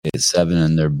at 7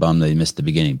 and they're bummed they missed the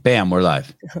beginning. Bam, we're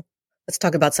live. Let's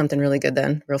talk about something really good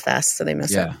then, real fast, so they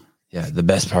miss it. Yeah, the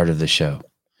best part of the show.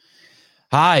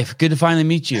 Hi, good to finally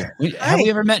meet you. Have we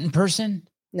ever met in person?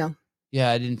 No.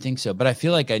 Yeah, I didn't think so, but I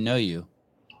feel like I know you.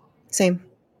 Same.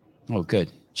 Oh,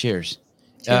 good. Cheers.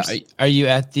 Cheers. Are you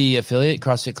at the affiliate,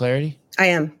 CrossFit Clarity? I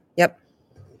am. Yep.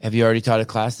 Have you already taught a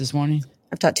class this morning?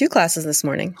 I've taught 2 classes this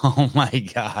morning. Oh my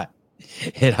God.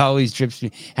 It always trips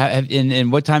me.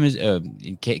 And what time is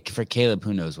for Caleb?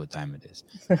 Who knows what time it is?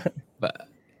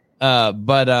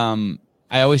 but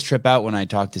I always trip out when I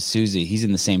talk to Susie. He's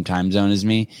in the same time zone as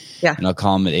me. Yeah. And I'll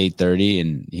call him at 8:30,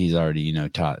 and he's already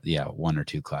taught 1 or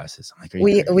 2 classes. I'm like,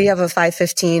 we have a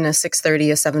 5:15, a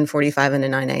 6:30, a 7:45, and a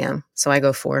 9 a.m. So I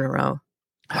go 4 in a row.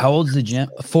 How old's the gym?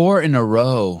 4 in a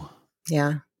row.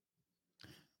 Yeah.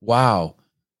 Wow.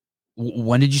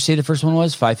 When did you say the first one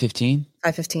was? 5:15?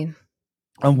 5:15.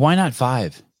 Why not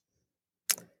 5?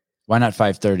 Why not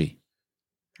 5:30?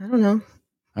 I don't know.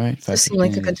 All right. It seemed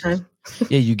like a good time.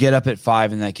 Yeah, you get up at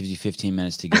 5 and that gives you 15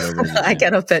 minutes to get over to I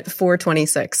get up at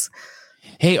 4:26.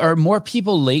 Hey, are more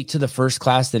people late to the first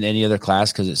class than any other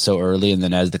class because it's so early? And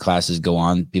then as the classes go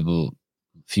on,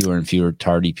 fewer and fewer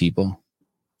tardy people?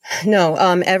 No,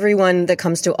 everyone that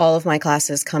comes to all of my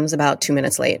classes comes about 2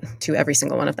 minutes late to every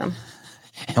single one of them.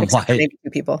 And why? Maybe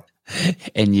 2 people.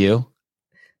 And you?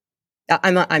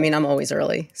 I'm always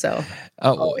early. So.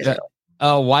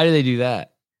 Why do they do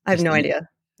that? I have no idea.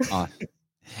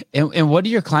 And what do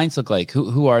your clients look like?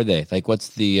 Who are they? Like, what's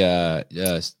the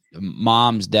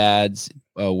moms, dads,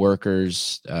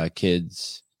 workers,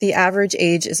 kids? The average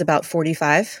age is about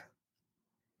 45.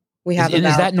 We have.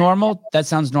 Is that normal? That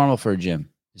sounds normal for a gym.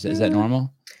 Is that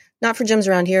normal? Not for gyms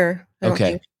around here.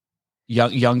 Okay.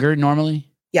 Younger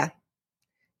normally? Yeah.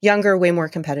 Younger, way more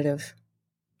competitive.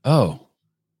 Oh.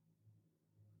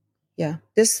 Yeah.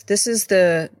 This is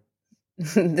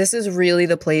really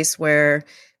the place where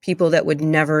people that would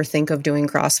never think of doing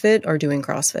CrossFit are doing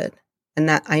CrossFit. And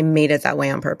that I made it that way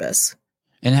on purpose.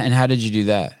 And how did you do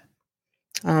that?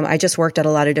 I just worked at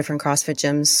a lot of different CrossFit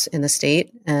gyms in the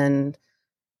state and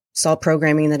saw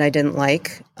programming that I didn't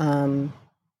like,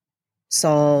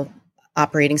 saw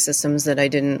operating systems that I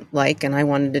didn't like, and I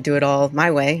wanted to do it all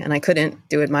my way. And I couldn't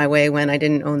do it my way when I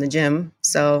didn't own the gym.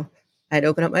 So I had to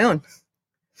open up my own.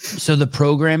 So the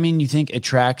programming, you think,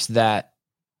 attracts that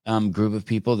group of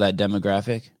people, that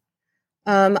demographic?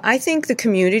 I think the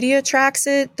community attracts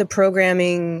it. The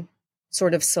programming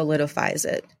sort of solidifies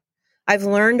it. I've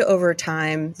learned over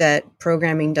time that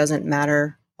programming doesn't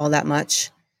matter all that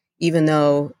much, even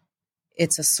though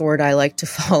it's a sword I like to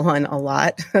fall on a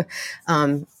lot.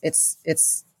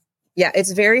 It's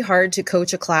very hard to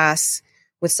coach a class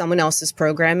with someone else's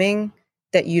programming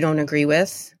that you don't agree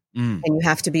with. And you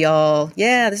have to be all,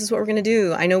 this is what we're going to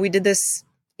do. I know we did this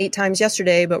 8 times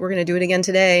yesterday, but we're going to do it again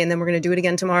today. And then we're going to do it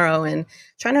again tomorrow, and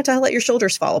try not to let your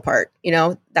shoulders fall apart,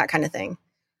 that kind of thing.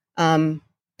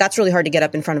 That's really hard to get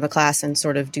up in front of a class and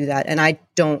sort of do that. And I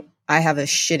have a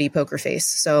shitty poker face,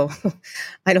 so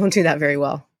I don't do that very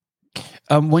well.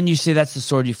 When you say that's the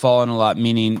sword you fall on a lot,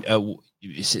 meaning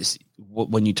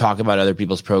when you talk about other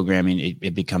people's programming,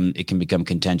 it can become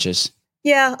contentious.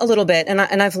 Yeah, a little bit. And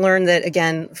I've learned that,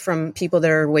 again, from people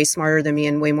that are way smarter than me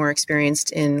and way more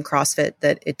experienced in CrossFit,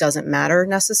 that it doesn't matter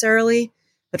necessarily.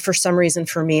 But for some reason,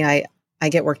 for me, I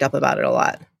get worked up about it a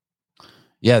lot.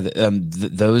 Yeah,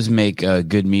 those make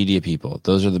good media people.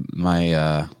 Those are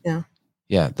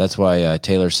Yeah, that's why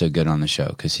Taylor's so good on the show,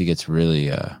 because he gets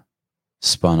really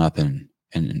spun up and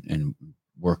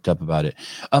worked up about it.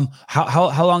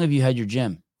 How long have you had your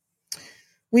gym?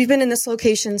 We've been in this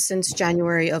location since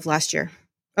January of last year,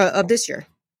 of this year.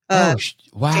 Wow,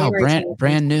 January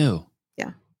brand new.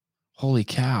 Yeah. Holy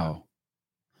cow.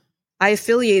 I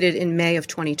affiliated in May of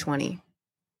 2020.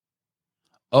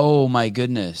 Oh my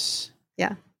goodness.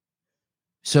 Yeah.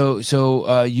 So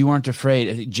you weren't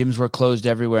afraid. Gyms were closed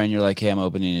everywhere, and you're like, hey, I'm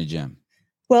opening a gym.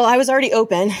 Well, I was already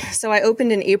open. So I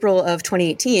opened in April of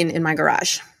 2018 in my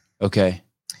garage. Okay.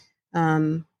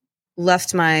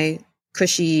 Left my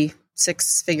cushy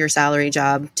 6-figure salary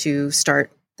job to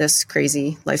start this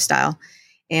crazy lifestyle,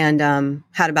 and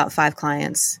had about 5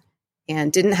 clients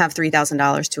and didn't have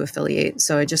 $3,000 to affiliate.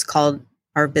 So I just called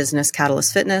our business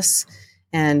Catalyst Fitness,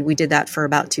 and we did that for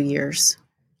about 2 years.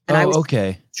 And I was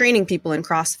training people in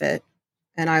CrossFit,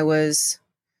 and I was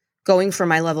going for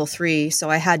my level 3.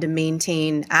 So I had to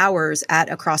maintain hours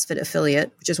at a CrossFit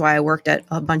affiliate, which is why I worked at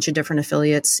a bunch of different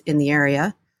affiliates in the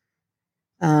area.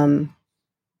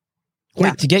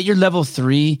 Wait, to get your level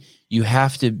 3, you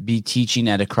have to be teaching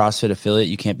at a CrossFit affiliate.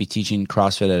 You can't be teaching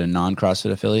CrossFit at a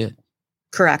non-CrossFit affiliate?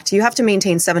 Correct. You have to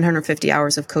maintain 750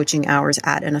 hours of coaching hours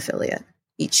at an affiliate,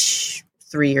 each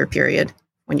 3-year period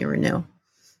when you renew.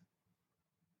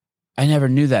 I never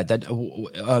knew that.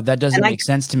 That doesn't make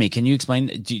sense to me. Can you explain?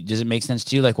 Does it make sense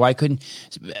to you? Like, why couldn't,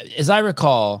 as I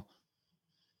recall,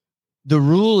 the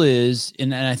rule is,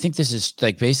 and I think this is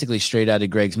like basically straight out of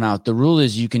Greg's mouth. The rule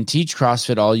is you can teach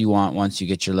CrossFit all you want once you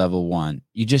get your level 1.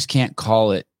 You just can't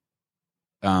call it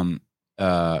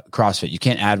CrossFit. You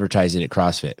can't advertise it at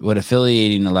CrossFit. What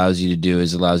affiliating allows you to do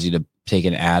is allows you to take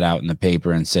an ad out in the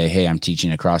paper and say, hey, I'm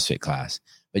teaching a CrossFit class.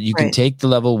 But you can take the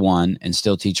level 1 and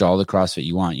still teach all the CrossFit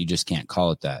you want. You just can't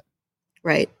call it that.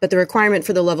 Right. But the requirement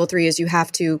for the level 3 is you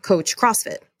have to coach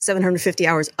CrossFit, 750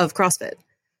 hours of CrossFit.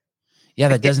 Yeah,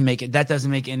 that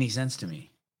doesn't make any sense to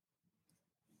me.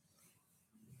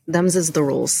 Them's is the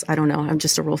rules. I don't know. I'm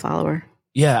just a rule follower.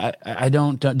 Yeah, I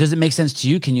don't. Does it make sense to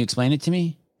you? Can you explain it to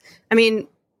me? I mean,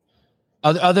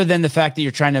 other than the fact that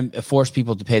you're trying to force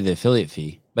people to pay the affiliate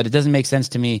fee, but it doesn't make sense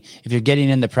to me. If you're getting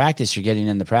in the practice, you're getting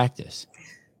in the practice.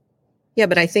 Yeah,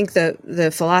 but I think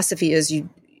the philosophy is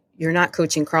you're not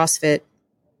coaching CrossFit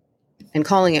and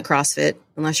calling it CrossFit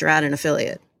unless you're at an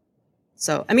affiliate.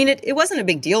 So, I mean, it wasn't a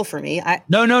big deal for me.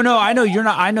 No. I know you're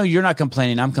not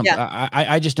complaining.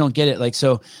 I just don't get it. Like,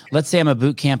 so let's say I'm a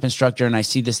boot camp instructor and I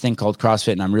see this thing called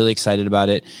CrossFit and I'm really excited about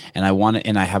it. And I want it,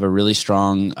 and I have a really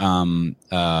strong,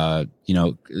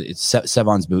 it's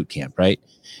Sevon's boot camp, right?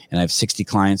 And I have 60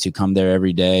 clients who come there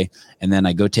every day. And then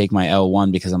I go take my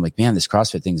L1 because I'm like, man, this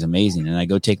CrossFit thing's amazing. And I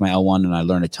go take my L1 and I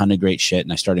learn a ton of great shit.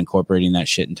 And I start incorporating that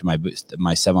shit into my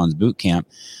Sevon's boot camp.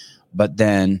 But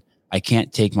then I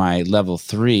can't take my level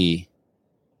 3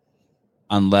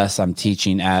 unless I'm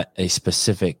teaching at a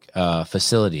specific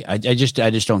facility. I just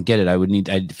don't get it. I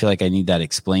feel like I need that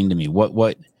explained to me.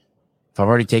 What if I've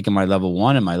already taken my level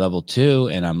 1 and my level 2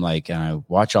 and I'm like, and I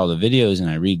watch all the videos and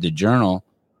I read the journal,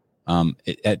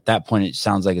 at that point, it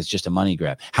sounds like it's just a money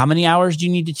grab. How many hours do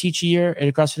you need to teach a year at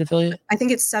a CrossFit affiliate? I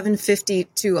think it's 750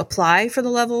 to apply for the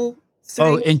level 3.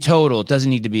 Oh, in total, it doesn't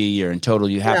need to be a year. In total,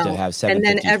 you have to have 750. And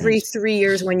then every 3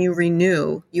 years when you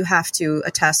renew, you have to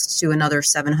attest to another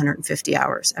 750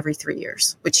 hours every 3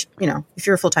 years, which, if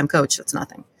you're a full-time coach, that's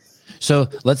nothing. So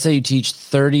let's say you teach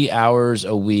 30 hours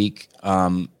a week,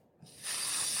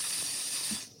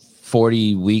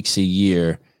 40 weeks a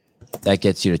year. That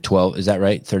gets you to 12. Is that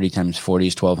right? 30 times 40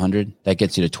 is 1,200. That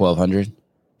gets you to 1,200.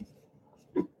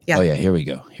 Yeah. Oh yeah. Here we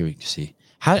go. See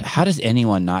how does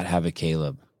anyone not have a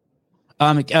Caleb?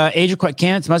 Age required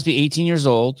candidates must be 18 years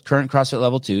old, current CrossFit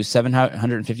level 2,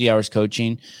 750 hours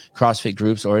coaching CrossFit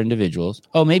groups or individuals.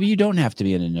 Oh, maybe you don't have to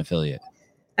be in an affiliate.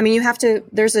 I mean, you have to,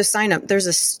 there's a sign up, there's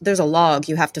a log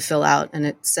you have to fill out and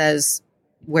it says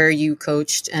where you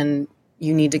coached and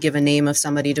you need to give a name of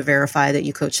somebody to verify that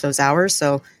you coached those hours.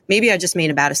 So maybe I just made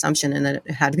a bad assumption and that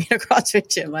it had to be in a CrossFit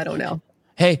gym. I don't know.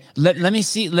 Hey, let me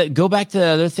see. Go back to the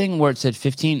other thing where it said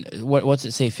 15. What's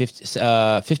it say?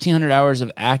 1,500 hours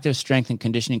of active strength and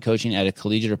conditioning coaching at a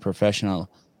collegiate or professional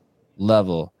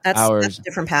level. That's a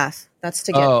different path. That's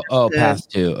to get path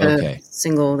 2. Okay.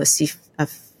 The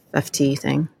CFT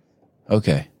thing.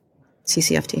 Okay.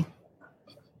 CCFT.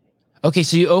 Okay,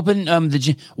 so you opened the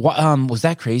gym. Was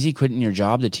that crazy quitting your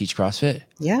job to teach CrossFit?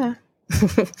 Yeah.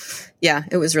 Yeah,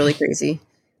 it was really crazy.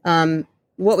 What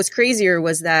was crazier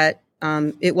was that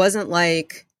it wasn't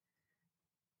like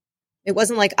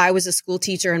I was a school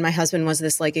teacher and my husband was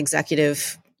this like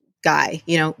executive guy.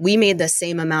 We made the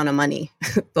same amount of money,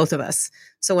 both of us.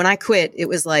 So when I quit, it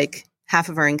was like half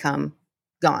of our income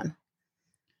gone.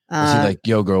 Was he like,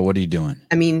 yo, girl, what are you doing?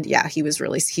 I mean, yeah, he was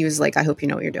like, I hope you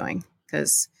know what you're doing.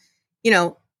 Because,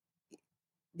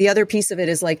 the other piece of it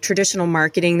is like traditional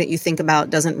marketing that you think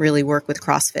about doesn't really work with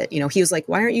CrossFit. He was like,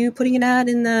 why aren't you putting an ad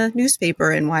in the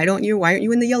newspaper? And why aren't you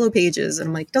in the yellow pages? And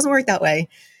I'm like, it doesn't work that way.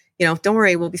 Don't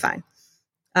worry, we'll be fine.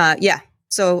 Yeah.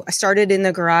 So I started in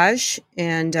the garage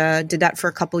and did that for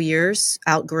a couple years,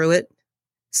 outgrew it,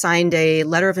 signed a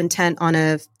letter of intent on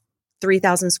a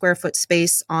 3,000 square foot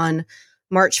space on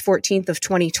March 14th of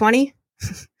 2020.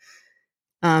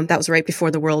 That was right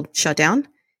before the world shut down.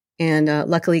 And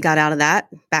luckily got out of that,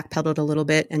 backpedaled a little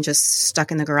bit and just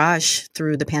stuck in the garage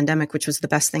through the pandemic, which was the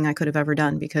best thing I could have ever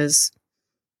done because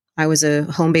I was a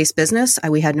home-based business.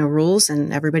 We had no rules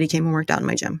and everybody came and worked out in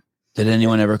my gym. Did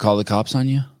anyone ever call the cops on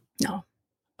you? No.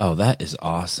 Oh, that is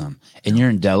awesome. And you're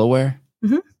in Delaware?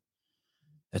 Mm-hmm.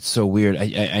 That's so weird.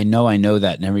 I know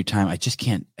that. And every time I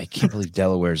can't believe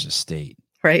Delaware's a state.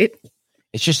 Right.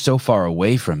 It's just so far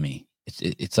away from me.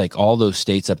 It's like all those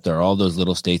states up there, all those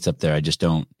little states up there. I just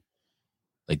don't.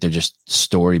 Like they're just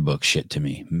storybook shit to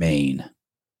me. Maine.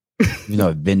 Even though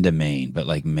I've been to Maine, but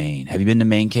like Maine. Have you been to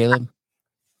Maine, Caleb?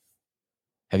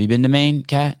 Have you been to Maine,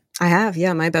 Kat? I have.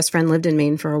 Yeah. My best friend lived in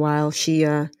Maine for a while. She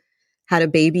had had a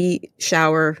baby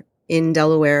shower in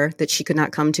Delaware that she could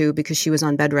not come to because she was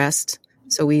on bed rest.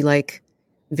 So we like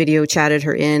video chatted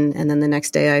her in. And then the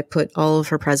next day I put all of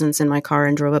her presents in my car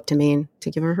and drove up to Maine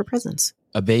to give her presents.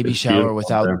 A baby shower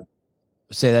without,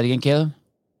 say that again, Caleb?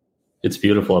 It's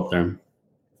beautiful up there.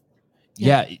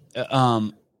 Yeah.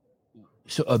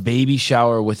 So a baby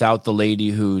shower without the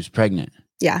lady who's pregnant.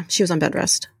 Yeah. She was on bed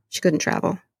rest. She couldn't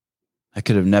travel. That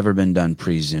could have never been done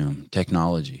pre-Zoom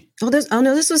technology. Oh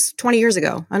no, this was 20 years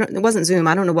ago. It wasn't Zoom.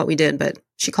 I don't know what we did, but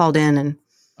she called in and.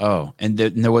 Oh, and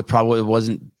there probably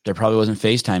wasn't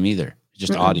FaceTime either.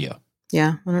 Just audio.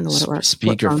 Yeah. I don't know what it was.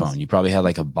 Speakerphone. You probably had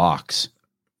like a box.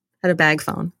 Had a bag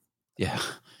phone. Yeah.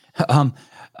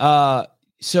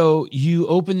 So you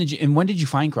opened the gym, and when did you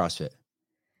find CrossFit?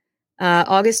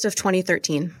 August of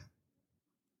 2013.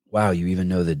 Wow, you even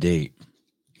know the date.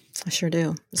 I sure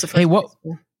do. Hey, what?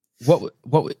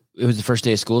 It was the first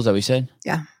day of school, is that what you said?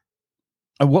 Yeah.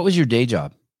 What was your day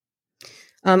job?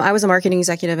 I was a marketing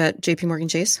executive at JP Morgan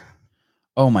Chase.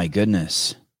 Oh my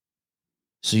goodness.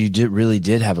 So you really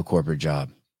did have a corporate job.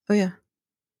 Oh yeah.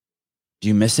 Do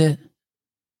you miss it?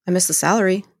 I miss the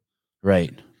salary.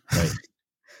 Right. I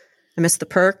miss the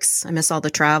perks. I miss all the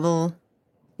travel.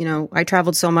 You know, I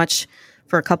traveled so much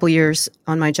for a couple years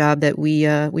on my job that we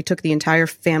took the entire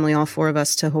family, all four of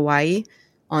us, to Hawaii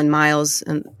on miles,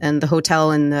 and the hotel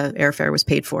and the airfare was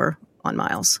paid for on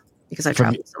miles because I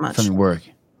traveled so much. From work.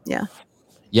 Yeah.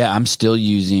 Yeah, I'm still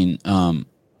using all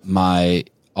my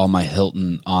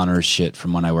Hilton honors shit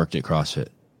from when I worked at CrossFit.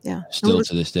 Yeah. Still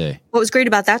to this day. What was great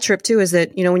about that trip too is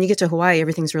that, you know, when you get to Hawaii,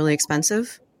 everything's really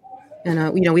expensive.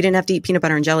 And, you know, we didn't have to eat peanut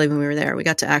butter and jelly when we were there. We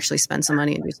got to actually spend some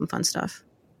money and do some fun stuff.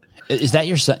 Is that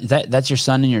your son? That's your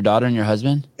son and your daughter and your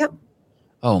husband? Yep.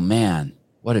 Oh man,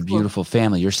 what a beautiful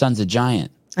family. Your son's a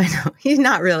giant. I know. He's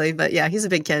not really, but yeah, he's a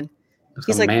big kid.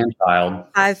 He's like man child.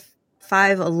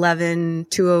 5'11",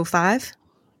 205.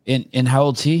 And how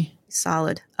old's he?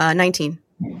 Solid. 19.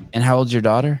 And how old's your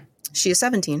daughter? She is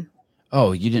 17.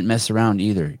 Oh, you didn't mess around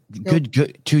either. Nope.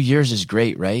 Good. 2 years is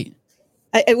great, right?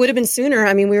 It would have been sooner.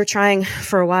 I mean, we were trying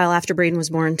for a while after Braden was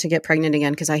born to get pregnant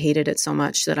again because I hated it so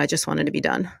much that I just wanted to be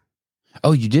done.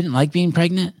 Oh, you didn't like being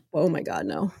pregnant? Oh my God,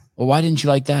 no. Well, why didn't you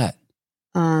like that?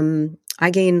 I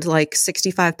gained like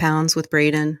 65 pounds with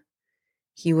Braden.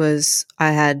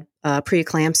 I had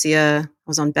preeclampsia. I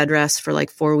was on bed rest for like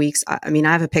 4 weeks. I mean,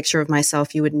 I have a picture of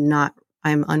myself.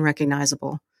 I'm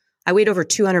unrecognizable. I weighed over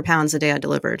 200 pounds the day I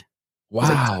delivered.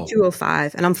 Wow. Like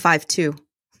 205 and I'm 5'2".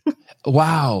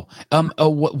 Wow.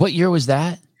 What year was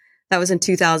that? That was in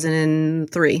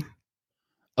 2003.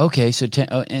 Okay. So,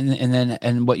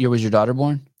 and what year was your daughter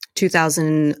born?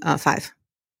 2005.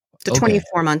 So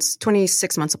 24 months,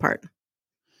 26 months apart.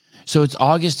 So it's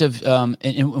August of,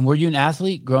 and were you an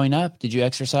athlete growing up? Did you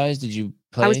exercise? Did you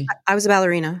play? I was a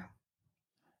ballerina.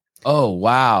 Oh,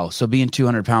 wow. So being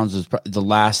 200 pounds was the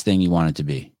last thing you wanted to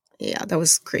be. Yeah, that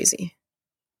was crazy.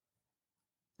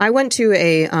 I went to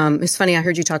it's funny, I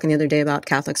heard you talking the other day about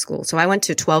Catholic school. So I went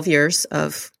to 12 years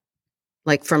of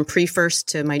like from pre-first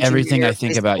to my Everything junior I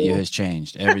think about you has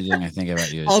changed. Everything I think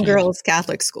about you has all changed. girls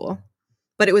Catholic school.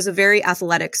 But it was a very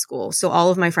athletic school. So all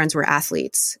of my friends were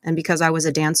athletes. And because I was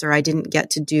a dancer, I didn't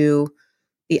get to do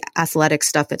the athletic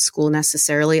stuff at school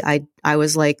necessarily. I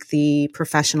was like the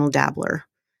professional dabbler.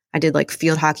 I did like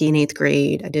field hockey in 8th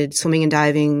grade. I did swimming and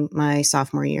diving my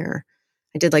sophomore year.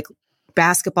 I did like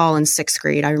basketball in 6th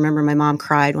grade. I remember my mom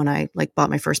cried when I like bought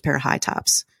my first pair of high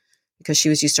tops because she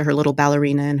was used to her little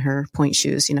ballerina and her point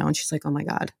shoes, you know, and she's like, oh my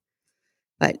God.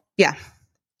 But yeah.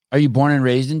 Are you born and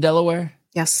raised in Delaware?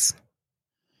 Yes.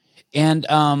 And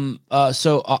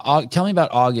so tell me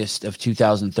about August of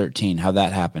 2013, how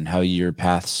that happened, how your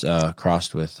paths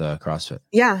crossed with CrossFit.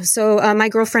 Yeah. So my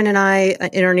girlfriend and I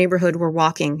in our neighborhood were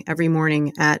walking every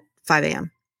morning at 5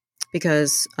 a.m.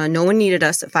 because no one needed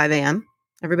us at 5 a.m.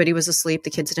 Everybody was asleep. The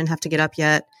kids didn't have to get up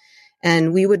yet.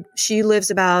 And she lives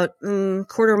about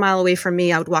quarter mile away from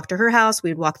me. I would walk to her house.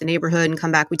 We'd walk the neighborhood and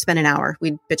come back. We'd spend an hour.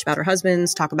 We'd bitch about our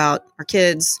husbands, talk about our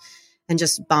kids, and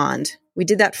just bond. We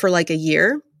did that for like a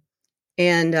year.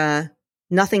 And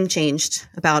nothing changed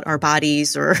about our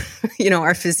bodies or, you know,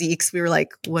 our physiques. We were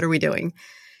like, what are we doing?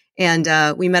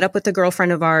 And we met up with a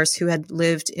girlfriend of ours who had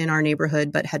lived in our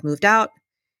neighborhood but had moved out.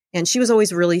 And she was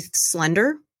always really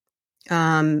slender.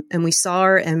 And we saw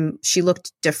her and she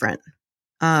looked different.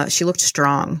 She looked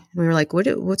strong. We were like,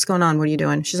 what's going on? What are you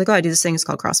doing? She's like, oh, I do this thing. It's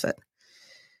called CrossFit.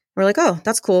 We're like, oh,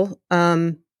 that's cool.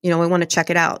 You know, I want to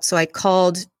check it out. So I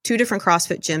called 2 different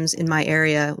CrossFit gyms in my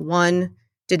area. One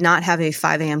did not have a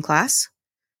 5 a.m. class.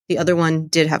 The other one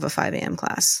did have a 5 a.m.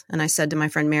 class. And I said to my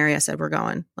friend Mary, I said, we're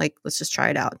going. Like, let's just try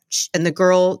it out. And the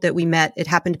girl that we met, it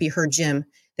happened to be her gym.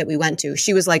 that we went to.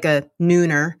 She was like a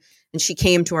nooner, and she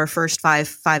came to our first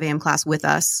 5 a.m. class with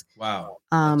us. Wow.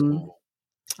 Cool.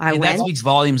 That speaks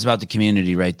volumes about the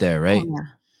community right there, right? Oh, yeah.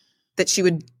 That she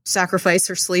would sacrifice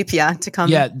her sleep, to come.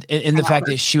 Yeah, and the fact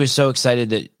that she was so excited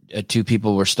that 2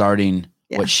 people were starting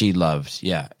what she loved.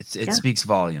 Yeah, it speaks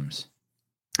volumes.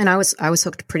 And I was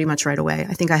hooked pretty much right away.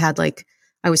 I think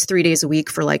I was 3 days a week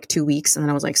for like 2 weeks, and then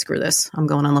I was like, screw this, I'm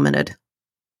going unlimited.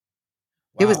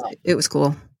 Wow. It was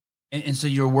cool. And so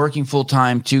you're working full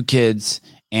time, 2 kids,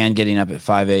 and getting up at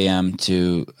 5 a.m.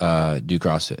 to do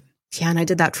CrossFit. Yeah, and I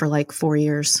did that for like 4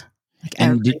 years, like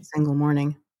every single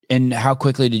morning. And how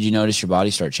quickly did you notice your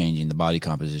body start changing, the body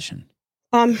composition?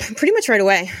 Pretty much right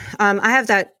away. I have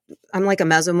that. I'm like a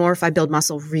mesomorph. I build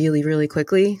muscle really, really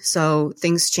quickly, so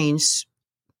things changed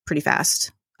pretty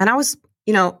fast. And I was,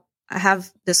 I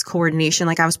have this coordination.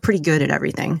 Like I was pretty good at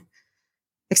everything,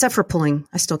 except for pulling.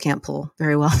 I still can't pull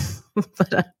very well,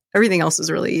 but everything else is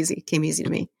really easy. It came easy to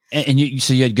me. And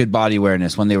so you had good body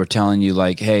awareness when they were telling you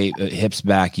like, hey, hips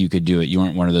back, you could do it. You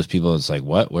weren't one of those people that's like,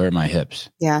 what, where are my hips?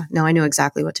 Yeah, no, I knew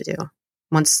exactly what to do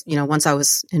once I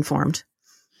was informed.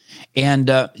 And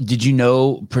did you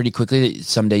know pretty quickly that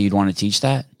someday you'd want to teach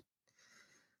that?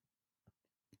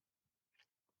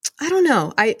 I don't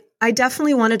know. I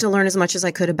definitely wanted to learn as much as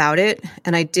I could about it.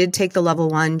 And I did take the level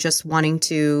 1 just wanting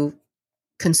to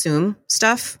consume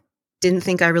stuff. Didn't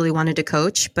think I really wanted to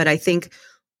coach, but I think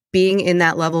being in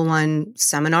that level 1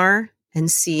 seminar and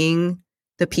seeing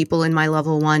the people in my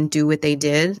level 1 do what they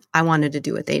did, I wanted to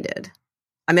do what they did.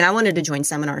 I mean, I wanted to join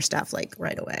seminar stuff like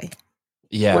right away.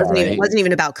 Yeah. It wasn't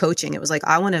even about coaching. It was like,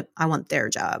 I want their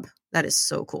job. That is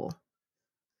so cool.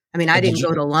 I mean, I didn't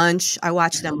go to lunch. I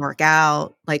watched them work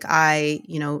out. Like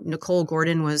Nicole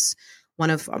Gordon was one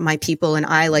of my people, and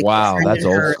I like, wow, that's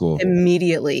old school.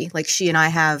 Immediately. Like she and I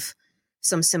have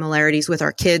some similarities with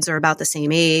our kids are about the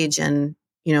same age, and,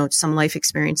 some life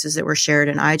experiences that were shared.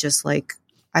 And I just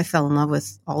I fell in love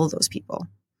with all of those people.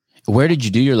 Where did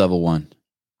you do your level 1?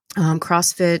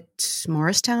 CrossFit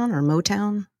Morristown or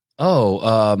Motown.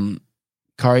 Oh,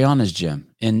 Cariana's gym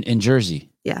in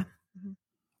Jersey. Yeah.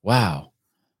 Wow.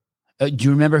 Do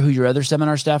you remember who your other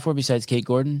seminar staff were besides Kate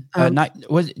Gordon?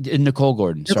 Nicole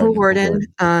Gordon. Nicole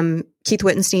Gordon, Keith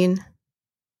Wittenstein,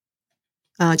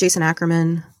 Jason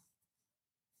Ackerman.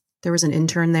 There was an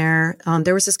intern there.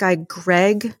 There was this guy,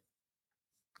 Greg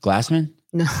Glassman?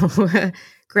 No,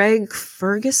 Greg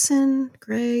Ferguson.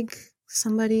 Greg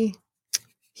somebody.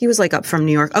 He was like up from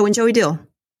New York. Oh, and Joey Deal.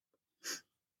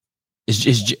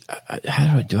 Do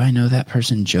I know that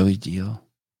person? Joey Deal.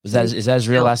 Is that his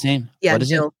real last name? Yeah, what is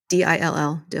Dill. it?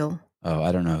 Dill. Dill. Oh,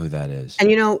 I don't know who that is.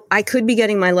 And I could be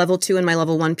getting my level 2 and my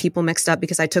level 1 people mixed up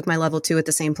because I took my level 2 at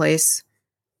the same place.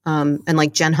 And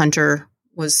like Jen Hunter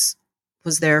was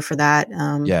there for that.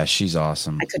 Yeah, she's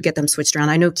awesome. I could get them switched around.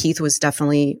 I know Keith was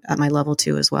definitely at my level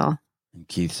 2 as well. And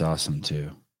Keith's awesome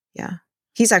too. Yeah.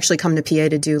 He's actually come to PA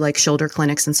to do like shoulder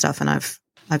clinics and stuff. And I've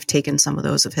taken some of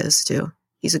those of his too.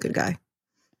 He's a good guy.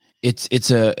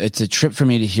 It's a trip for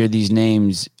me to hear these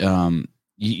names.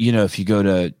 If you go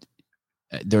to,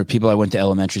 there are people I went to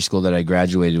elementary school that I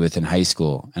graduated with in high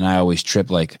school, and I always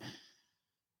trip like,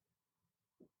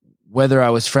 whether I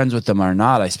was friends with them or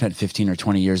not, I spent 15 or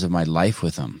 20 years of my life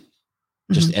with them.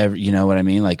 Just you know what I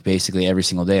mean? Like basically every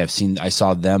single day I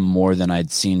saw them more than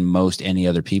I'd seen most any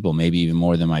other people, maybe even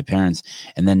more than my parents.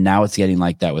 And then now it's getting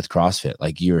like that with CrossFit.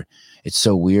 Like it's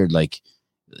so weird. Like,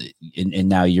 and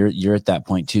now you're at that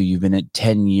point too. You've been at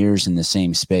 10 years in the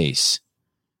same space.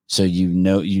 So you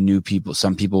knew people,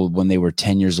 some people when they were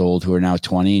 10 years old who are now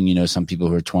 20, and some people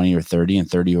who are 20 or 30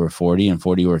 and 30 who are 40 and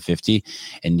 40 who are 50.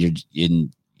 And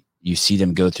you see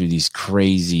them go through these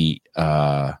crazy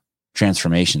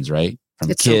transformations, right? From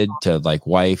it's kid to like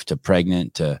wife to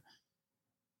pregnant to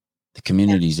the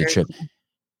community's a trip.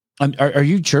 Are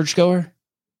you churchgoer?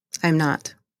 I'm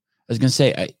not. I was going to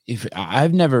say,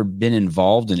 I've never been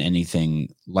involved in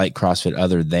anything like CrossFit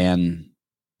other than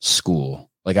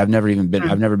school. Like I've never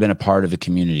been a part of a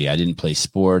community. I didn't play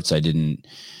sports. And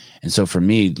so for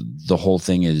me, the whole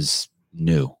thing is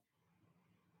new.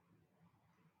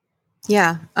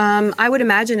 Yeah. I would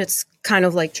imagine it's kind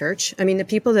of like church. I mean, the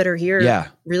people that are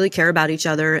here really care about each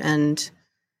other and,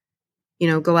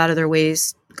 go out of their way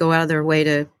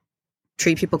to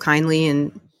treat people kindly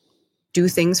and do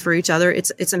things for each other.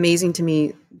 It's amazing to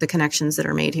me, the connections that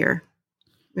are made here.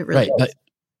 It really is. But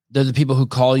they're the people who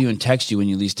call you and text you when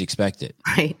you least expect it.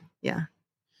 Right. Yeah.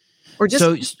 Or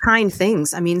just kind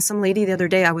things. I mean, some lady the other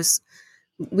day,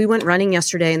 we went running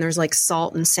yesterday and there's like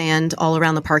salt and sand all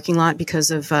around the parking lot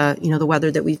because of, the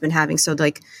weather that we've been having. So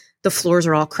like the floors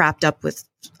are all crapped up with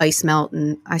ice melt.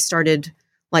 And I started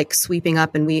like sweeping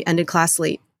up, and we ended class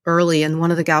early. And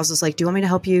one of the gals was like, "Do you want me to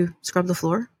help you scrub the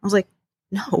floor?" I was like,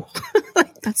 "No,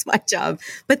 like, that's my job,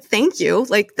 but thank you."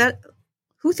 Like that,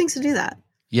 who thinks to do that?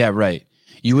 Yeah, right.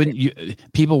 You wouldn't.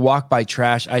 People walk by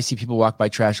trash. I see people walk by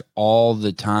trash all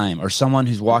the time, or someone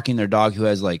who's walking their dog who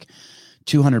has like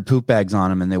 200 poop bags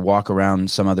on them, and they walk around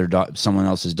someone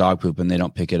else's dog poop, and they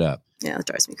don't pick it up. Yeah, that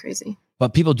drives me crazy.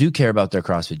 But people do care about their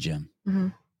CrossFit gym. Mm-hmm.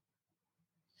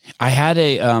 I had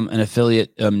an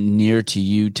affiliate near to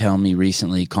you call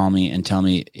me and tell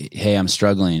me, "Hey, I'm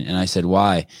struggling." And I said,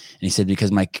 "Why?" And he said,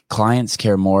 "Because my clients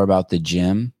care more about the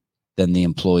gym than the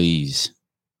employees."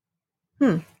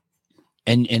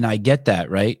 And I get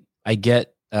that, right? I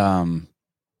get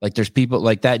like there's people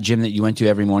like that gym that you went to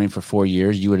every morning for 4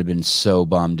 years. You would have been so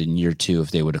bummed in year 2 if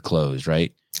they would have closed,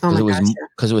 right?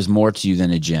 Because it was more to you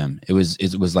than a gym. It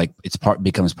was like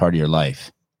becomes part of your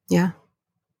life. Yeah.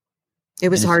 It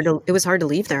was hard to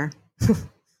leave there.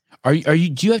 Do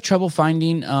you have trouble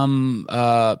finding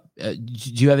do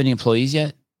you have any employees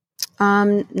yet?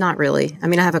 Not really. I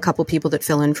mean, I have a couple people that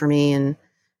fill in for me, and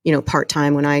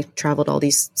part-time when I traveled all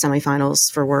these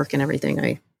semifinals for work and everything,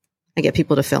 I get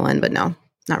people to fill in, but no,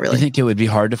 not really. You think it would be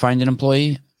hard to find an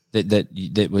employee that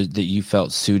you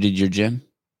felt suited your gym?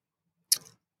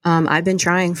 I've been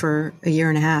trying for a year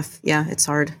and a half. Yeah, it's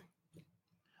hard.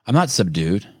 I'm not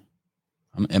subdued.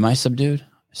 Am I subdued?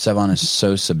 Sevon is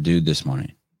so subdued this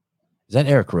morning. Is that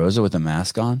Eric Rosa with a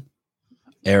mask on?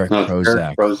 Eric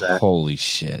Prozac. Holy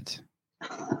shit.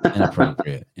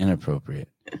 Inappropriate.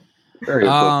 Very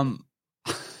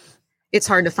It's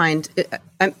hard to find.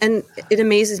 And it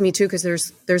amazes me too, because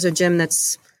there's a gym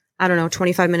that's, I don't know,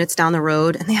 25 minutes down the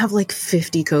road, and they have like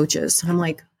 50 coaches. And I'm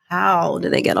like, how do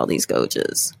they get all these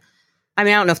coaches? I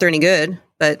mean, I don't know if they're any good,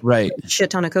 but right. A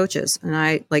shit ton of coaches. And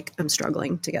I'm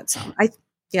struggling to get some. I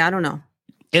don't know.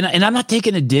 And I'm not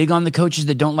taking a dig on the coaches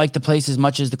that don't like the place as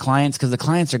much as the clients, because the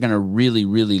clients are going to really,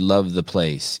 really love the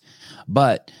place.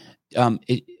 But I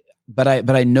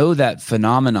know that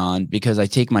phenomenon because I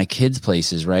take my kids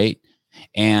places, right?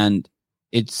 And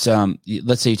it's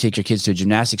let's say you take your kids to a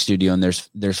gymnastics studio and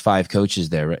there's 5 coaches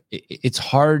there. Right? It's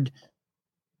hard.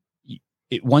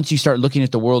 Once you start looking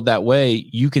at the world that way,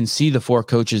 you can see the 4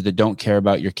 coaches that don't care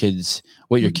about your kids,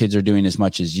 what your kids are doing as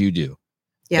much as you do.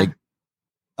 Yeah. Like,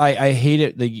 I hate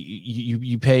it. Like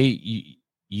you pay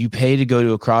to go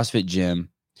to a CrossFit gym,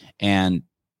 and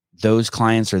those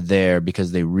clients are there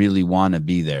because they really want to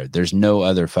be there. There's no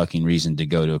other fucking reason to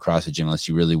go to a CrossFit gym unless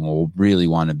you really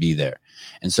want to be there.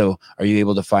 And so are you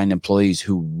able to find employees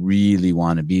who really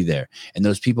want to be there? And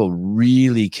those people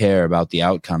really care about the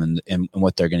outcome and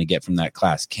what they're going to get from that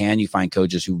class. Can you find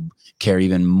coaches who care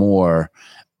even more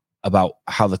about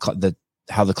how the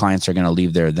clients are going to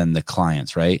leave there than the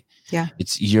clients, right? Yeah.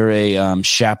 You're a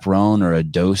chaperone or a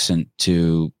docent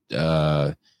to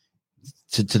the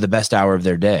best hour of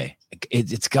their day.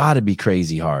 It's got to be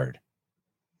crazy hard.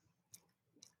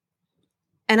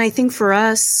 And I think for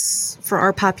us, for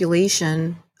our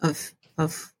population of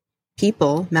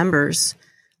people, members,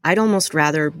 I'd almost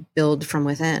rather build from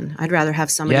within. I'd rather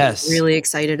have somebody who's really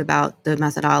excited about the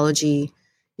methodology,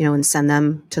 and send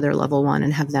them to their level 1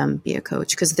 and have them be a coach,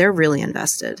 because they're really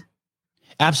invested.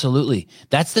 Absolutely.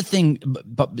 That's the thing,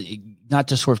 but not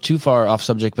to swerve too far off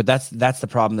subject, but that's the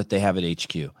problem that they have at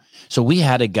HQ. So we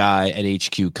had a guy at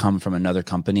HQ come from another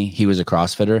company. He was a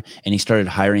CrossFitter, and he started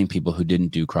hiring people who didn't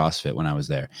do CrossFit when I was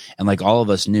there. And like all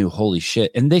of us knew, holy shit.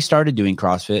 And they started doing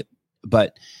CrossFit,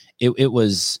 but it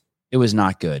was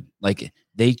not good. Like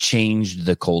they changed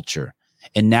the culture.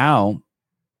 And now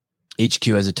HQ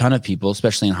has a ton of people,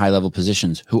 especially in high level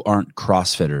positions, who aren't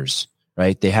CrossFitters.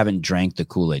 Right? They haven't drank the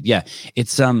Kool-Aid. Yeah.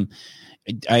 It's, the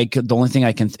only thing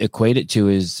I can equate it to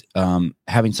is,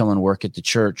 having someone work at the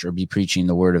church or be preaching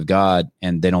the word of God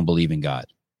and they don't believe in God.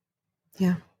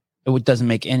 Yeah. It doesn't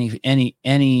make it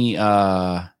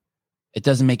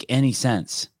doesn't make any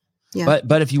sense. Yeah.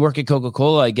 But if you work at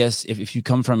Coca-Cola, I guess if you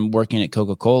come from working at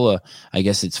Coca-Cola, I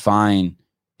guess it's fine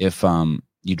if,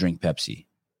 you drink Pepsi,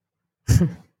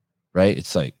 right?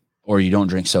 It's like, or you don't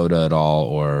drink soda at all,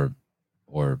 or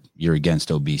you're against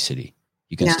obesity.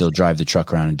 You can still drive the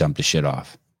truck around and dump the shit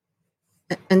off.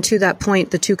 And to that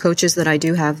point, the 2 coaches that I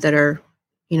do have that are,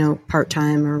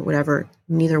 part-time or whatever,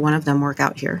 neither one of them work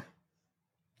out here.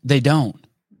 They don't.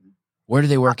 Where do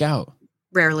they work out?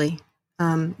 Rarely.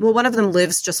 Well, one of them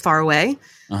lives just far away,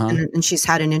 and she's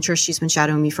had an interest. She's been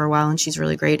shadowing me for a while, and she's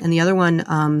really great. And the other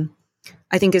one,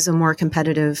 I think, is a more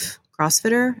competitive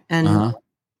CrossFitter and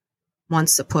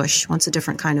wants a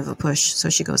different kind of a push. So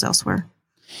she goes elsewhere.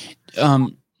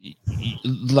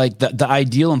 Like the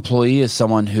ideal employee is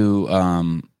someone who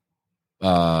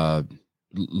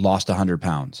lost 100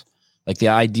 pounds. Like the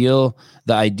ideal,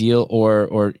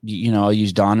 or, you know, I'll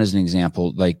use Don as an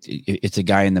example. Like it's a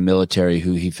guy in the military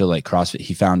who he feel like CrossFit,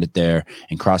 he found it there,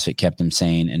 and CrossFit kept him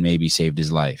sane and maybe saved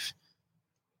his life.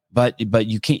 But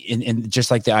you can't, and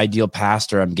just like the ideal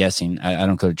pastor, I'm guessing, I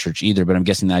don't go to church either, but I'm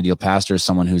guessing the ideal pastor is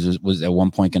someone who was at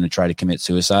one point going to try to commit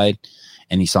suicide,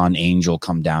 and he saw an angel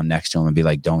come down next to him and be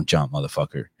like, "Don't jump,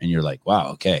 motherfucker." And you're like,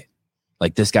 wow, okay.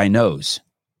 Like this guy knows.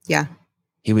 Yeah.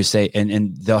 He would say,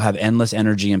 and they'll have endless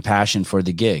energy and passion for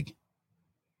the gig.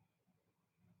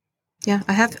 Yeah,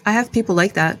 I have people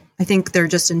like that. I think they're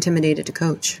just intimidated to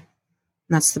coach.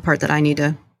 And that's the part that I need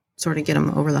to sort of get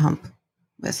them over the hump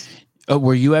with. Oh,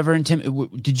 were you ever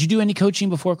intimidated? Did you do any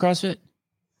coaching before CrossFit?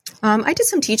 I did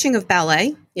some teaching of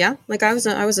ballet. Yeah, like I was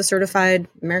a certified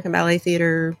American Ballet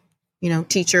Theater, you know,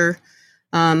 teacher.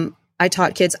 I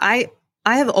taught kids. I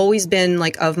have always been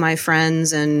like of my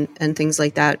friends and things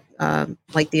like that,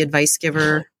 like the advice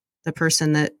giver, the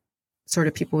person that sort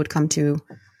of people would come to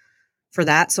for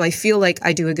that. So I feel like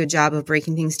I do a good job of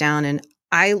breaking things down, and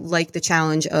I like the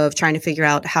challenge of trying to figure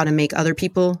out how to make other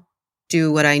people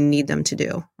do what I need them to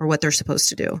do or what they're supposed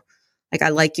to do. Like I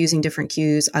like using different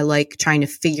cues. I like trying to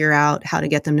figure out how to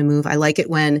get them to move. I like it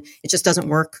when it just doesn't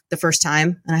work the first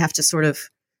time and I have to sort of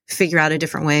figure out a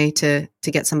different way to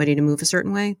get somebody to move a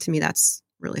certain way. To me, that's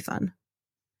really fun.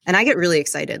 And I get really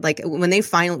excited. Like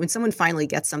when someone finally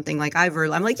gets something like I'm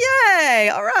like, yay,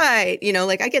 all right. You know,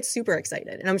 like I get super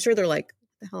excited, and I'm sure they're like,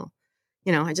 what the hell?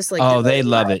 You know, I just like, oh, they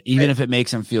love it. Even if it makes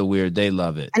them feel weird, they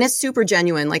love it. And it's super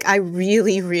genuine. Like I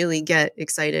really, really get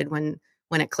excited when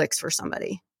it clicks for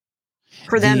somebody,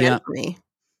 for them and for me.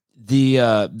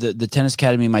 The tennis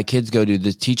academy my kids go to,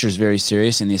 the teacher's very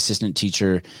serious, and the assistant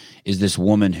teacher is this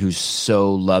woman who's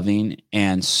so loving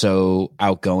and so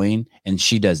outgoing, and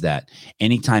she does that.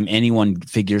 Anytime anyone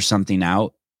figures something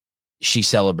out, she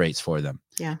celebrates for them.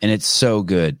 Yeah. And it's so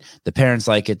good. The parents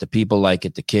like it, the people like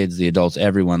it, the kids, the adults,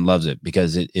 everyone loves it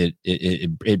because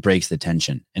it breaks the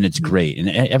tension, and it's great. And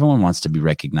everyone wants to be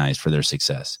recognized for their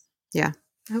success. Yeah,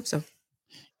 I hope so.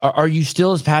 Are you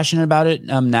still as passionate about it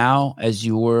now as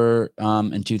you were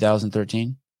in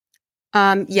 2013?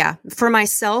 Yeah, for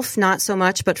myself, not so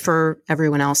much, but for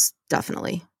everyone else,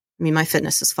 definitely. I mean, my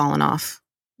fitness has fallen off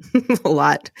a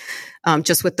lot,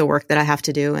 just with the work that I have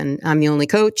to do. And I'm the only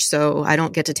coach, so I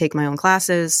don't get to take my own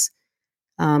classes.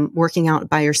 Working out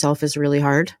by yourself is really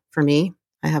hard for me.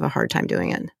 I have a hard time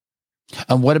doing it.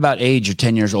 What about age? You're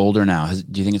 10 years older now.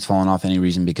 Do you think it's fallen off any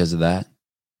reason because of that?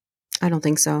 I don't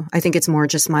think so. I think it's more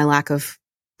just my lack of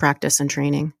practice and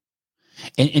training.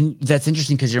 And that's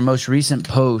interesting because your most recent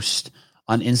post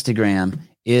on Instagram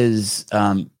is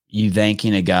you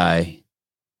thanking a guy.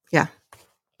 Yeah.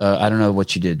 I don't know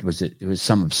what you did. It was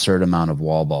some absurd amount of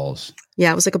wall balls.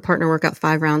 Yeah, it was like a partner workout,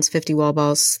 5 rounds, 50 wall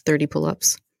balls, 30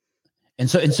 pull-ups. And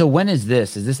so when is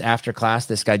this? Is this after class?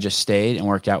 This guy just stayed and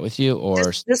worked out with you,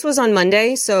 or this was on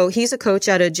Monday. So he's a coach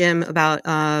at a gym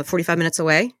about 45 minutes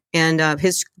away. And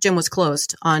his gym was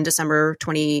closed on December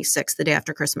 26th, the day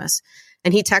after Christmas.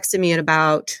 And he texted me at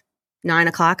about 9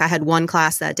 o'clock. I had one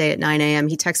class that day at 9 a.m.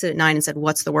 He texted at 9 and said,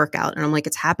 "What's the workout?" And I'm like,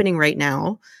 "It's happening right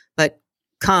now, but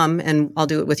come and I'll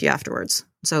do it with you afterwards."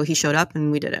 So he showed up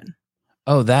and we did it.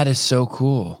 Oh, that is so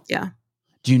cool. Yeah.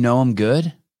 Do you know him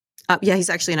good? Yeah, he's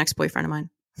actually an ex-boyfriend of mine.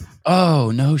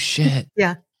 Oh, no shit.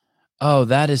 Yeah. Oh,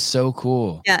 that is so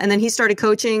cool. Yeah. And then he started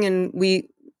coaching, and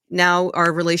now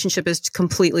our relationship is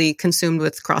completely consumed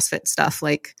with CrossFit stuff.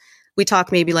 Like we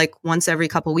talk maybe like once every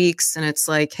couple weeks, and it's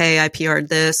like, "Hey, I PR'd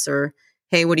this," or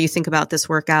 "Hey, what do you think about this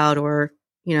workout?" Or,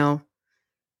 you know,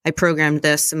 "I programmed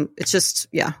this." And it's just,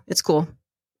 yeah, it's cool.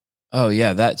 Oh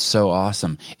yeah. That's so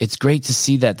awesome. It's great to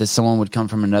see that someone would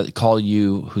call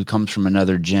you who comes from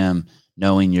another gym,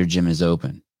 knowing your gym is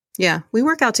open. Yeah. We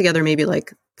work out together maybe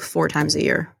like 4 times a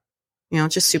year, you know,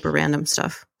 just super random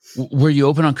stuff. Were you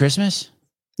open on Christmas?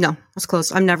 No, that's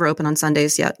close. I'm never open on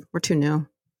Sundays yet. We're too new.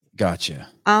 Gotcha.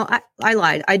 I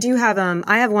lied. I do have,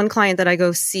 I have one client that I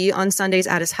go see on Sundays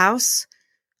at his house.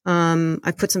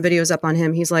 I put some videos up on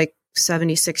him. He's like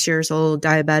 76 years old,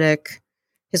 diabetic.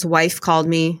 His wife called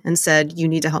me and said, "You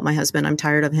need to help my husband. I'm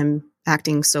tired of him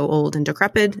acting so old and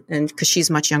decrepit," and because she's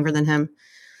much younger than him.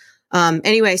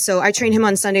 Anyway, so I train him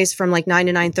on Sundays from like 9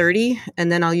 to 9:30.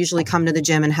 And then I'll usually come to the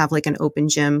gym and have like an open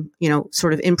gym, you know,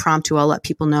 sort of impromptu. I'll let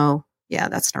people know, yeah,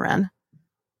 that's Naren.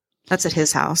 That's at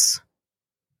his house.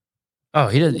 Oh,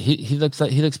 he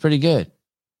looks pretty good.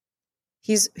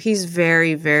 He's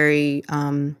very, very,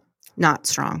 not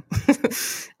strong.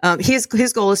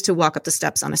 His goal is to walk up the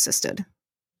steps unassisted.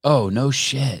 Oh, no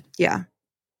shit. Yeah.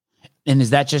 And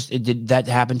did that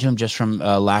happen to him just from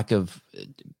a lack of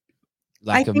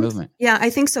lack of movement. Yeah, I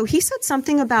think so. He said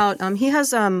something about he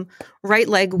has right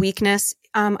leg weakness.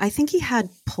 I think he had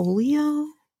polio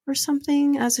or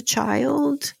something as a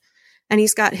child, and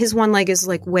he's got his one leg is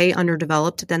like way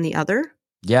underdeveloped than the other.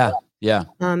 Yeah, yeah.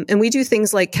 And we do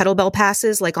things like kettlebell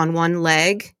passes, like on one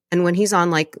leg, and when he's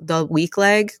on like the weak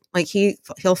leg, like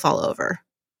he'll fall over.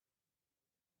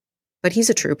 But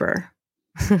he's a trooper.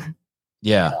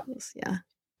 Yeah. Yeah.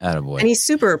 Attaboy. And he's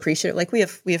super appreciative. Like we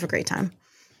have a great time.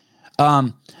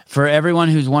 For everyone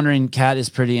who's wondering, Kat is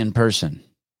pretty in person,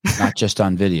 not just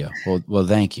on video. Well,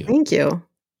 thank you. Thank you.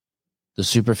 The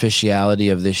superficiality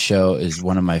of this show is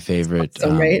one of my favorite.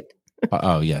 Right?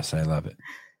 Oh yes, I love it.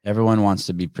 Everyone wants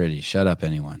to be pretty. Shut up,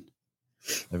 anyone.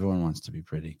 Everyone wants to be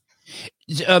pretty.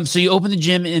 So you opened the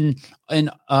gym in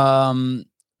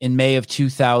May of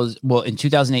 2000. Well, in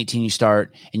 2018 you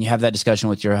start, and you have that discussion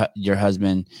with your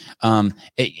husband.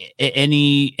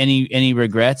 Any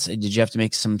regrets? Did you have to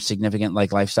make some significant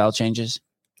like lifestyle changes?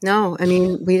 No, I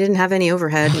mean, we didn't have any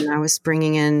overhead, and I was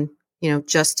bringing in,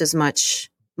 just as much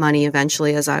money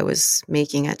eventually as I was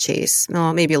making at Chase.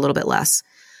 No, maybe a little bit less.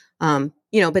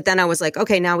 But then I was like,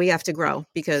 okay, now we have to grow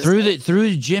because through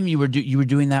the gym you were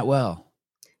doing that well.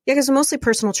 Yeah, because mostly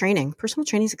personal training. Personal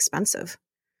training is expensive.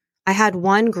 I had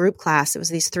one group class. It was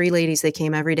these 3 ladies. They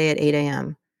came every day at 8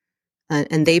 a.m.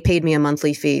 And they paid me a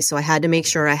monthly fee. So I had to make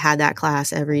sure I had that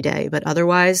class every day. But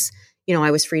otherwise,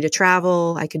 I was free to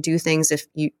travel. I could do things if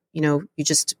you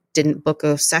just didn't book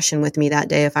a session with me that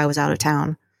day if I was out of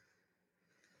town.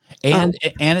 And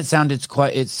it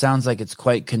sounds like it's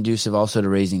quite conducive also to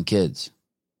raising kids.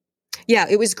 Yeah,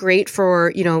 it was great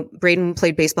for, Braden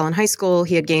played baseball in high school.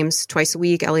 He had games twice a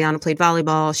week. Eliana played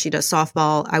volleyball. She does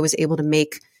softball. I was able to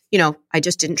make, I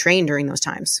just didn't train during those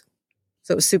times.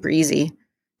 So it was super easy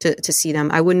to see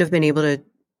them. I wouldn't have been able to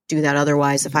do that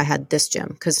otherwise if I had this gym.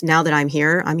 Because now that I'm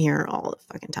here all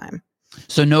the fucking time.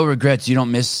 So no regrets. You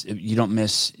don't miss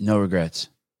no regrets.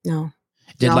 No.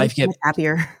 Did life get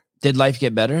happier? Did life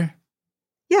get better?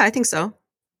 Yeah, I think so.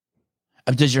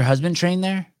 Does your husband train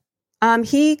there?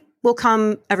 He will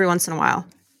come every once in a while.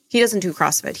 He doesn't do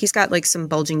CrossFit. He's got like some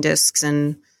bulging discs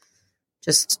and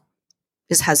just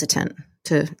is hesitant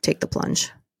to take the plunge.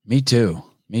 Me too.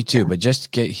 Yeah. But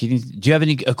do you have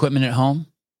any equipment at home?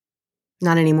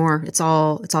 Not anymore. It's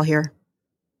all here.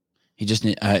 He just,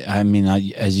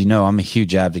 as you know, I'm a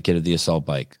huge advocate of the assault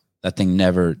bike. That thing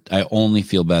I only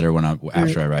feel better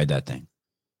after I ride that thing.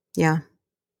 Yeah.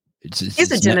 He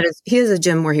has a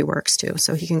gym where he works too,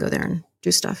 so he can go there and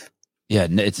do stuff. Yeah,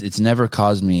 it's never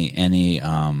caused me any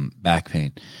back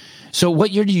pain. So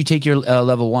what year did you take your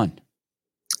level 1?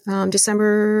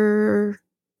 December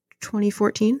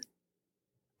 2014.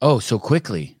 Oh, so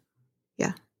quickly.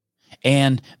 Yeah.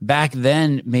 And back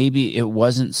then, maybe it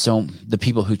wasn't so, the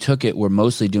people who took it were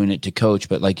mostly doing it to coach,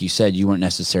 but like you said, you weren't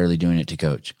necessarily doing it to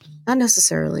coach. Not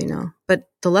necessarily, no. But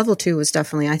the level 2 was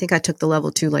definitely, I think I took the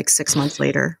level 2 like 6 months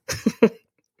later.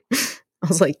 I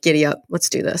was like, giddy up, let's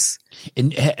do this.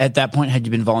 And at that point, had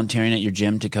you been volunteering at your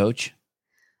gym to coach?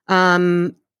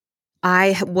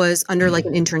 I was under like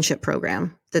an internship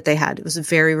program that they had. It was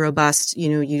very robust.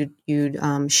 You'd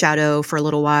shadow for a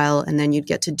little while, and then you'd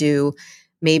get to do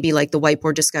maybe like the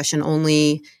whiteboard discussion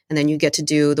only, and then you get to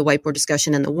do the whiteboard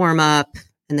discussion and the warm up,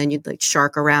 and then you'd like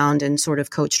shark around and sort of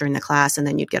coach during the class, and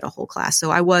then you'd get a whole class. So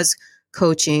I was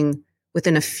coaching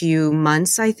within a few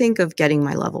months, I think, of getting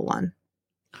my level 1,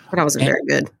 but I wasn't very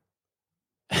good.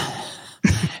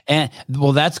 And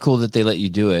well, that's cool that they let you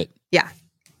do it. Yeah.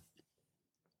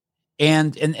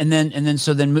 And then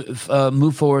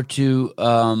move forward to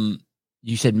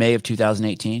you said May of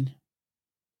 2018.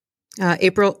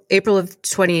 April of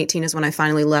 2018 is when I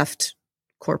finally left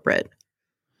corporate.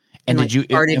 And did you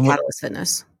started Catalyst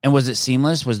Fitness? And was it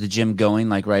seamless? Was the gym going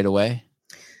like right away?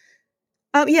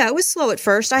 Yeah, it was slow at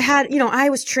first. I had, I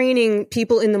was training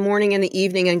people in the morning and the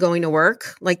evening and going to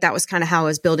work. Like that was kind of how I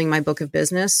was building my book of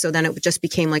business. So then it just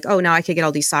became like, oh, now I could get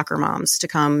all these soccer moms to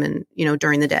come and,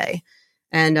 during the day.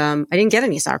 And I didn't get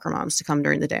any soccer moms to come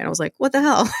during the day. And I was like, what the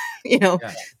hell? Yeah.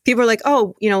 People are like,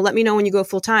 oh, let me know when you go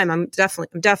full time. I'm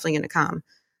definitely going to come.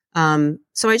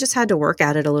 So I just had to work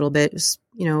at it a little bit, just,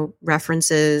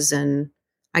 references. And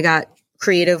I got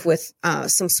creative with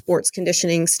some sports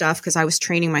conditioning stuff because I was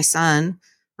training my son,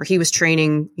 or he was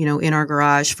training, in our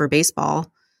garage for baseball.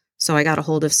 So I got a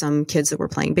hold of some kids that were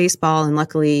playing baseball, and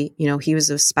luckily, he was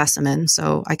a specimen.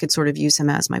 So I could sort of use him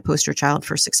as my poster child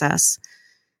for success.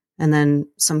 And then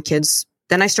some kids,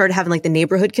 then I started having like the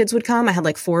neighborhood kids would come. I had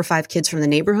like 4 or 5 kids from the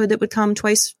neighborhood that would come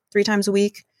 2-3 times a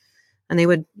week. And they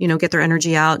would, get their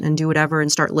energy out and do whatever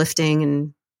and start lifting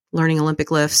and learning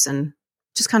Olympic lifts, and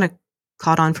just kind of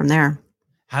caught on from there.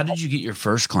 How did you get your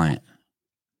first client?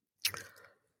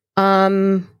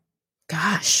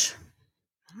 Gosh,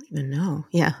 I don't even know.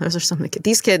 Yeah, those are some of the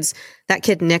these kids. That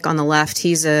kid Nick on the left,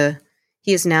 he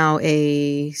is now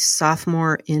a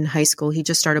sophomore in high school. He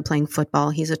just started playing football.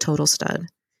 He's a total stud,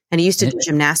 and he used to do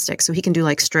gymnastics, so he can do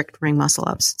like strict ring muscle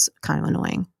ups. It's kind of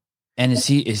annoying. And is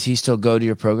he still go to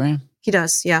your program? He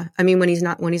does, yeah. I mean, when he's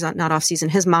not off season.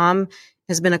 His mom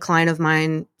has been a client of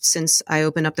mine since I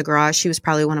opened up the garage. She was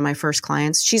probably one of my first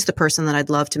clients. She's the person that I'd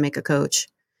love to make a coach.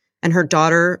 And her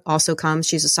daughter also comes.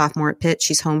 She's a sophomore at Pitt.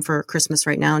 She's home for Christmas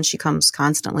right now, and she comes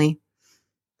constantly.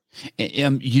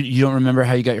 You don't remember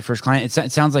how you got your first client?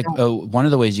 It sounds like one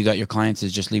of the ways you got your clients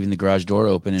is just leaving the garage door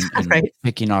open and right.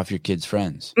 picking off your kids'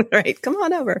 friends. Right. Come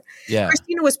on over. Yeah.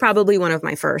 Christina was probably one of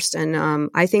my first. And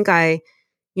I think I,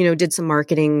 did some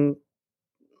marketing,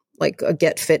 like a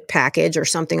Get Fit package or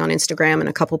something on Instagram, and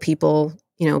a couple people,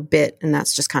 bit. And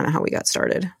that's just kind of how we got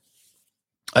started.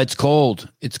 It's cold.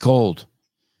 It's cold.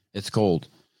 It's cold.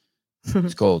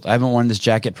 It's cold. I haven't worn this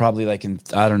jacket probably like in,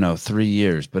 I don't know, 3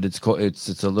 years, but it's cold.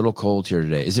 It's a little cold here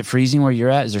today. Is it freezing where you're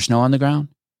at? Is there snow on the ground?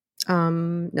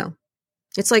 No.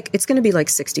 It's going to be like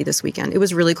 60 this weekend. It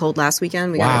was really cold last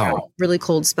weekend. We got a really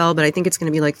cold spell, but I think it's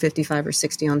going to be like 55 or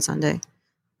 60 on Sunday.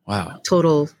 Wow.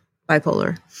 Total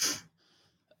bipolar.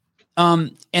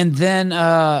 And then,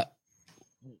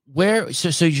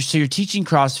 so you're teaching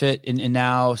CrossFit and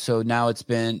now it's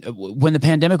been, when the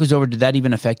pandemic was over, did that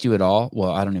even affect you at all?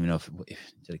 Well, I don't even know if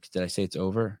did I say it's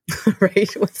over? Right.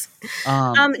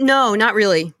 No, not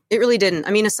really. It really didn't.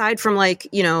 I mean, aside from like,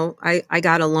 I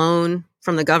got a loan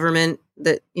from the government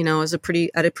that, is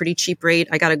at a pretty cheap rate.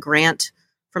 I got a grant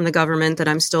from the government that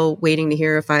I'm still waiting to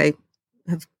hear if I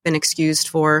have been excused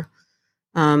for.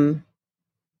 That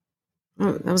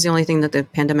was the only thing that the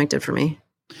pandemic did for me.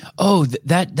 Oh,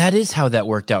 that is how that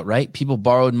worked out, right? People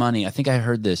borrowed money. I think I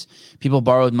heard this. People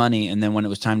borrowed money, and then when it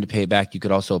was time to pay it back, you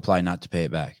could also apply not to pay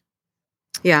it back.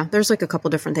 Yeah, there's like a couple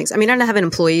different things. I mean, I didn't have an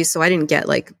employee, so I didn't get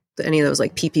like any of those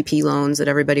like PPP loans that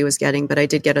everybody was getting, but I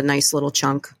did get a nice little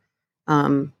chunk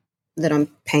that I'm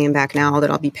paying back now,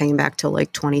 that I'll be paying back till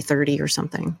like 2030 or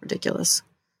something ridiculous.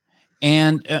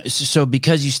 And so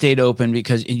because you stayed open,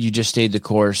 because you just stayed the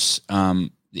course,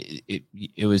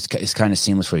 it's kind of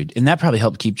seamless for you, and that probably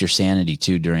helped keep your sanity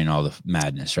too during all the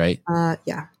madness, right?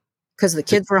 Yeah, because the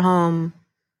kids were home,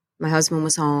 my husband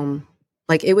was home.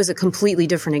 Like, it was a completely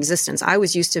different existence. I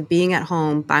was used to being at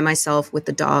home by myself with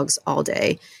the dogs all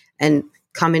day and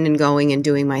coming and going and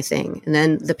doing my thing. And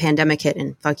then the pandemic hit,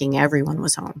 and fucking everyone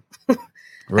was home.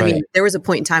 Right. I mean, there was a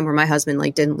point in time where my husband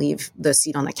like didn't leave the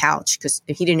seat on the couch because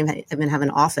he didn't even have an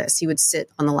office. He would sit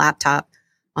on the laptop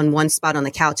on one spot on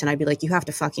the couch, and I'd be like, you have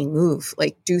to fucking move,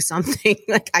 like do something.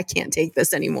 Like, I can't take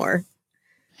this anymore.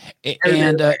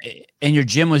 And your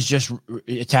gym was just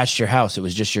attached to your house. It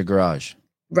was just your garage.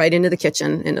 Right into the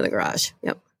kitchen, into the garage.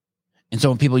 Yep. And so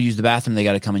when people use the bathroom, they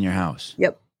got to come in your house.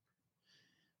 Yep.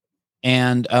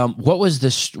 And what was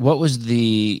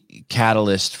the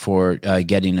catalyst for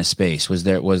getting a space? Was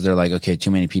there like, okay,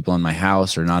 too many people in my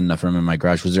house or not enough room in my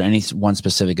garage? Was there any one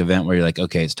specific event where you're like,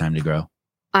 okay, it's time to grow?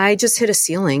 I just hit a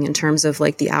ceiling in terms of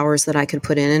like the hours that I could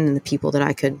put in and the people that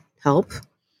I could help.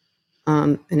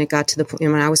 And it got to the point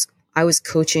when I was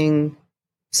coaching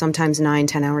sometimes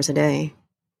 9-10 hours a day.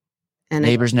 And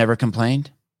neighbors never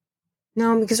complained?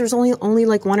 No, because there was only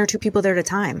like 1 or 2 people there at a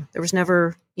time. There was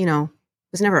never, it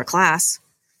was never a class.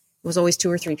 It was always 2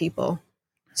 or 3 people.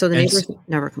 So the neighbors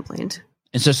never complained.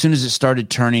 And so as soon as it started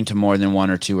turning to more than 1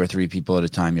 or 2 or 3 people at a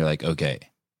time, you're like, okay,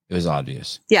 it was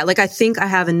obvious. Yeah. Like, I think I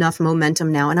have enough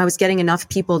momentum now. And I was getting enough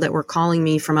people that were calling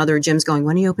me from other gyms going,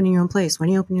 when are you opening your own place? When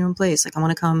are you opening your own place? Like, I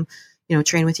want to come,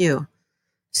 train with you.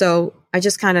 So I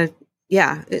just kind of,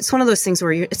 it's one of those things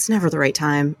where it's never the right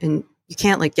time. And you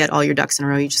can't like get all your ducks in a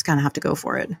row. You just kind of have to go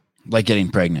for it. Like getting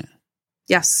pregnant.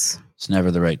 Yes. It's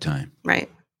never the right time. Right.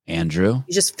 Andrew?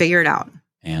 You just figure it out.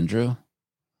 Andrew?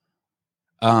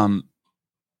 How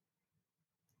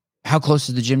close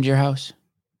is the gym to your house?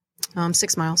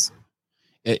 6 miles.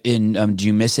 Do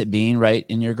you miss it being right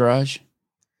in your garage?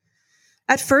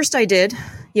 At first I did.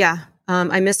 Yeah.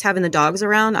 I missed having the dogs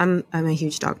around. I'm a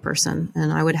huge dog person,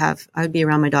 and I would be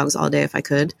around my dogs all day if I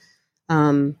could.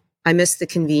 I miss the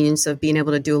convenience of being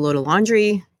able to do a load of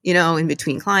laundry, in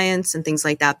between clients and things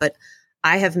like that. But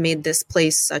I have made this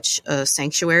place such a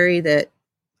sanctuary that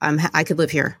I could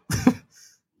live here.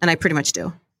 And I pretty much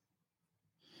do.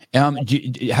 How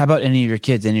about any of your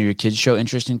kids? Any of your kids show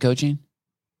interest in coaching?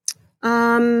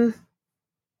 I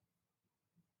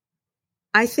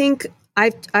think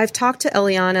I've talked to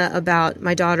Eliana about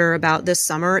my daughter about this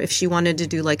summer. If she wanted to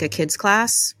do like a kids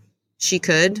class, she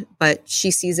could, but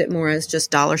she sees it more as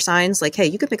just dollar signs. Like, hey,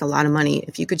 you could make a lot of money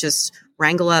if you could just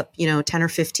wrangle up, 10 or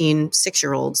 15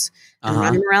 6-year-olds and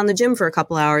run them around the gym for a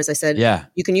couple hours. I said,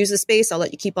 you can use the space. I'll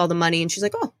let you keep all the money. And she's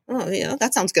like, oh,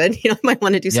 that sounds good. I might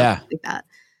want to do something like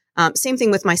that. Same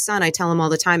thing with my son. I tell him all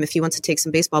the time, if he wants to take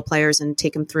some baseball players and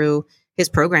take them through his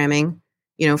programming,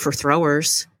 for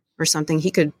throwers or something,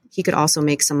 he could also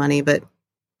make some money, but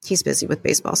he's busy with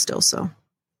baseball still. So.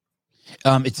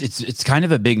 It's kind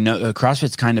of a big no.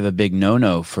 CrossFit's kind of a big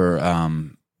no for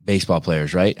baseball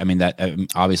players, right? I mean, that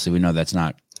obviously we know that's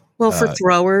not. Well, for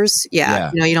throwers, you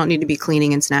don't need to be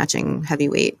cleaning and snatching heavy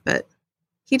weight, but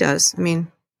he does. I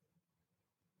mean,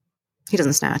 he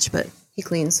doesn't snatch, but he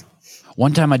cleans.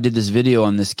 One time I did this video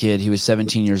on this kid. He was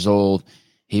 17 years old.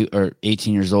 Or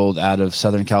 18 years old, out of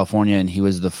Southern California, and he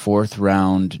was the 4th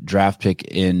round draft pick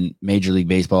in Major League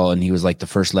Baseball, and he was like the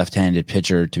first left-handed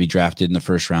pitcher to be drafted in the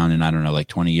first round in, I don't know, like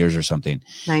 20 years or something.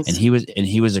 Nice. And he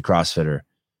was a CrossFitter.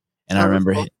 And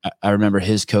I remember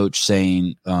his coach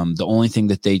saying the only thing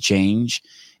that they change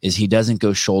is he doesn't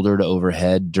go shoulder to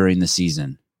overhead during the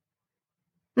season.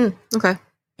 Okay.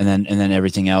 And then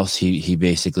everything else he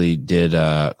basically did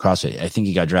CrossFit. I think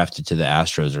he got drafted to the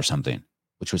Astros or something,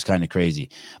 which was kind of crazy.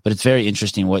 But it's very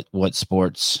interesting what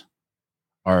sports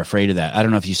are afraid of that. I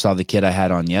don't know if you saw the kid I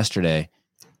had on yesterday,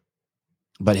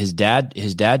 but his dad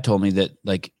told me that,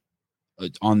 like,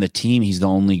 on the team, he's the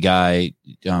only guy,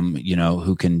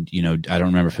 who can, I don't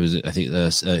remember if it was, I think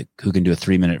who can do a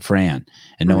 3-minute Fran,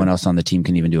 and no one else on the team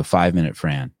can even do a 5-minute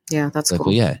Fran. Yeah, that's like, cool.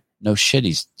 Well, yeah, no shit.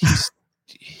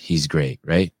 He's great.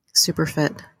 Right. Super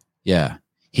fit. Yeah.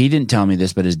 He didn't tell me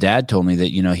this, but his dad told me that,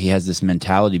 he has this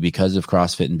mentality because of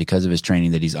CrossFit and because of his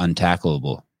training that he's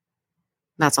untackleable.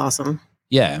 That's awesome.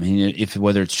 Yeah. I mean,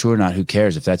 whether it's true or not, who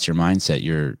cares? If that's your mindset,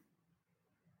 you're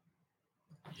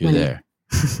there.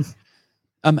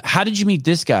 How did you meet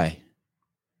this guy?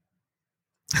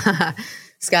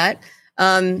 Scott.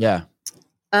 Yeah.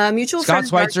 Mutual Scott friend.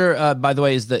 Schweitzer, by the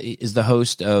way, is the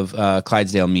host of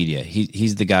Clydesdale Media.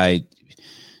 He's the guy,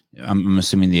 I'm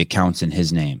assuming the account's in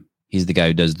his name. He's the guy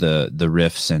who does the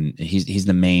riffs, and he's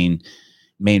the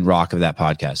main rock of that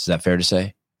podcast. Is that fair to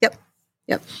say?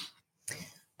 Yep.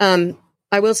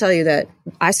 I will tell you that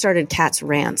I started Kat's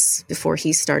rants before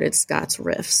he started Scott's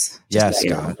riffs. Yeah,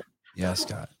 Scott. Yeah,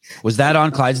 Scott. Was that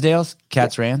on Clydesdale's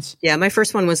Kat's rants? Yeah, my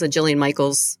first one was a Jillian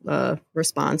Michaels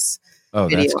response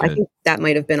video. That's good. I think that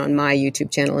might have been on my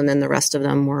YouTube channel, and then the rest of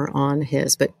them were on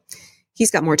his. But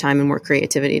he's got more time and more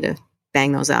creativity to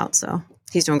bang those out, so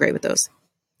he's doing great with those.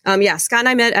 Scott and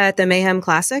I met at the Mayhem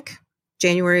Classic,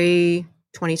 January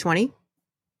 2020.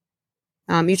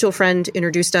 Mutual friend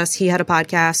introduced us. He had a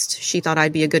podcast. She thought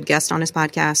I'd be a good guest on his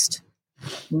podcast.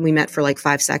 We met for like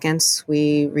 5 seconds.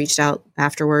 We reached out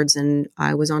afterwards, and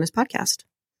I was on his podcast.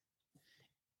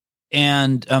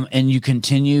 And you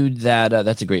continued that.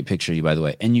 That's a great picture of you, by the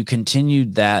way. And you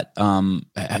continued that.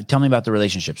 Tell me about the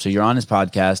relationship. So you're on his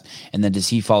podcast, and then does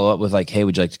he follow up with like, "Hey,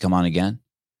 would you like to come on again?"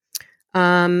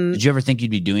 Did you ever think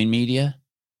you'd be doing media?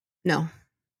 No,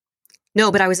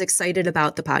 but I was excited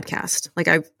about the podcast. Like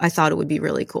I thought it would be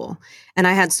really cool. And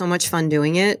I had so much fun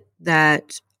doing it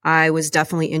that I was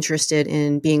definitely interested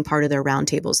in being part of their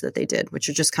roundtables that they did, which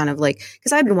are just kind of like,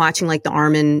 because I've been watching like the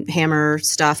Arm & Hammer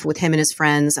stuff with him and his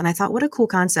friends. And I thought, what a cool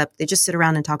concept. They just sit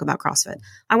around and talk about CrossFit.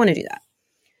 I want to do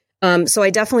that. So I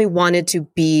definitely wanted to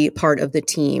be part of the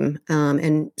team.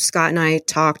 And Scott and I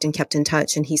talked and kept in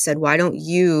touch. And he said, why don't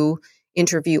you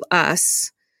interview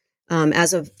us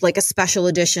as a special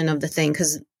edition of the thing?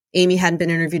 Because Amy hadn't been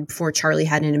interviewed before, Charlie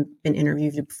hadn't been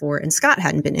interviewed before, and Scott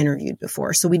hadn't been interviewed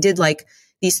before. So we did like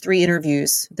these 3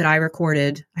 interviews that I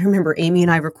recorded. I remember Amy and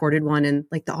I recorded one, and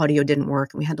like the audio didn't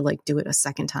work, and we had to like do it a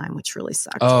second time, which really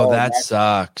sucked. Oh, that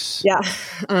sucks. Yeah,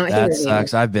 that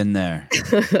sucks. I've been there.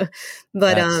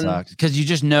 But that sucks because you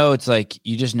just know it's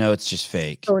just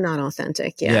fake. Oh, not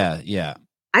authentic. Yeah.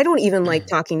 I don't even like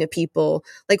talking to people.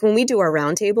 Like when we do our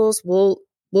roundtables, we'll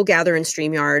gather in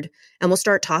StreamYard and we'll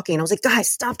start talking. I was like,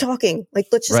 guys, stop talking. Like,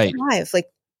 let's just go live. Like,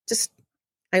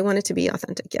 I want it to be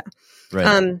authentic. Yeah.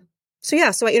 Right.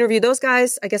 So I interviewed those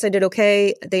guys. I guess I did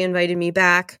okay. They invited me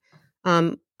back.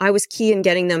 I was key in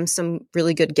getting them some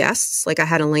really good guests. Like I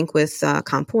had a link with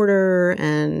Con Porter,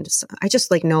 and I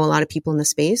just like know a lot of people in the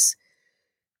space.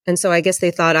 And so I guess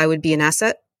they thought I would be an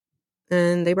asset,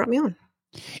 and they brought me on.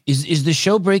 Is the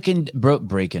show breaking?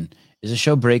 Is the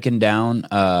show breaking down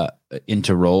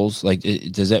into roles? Like,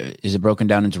 is it broken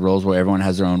down into roles where everyone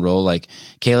has their own role? Like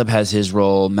Caleb has his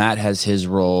role, Matt has his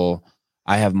role,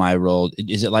 I have my role.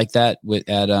 Is it like that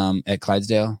at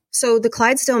Clydesdale? So the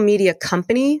Clydesdale Media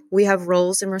Company, we have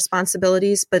roles and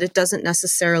responsibilities, but it doesn't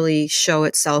necessarily show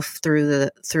itself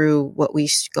through what we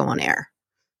go on air.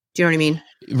 Do you know what I mean?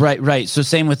 Right. So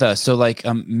same with us. So like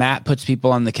Matt puts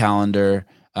people on the calendar.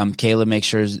 Kayla makes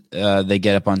sure they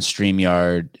get up on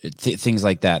StreamYard, things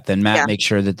like that. Then Matt makes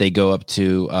sure that they go up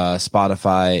to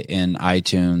Spotify and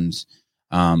iTunes.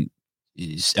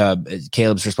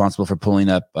 Caleb's responsible for pulling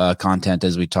up content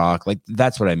as we talk. Like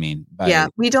that's what I mean.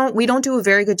 We don't do a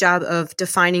very good job of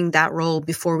defining that role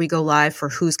before we go live for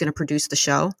who's going to produce the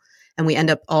show. And we end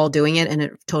up all doing it, and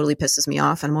it totally pisses me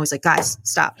off. And I'm always like, guys,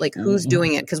 stop. Like, who's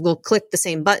doing it? Because we'll click the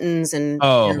same buttons and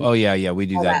yeah, we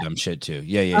do that dumb shit too.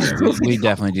 Yeah. We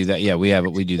definitely do that. Yeah, we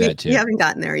do that too. We haven't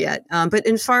gotten there yet. But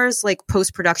as far as like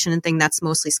post production and thing, that's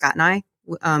mostly Scott and I.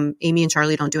 Amy and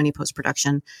Charlie don't do any post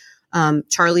production.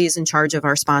 Charlie is in charge of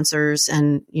our sponsors,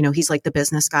 and he's like the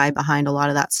business guy behind a lot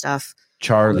of that stuff.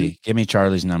 Charlie, give me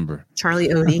Charlie's number. Charlie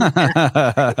Odie.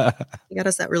 He got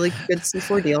us that really good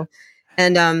C4 deal,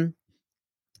 and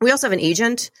we also have an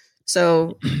agent.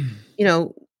 So,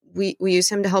 we use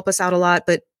him to help us out a lot,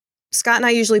 but Scott and I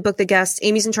usually book the guests.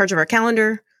 Amy's in charge of our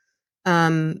calendar.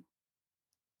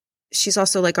 She's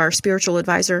also like our spiritual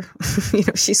advisor.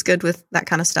 She's good with that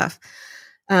kind of stuff.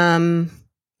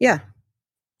 Yeah.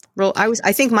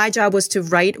 I think my job was to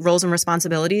write roles and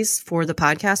responsibilities for the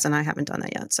podcast, and I haven't done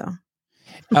that yet. So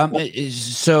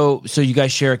you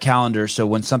guys share a calendar. So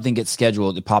when something gets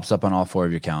scheduled, it pops up on all 4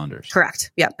 of your calendars.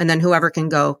 Correct. Yeah. And then whoever can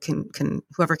go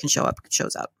whoever can show up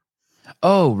shows up.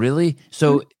 Oh, really?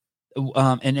 So,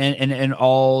 and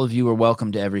all of you are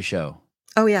welcome to every show.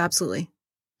 Oh yeah, absolutely.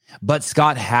 But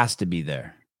Scott has to be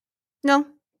there. No.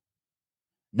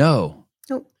 Nope.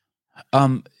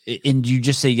 And you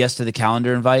just say yes to the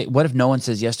calendar invite? What if no one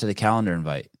says yes to the calendar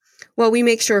invite? Well, we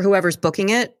make sure whoever's booking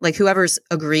it, like whoever's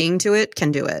agreeing to it,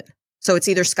 can do it. So it's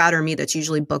either Scott or me that's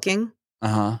usually booking.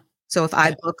 So if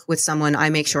I book with someone, I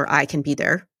make sure I can be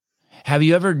there. Have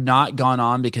you ever not gone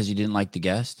on because you didn't like the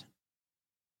guest?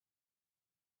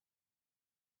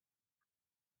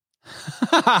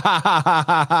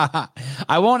 I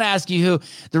won't ask you who.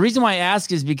 The reason why I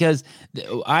ask is because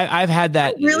I've had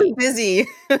that. I'm really busy.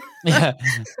 Yeah,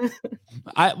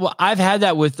 I've had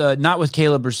that with not with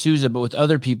Caleb or Sousa, but with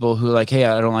other people who are like, hey,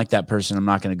 I don't like that person, I'm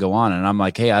not going to go on, and I'm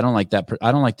like, hey, I don't like that.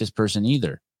 I don't like this person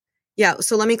either. Yeah.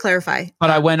 So let me clarify. But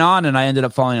I went on and I ended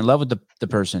up falling in love with the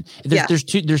person. There's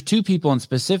two people in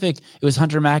specific. It was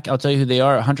Hunter I'll tell you who they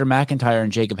are: Hunter McIntyre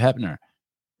and Jacob Hepner.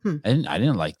 I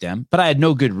didn't like them, but I had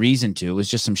no good reason to. It was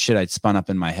just some shit I'd spun up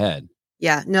in my head.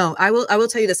 Yeah, no, I will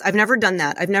tell you this. I've never done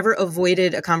that. I've never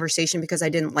avoided a conversation because I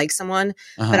didn't like someone,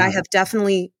 but I have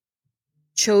definitely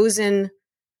chosen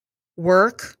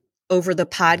work over the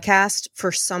podcast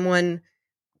for someone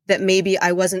that maybe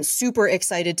I wasn't super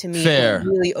excited to meet.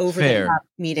 Really over the top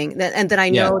meeting, and that I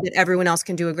know that everyone else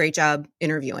can do a great job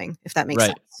interviewing, if that makes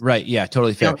sense. Right. Yeah,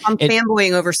 totally fair. I'm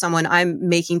fanboying over someone. I'm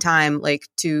making time like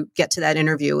to get to that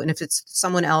interview. And if it's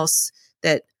someone else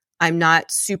that I'm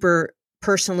not super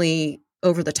personally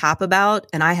over the top about,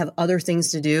 and I have other things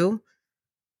to do,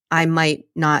 I might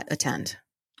not attend.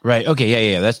 Right.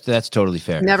 Okay. Yeah. That's totally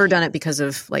fair. Never done it because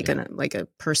of like a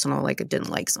personal, like I didn't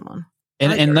like someone.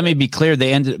 And let me be clear,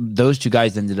 those two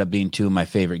guys ended up being two of my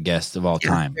favorite guests of all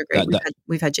time. They're great.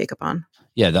 We've had Jacob on.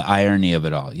 Yeah, the irony of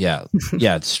it all. Yeah.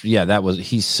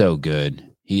 He's so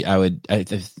good.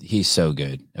 He's so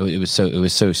good. It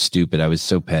was so stupid. I was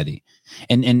so petty.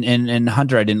 And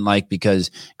Hunter I didn't like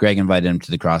because Greg invited him to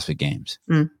the CrossFit Games.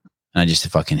 And I just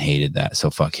fucking hated that.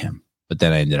 So fuck him. But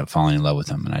then I ended up falling in love with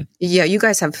him, and you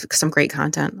guys have some great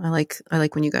content. I like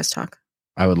when you guys talk.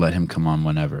 I would let him come on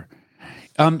whenever.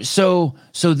 So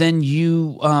then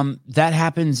you, that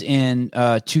happens in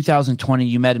 2020.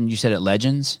 You met him, you said, at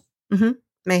Legends?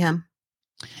 Mayhem.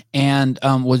 And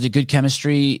was it good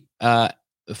chemistry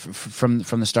from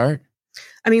the start?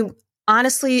 I mean,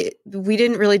 honestly, we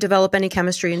didn't really develop any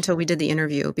chemistry until we did the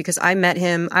interview, because I met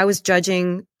him. I was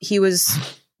judging. He was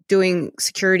doing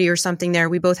security or something there.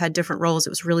 We both had different roles. It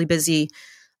was really busy.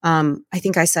 I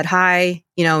think I said hi,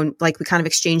 like we kind of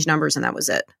exchanged numbers, and that was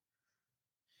it.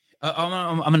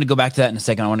 I'm going to go back to that in a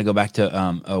second. I want to go back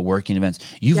to working events.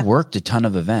 You've worked a ton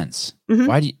of events.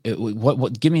 Why do you,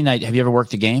 what, give me an idea. Have you ever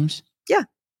worked the games? Yeah.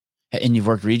 And you've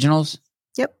worked regionals?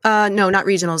 Yep. No, not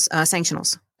regionals,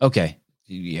 sanctionals. Okay.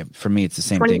 Yeah, for me, it's the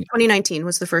same thing. 2019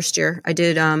 was the first year. I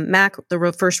did MAC,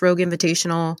 the first Rogue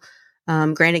Invitational,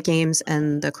 Granite Games,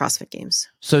 and the CrossFit Games.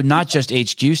 So not just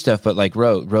HQ stuff, but like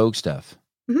Rogue stuff.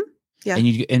 Yeah.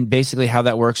 And basically how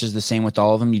that works is the same with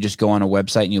all of them. You just go on a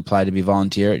website and you apply to be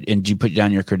volunteer, and you put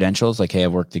down your credentials like, hey,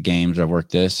 I've worked the games, or I've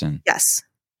worked this. And yes.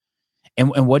 And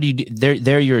what do you do?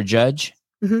 There you're a judge.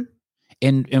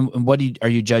 And what are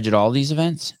you judge at all these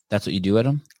events? That's what you do at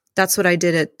them? That's what I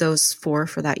did at those 4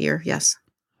 for that year. Yes.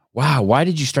 Wow. Why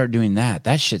did you start doing that?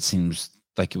 That shit seems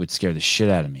like it would scare the shit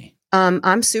out of me.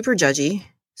 I'm super judgy.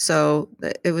 So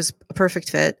it was a perfect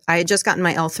fit. I had just gotten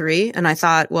my L3 and I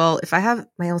thought, well, if I have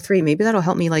my L3, maybe that'll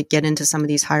help me like get into some of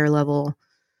these higher level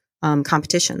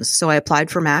competitions. So I applied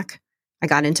for MAC. I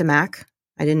got into MAC.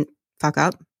 I didn't fuck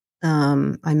up.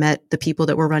 I met the people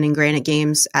that were running Granite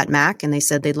Games at MAC and they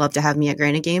said they'd love to have me at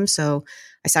Granite Games. So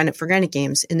I signed up for Granite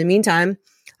Games. In the meantime,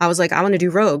 I was like, I want to do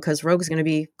Rogue because Rogue is going to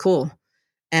be cool.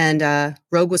 And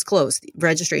Rogue was closed.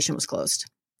 Registration was closed.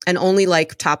 And only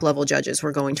like top level judges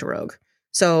were going to Rogue.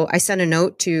 So I sent a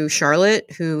note to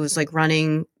Charlotte, who was like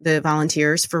running the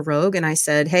volunteers for Rogue. And I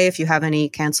said, hey, if you have any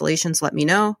cancellations, let me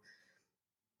know.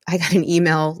 I got an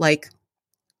email like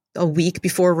a week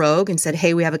before Rogue and said,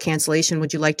 hey, we have a cancellation.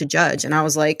 Would you like to judge? And I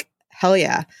was like, hell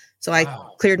yeah. So I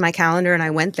cleared my calendar and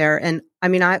I went there. And I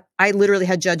mean, I literally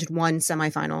had judged one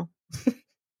semifinal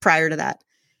prior to that.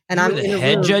 And I'm the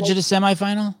head judge at a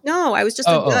semifinal? No, I was just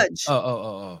a judge.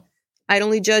 I'd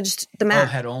only judged the match.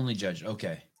 Oh, had only judged.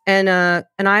 Okay. And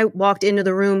I walked into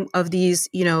the room of these,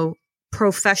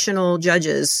 professional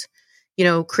judges,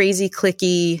 crazy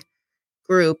cliquey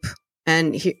group.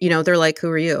 And, they're like, who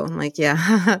are you? I'm like, yeah,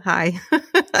 hi.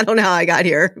 I don't know how I got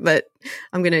here, but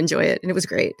I'm going to enjoy it. And it was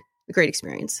great. A great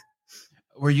experience.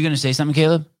 Were you going to say something,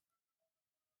 Caleb?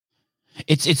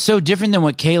 It's so different than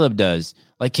what Caleb does.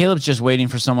 Like Caleb's just waiting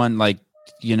for someone like,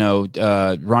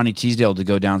 Ronnie Teasdale to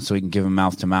go down so he can give him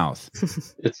mouth to mouth.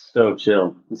 It's so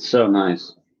chill. It's so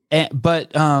nice.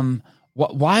 But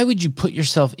why would you put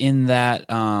yourself in that?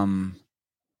 I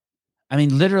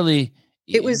mean, literally,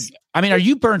 it was. I mean, are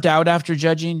you burnt out after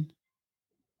judging,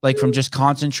 like from just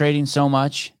concentrating so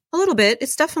much? A little bit.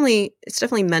 It's definitely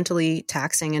mentally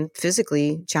taxing and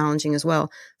physically challenging as well.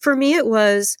 For me, it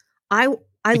was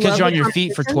because you're on your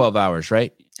feet for 12 hours,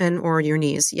 right? Or your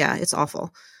knees. Yeah, it's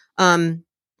awful.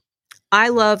 I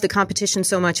love the competition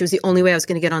so much. It was the only way I was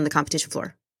going to get on the competition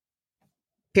floor.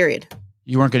 Period.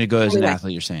 You weren't going to go as an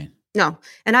athlete, you're saying? No.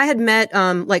 And I had met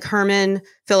like Herman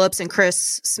Phillips and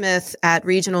Chris Smith at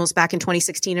regionals back in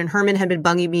 2016. And Herman had been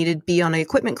bugging me to be on an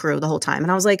equipment crew the whole time.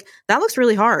 And I was like, that looks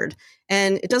really hard.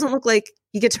 And it doesn't look like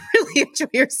you get to really enjoy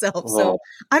yourself. So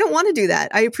I don't want to do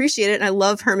that. I appreciate it. And I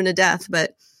love Herman to death,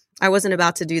 but I wasn't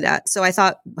about to do that. So I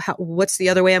thought, what's the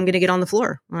other way I'm going to get on the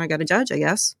floor? Well, I got to judge, I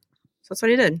guess. So that's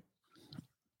what I did.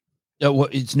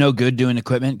 It's no good doing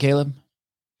equipment, Caleb?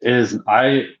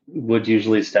 I would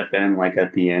usually step in like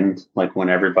at the end, like when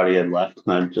everybody had left,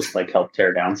 and I'd just like help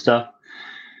tear down stuff.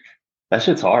 That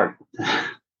shit's hard.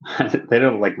 They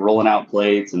don't like rolling out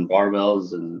plates and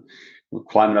barbells and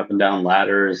climbing up and down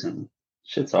ladders, and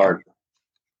shit's hard.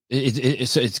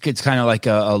 It's kind of like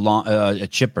a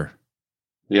chipper.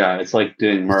 Yeah, it's like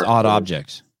doing Murph. Odd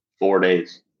objects. 4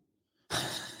 days.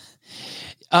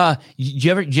 Have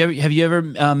you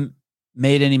ever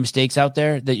made any mistakes out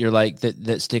there that you're like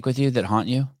that stick with you, that haunt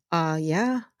you?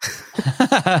 Yeah.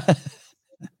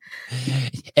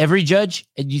 Every judge?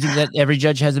 Do you think that every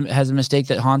judge has a mistake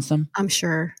that haunts them? I'm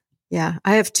sure. Yeah,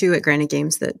 I have 2 at Granite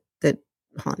Games that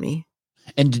haunt me.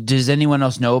 And does anyone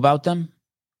else know about them?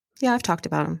 Yeah, I've talked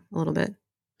about them a little bit.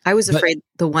 I was afraid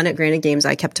the one at Granite Games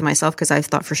I kept to myself because I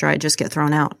thought for sure I'd just get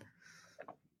thrown out.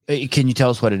 Can you tell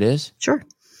us what it is? Sure.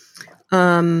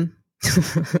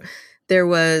 There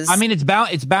was. I mean, it's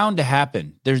bound to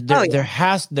happen. There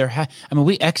has. I mean,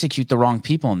 we execute the wrong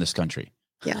people in this country.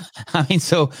 Yeah. I mean,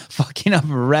 so fucking up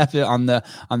a rep on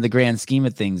the grand scheme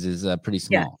of things is pretty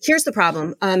small. Yeah. Here's the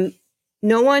problem.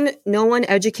 No one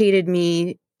educated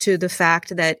me to the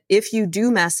fact that if you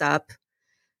do mess up,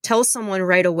 tell someone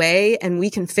right away and we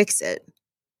can fix it.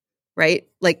 Right?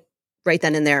 Like right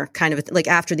then and there, kind of like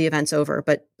after the event's over,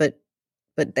 but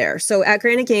there. So at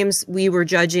Granite Games, we were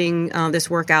judging this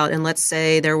workout, and let's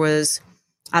say there was,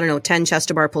 10 chest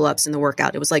to bar pull-ups in the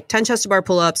workout. It was like 10 chest to bar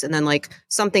pull-ups, and then like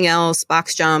something else,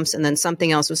 box jumps, and then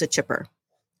something else was a chipper.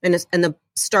 And the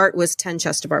start was 10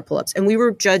 chest to bar pull-ups. And we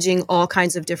were judging all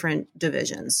kinds of different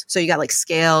divisions. So you got like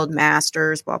scaled,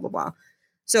 masters, blah, blah, blah.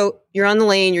 So you're on the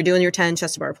lane, you're doing your 10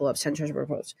 chest to bar pull-ups, 10 chest to bar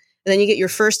pull-ups. And then you get your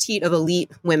first heat of elite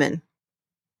women.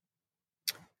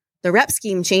 The rep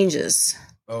scheme changes.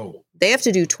 Oh. They have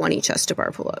to do 20 chest to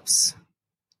bar pull-ups,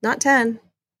 not 10.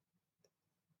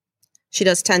 She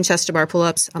does 10 chest to bar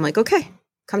pull-ups. I'm like, okay,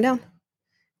 come down,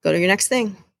 go to your next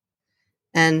thing.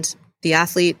 And the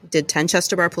athlete did 10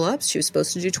 chest to bar pull-ups. She was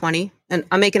supposed to do 20. And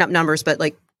I'm making up numbers, but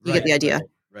like you get the idea.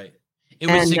 Right. It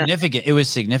was significant. It was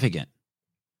significant.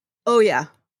 Oh yeah.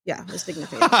 Yeah. It was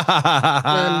significant.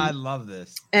 I love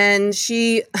this. And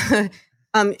she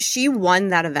won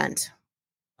that event.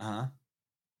 Uh-huh.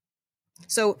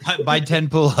 So by 10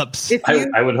 pull-ups.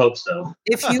 I would hope so.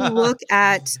 If you look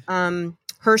at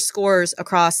her scores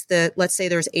across let's say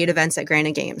there's 8 events at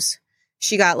Granite Games.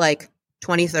 She got like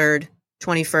 23rd,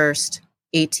 21st,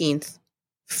 18th,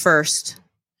 1st.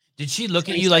 Did she look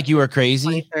at you like you were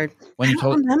crazy? 23rd. When you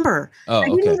told? Remember. Oh, I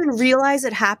didn't even realize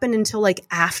it happened until like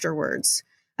afterwards.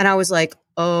 And I was like,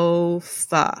 oh,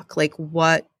 fuck. Like,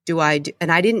 what do I do?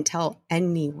 And I didn't tell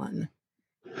anyone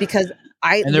because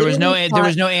there was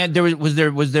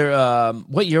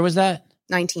what year was that?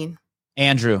 19.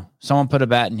 Andrew, someone put a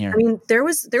bat in here. I mean, there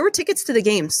were tickets to the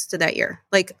games to that year.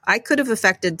 Like, I could have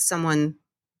affected someone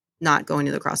not going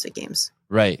to the CrossFit Games.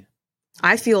 Right.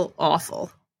 I feel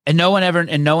awful. And no one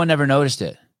ever noticed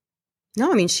it.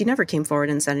 No, I mean, she never came forward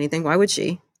and said anything. Why would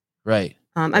she? Right.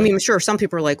 I mean, I'm sure some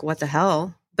people were like, what the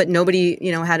hell? But nobody,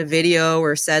 had a video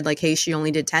or said like, hey, she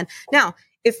only did 10. Now,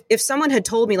 if someone had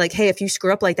told me like, hey, if you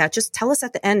screw up like that, just tell us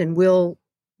at the end and we'll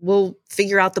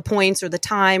figure out the points or the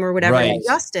time or whatever and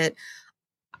adjust it.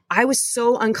 I was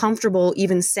so uncomfortable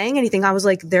even saying anything. I was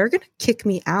like, they're going to kick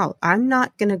me out. I'm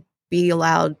not going to be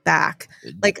allowed back.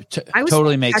 Like, I was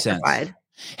totally makes sense.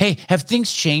 Hey, have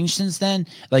things changed since then?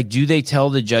 Like, do they tell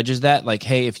the judges that? Like,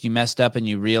 hey, if you messed up and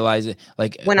you realize it,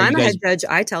 like when I'm a head judge,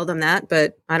 I tell them that,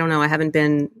 but I don't know. I haven't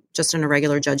been just in a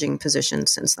regular judging position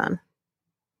since then.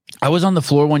 I was on the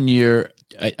floor one year.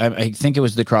 I think it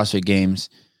was the CrossFit Games,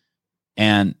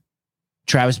 and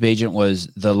Travis Bagent was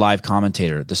the live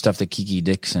commentator, the stuff that Kiki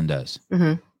Dixon does.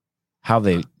 Mm-hmm. How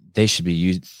they should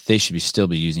be still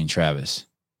be using Travis.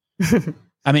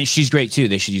 I mean, she's great too.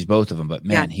 They should use both of them, but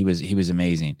man, he was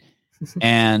amazing.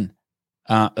 And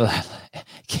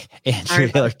Andrew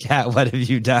Taylor, Kat, what have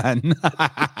you done?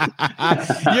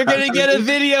 You're gonna get a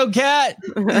video, Kat.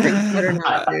 Better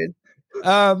not, dude.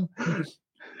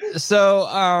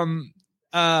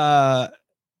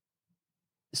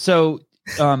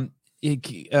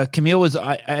 Camille was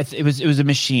it was a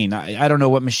machine. I don't know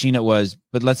what machine it was,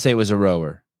 but let's say it was a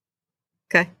rower.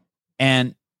 Okay.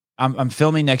 And I'm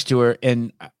filming next to her,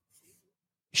 and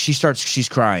she's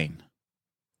crying.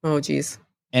 Oh, geez.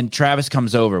 And Travis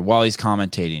comes over while he's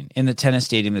commentating in the tennis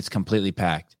stadium that's completely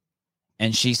packed.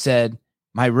 And she said,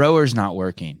 my rower's not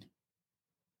working.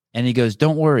 And he goes,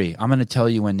 don't worry, I'm going to tell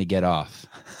you when to get off.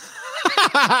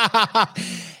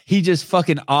 He just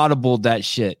fucking audibled that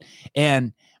shit.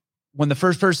 And when the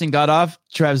first person got off,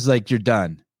 Travis was like, you're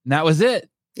done. And that was it.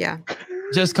 Yeah.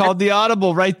 Just called the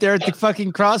audible right there at the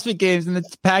fucking CrossFit Games in the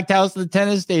packed house of the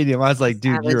tennis stadium. I was like,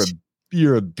 dude,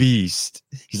 you're a beast.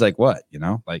 He's like, what?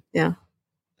 Like, yeah,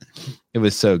 it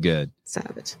was so good.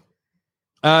 Savage.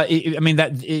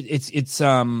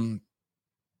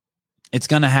 It's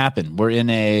going to happen. We're in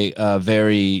a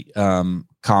very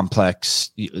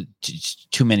complex, not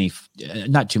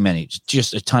too many,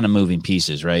 just a ton of moving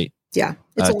pieces, right? Yeah,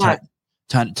 it's a lot.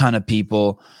 Ton of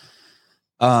people.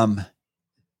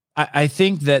 I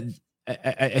think that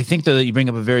you bring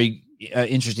up a very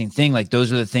interesting thing. Like,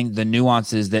 those are the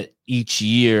nuances that each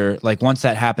year, like once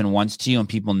that happened once to you and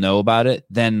people know about it,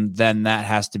 then that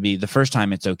has to be the first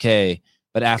time it's okay.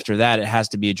 But after that, it has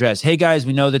to be addressed. Hey guys,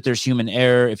 we know that there's human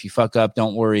error. If you fuck up,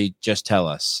 don't worry. Just tell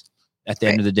us. At the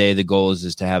end of the day, the goal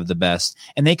is to have the best.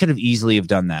 And they could have easily have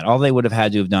done that. All they would have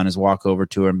had to have done is walk over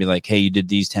to her and be like, hey, you did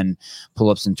these 10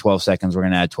 pull-ups in 12 seconds. We're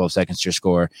going to add 12 seconds to your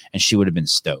score. And she would have been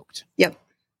stoked. Yep.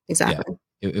 Exactly.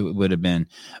 Yeah, it would have been.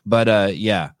 But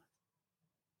yeah.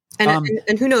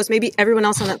 And who knows, maybe everyone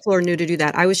else on that floor knew to do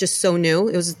that. I was just so new.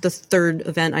 It was the 3rd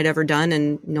event I'd ever done,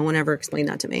 and no one ever explained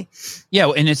that to me. Yeah,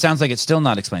 and it sounds like it's still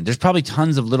not explained. There's probably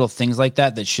tons of little things like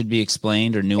that should be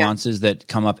explained, or nuances that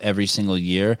come up every single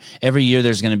year. Every year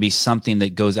there's going to be something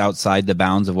that goes outside the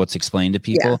bounds of what's explained to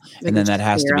people, and then that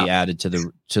has to be added to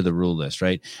the rule list,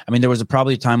 right? I mean, there was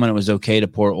probably a time when it was okay to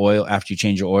pour oil after you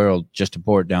change your oil, just to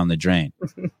pour it down the drain,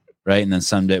 right? And then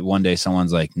one day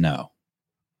someone's like, no.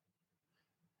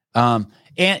 And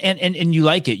you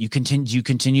like it. You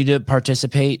continue to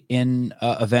participate in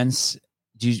events.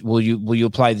 Will you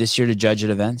apply this year to judge at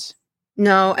events?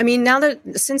 No, I mean, now that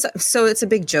so it's a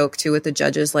big joke too with the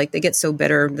judges. Like, they get so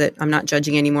bitter that I'm not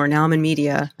judging anymore. Now I'm in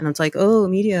media, and it's like, oh,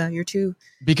 media, you're too,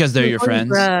 because they're your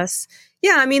friends.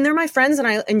 Yeah, I mean, they're my friends, and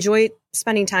I enjoy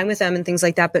spending time with them and things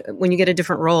like that. But when you get a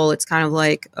different role, it's kind of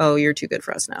like, oh, you're too good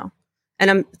for us now,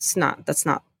 and that's not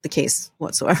the case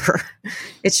whatsoever.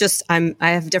 It's just I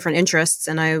have different interests,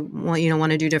 and I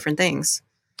want to do different things.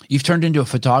 You've turned into a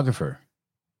photographer.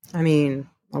 I mean,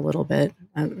 a little bit.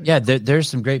 Yeah, there's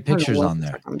some great pictures on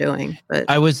there. I'm doing, but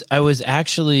I was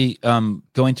actually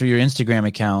going through your Instagram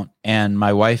account, and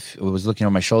my wife was looking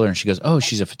over my shoulder, and she goes, "Oh,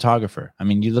 she's a photographer." I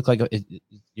mean, you look like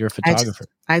you're a photographer.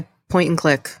 I point and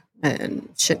click, and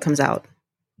shit comes out.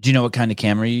 Do you know what kind of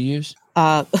camera you use?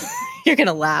 You're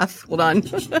gonna laugh. Hold on.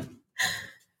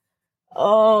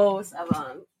 Oh,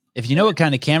 Sevan. If you know what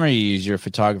kind of camera you use, you're a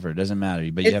photographer. It doesn't matter,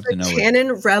 but you have to know. It's a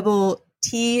Canon Rebel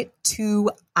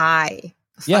T2i.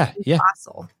 Yeah.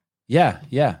 Fossil.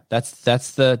 Yeah. That's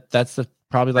the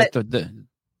probably like the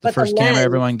first camera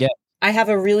everyone gets. I have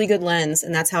a really good lens,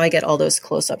 and that's how I get all those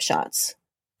close-up shots.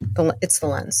 It's the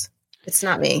lens. It's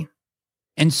not me.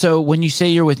 And so when you say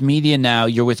you're with media now,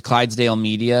 you're with Clydesdale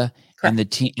Media.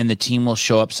 Correct. And the team will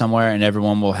show up somewhere and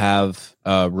everyone will have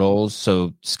roles.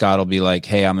 So Scott will be like,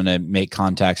 hey, I'm going to make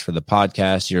contacts for the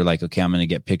podcast. You're like, okay, I'm going to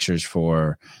get pictures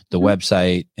for the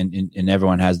website, and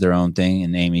everyone has their own thing.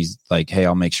 And Amy's like, hey,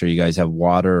 I'll make sure you guys have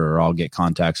water, or I'll get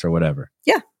contacts or whatever.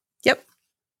 Yeah. Yep.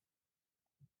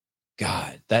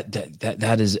 God,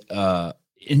 that is,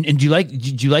 and do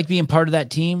you like being part of that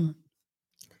team?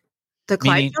 The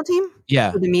Clydesdale team?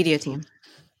 Yeah. Or the media team?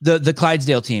 The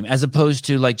Clydesdale team, as opposed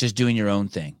to like just doing your own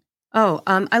thing. Oh,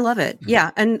 I love it.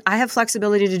 Yeah. And I have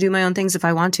flexibility to do my own things if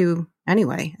I want to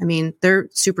anyway. I mean, they're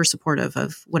super supportive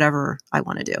of whatever I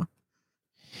want to do.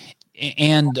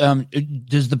 And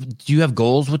do you have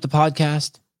goals with the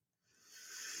podcast?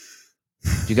 Do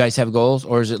you guys have goals,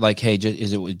 or is it like, hey,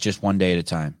 is it just one day at a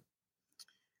time?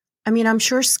 I mean, I'm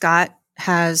sure Scott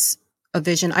has a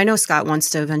vision. I know Scott wants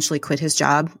to eventually quit his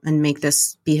job and make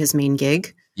this be his main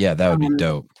gig. Yeah, that would be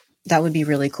dope. That would be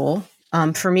really cool.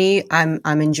 For me, I'm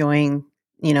enjoying,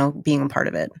 being a part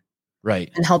of it.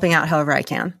 Right. And helping out however I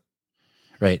can.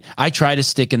 Right. I try to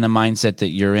stick in the mindset that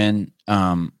you're in.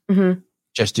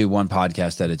 Just do one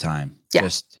podcast at a time. Yeah.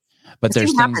 But there's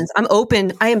things. Happens. I'm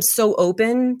open. I am so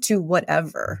open to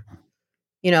whatever.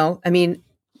 I mean,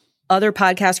 other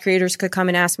podcast creators could come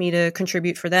and ask me to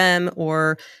contribute for them,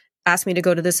 or ask me to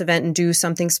go to this event and do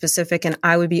something specific, and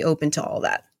I would be open to all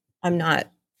that. I'm not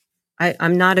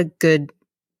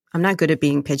good at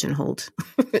being pigeonholed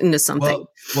into something.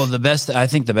 Well, I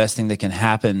think the best thing that can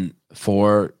happen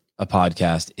for a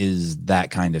podcast is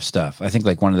that kind of stuff. I think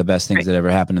like one of the best things that ever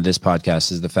happened to this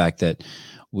podcast is the fact that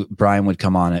Brian would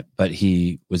come on it, but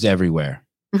he was everywhere.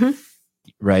 Mm-hmm.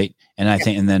 Right. And I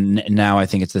think, and then now I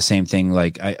think it's the same thing.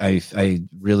 Like I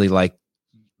really like,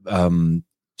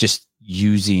 just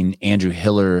using Andrew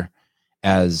Hiller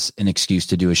as an excuse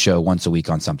to do a show once a week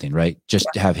on something, right? Just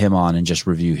to have him on and just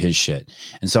review his shit.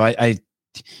 And so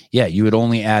you would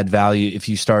only add value if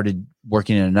you started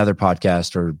working in another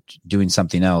podcast or doing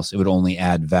something else. It would only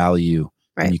add value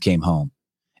when you came home.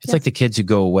 It's like the kids who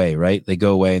go away, right? They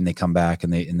go away and they come back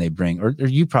and they bring, or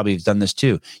you probably have done this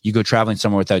too. You go traveling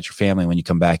somewhere without your family. When you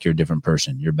come back, you're a different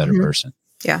person. You're a better person.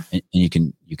 Yeah. And you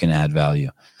can add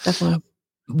value. Definitely.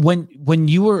 When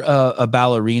you were a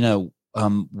ballerina,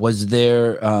 was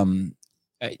there,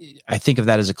 I think of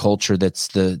that as a culture that's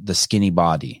the skinny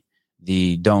body,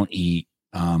 the don't eat.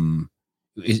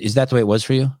 Is that the way it was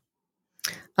for you?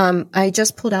 I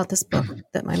just pulled out this book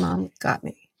that my mom got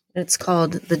me. It's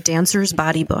called The Dancer's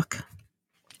Body Book.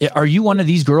 Are you one of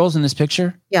these girls in this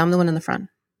picture? Yeah, I'm the one in the front.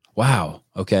 Wow.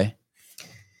 Okay.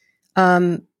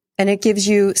 And it gives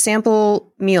you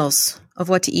sample meals of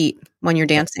what to eat when you're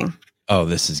dancing. Oh,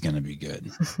 this is going to be good.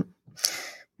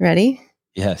 Ready?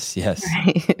 Yes.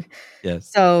 Right. Yes.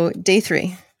 So day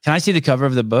 3. Can I see the cover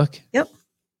of the book? Yep.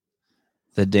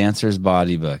 The Dancer's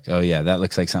Body Book. Oh yeah. That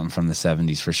looks like something from the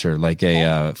 70s for sure. Like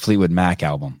a Fleetwood Mac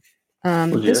album.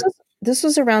 This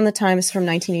was around the time, it's from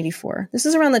 1984. This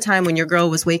is around the time when your girl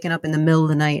was waking up in the middle of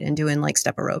the night and doing like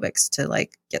step aerobics to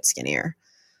like get skinnier.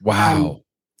 Wow.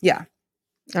 Yeah.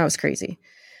 That was crazy.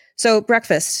 So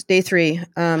breakfast, day 3.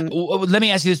 Let me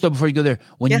ask you this though, before you go there.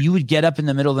 When you would get up in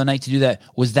the middle of the night to do that,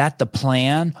 was that the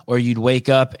plan, or you'd wake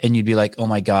up and you'd be like, oh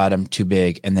my God, I'm too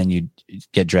big. And then you'd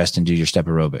get dressed and do your step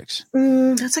aerobics?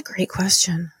 That's a great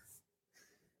question.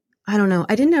 I don't know.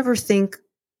 I never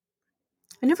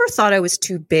thought I was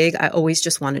too big. I always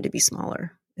just wanted to be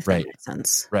smaller. If that makes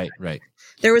sense. Right.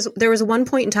 There was one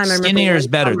point in time I remember. Skinnier is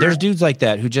better. There's dudes like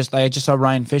that who I just saw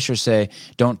Ryan Fisher say,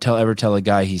 "Don't ever tell a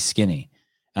guy he's skinny."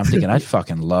 And I'm thinking, I'd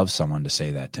fucking love someone to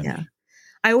say that to me.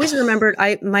 I always remembered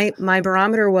my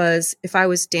barometer was if I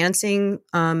was dancing,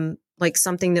 like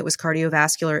something that was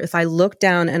cardiovascular. If I looked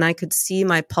down and I could see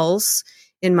my pulse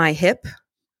in my hip,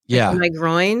 in my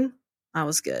groin, I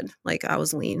was good. Like I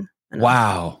was lean.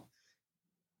 Wow.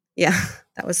 Yeah,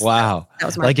 that was wow. That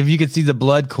was like if you could see the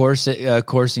blood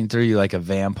coursing through you like a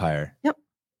vampire. Yep.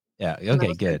 Yeah.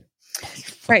 Okay. Good.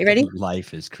 Right. Ready?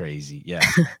 Life is crazy. Yeah.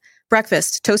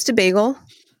 Breakfast: toasted bagel,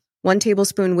 1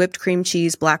 tablespoon whipped cream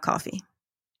cheese, black coffee.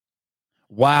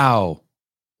 Wow.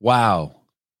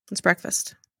 It's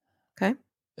breakfast. Okay.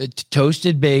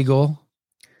 Toasted bagel,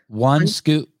 one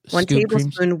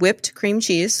tablespoon whipped cream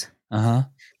cheese.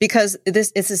 Because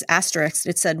this is asterisk.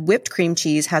 It said whipped cream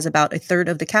cheese has about 1/3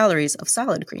 of the calories of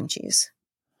solid cream cheese.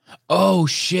 Oh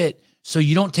shit! So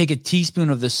you don't take a teaspoon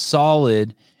of the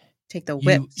solid. Take the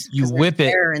whip. You whip it.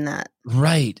 Air in that.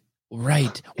 Right.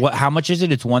 What? How much is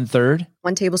it? It's 1/3.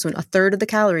 1 tablespoon, 1/3 of the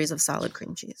calories of solid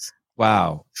cream cheese.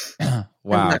 Wow.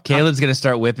 Wow. Caleb's going to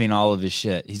start whipping all of his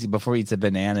shit. Before he eats a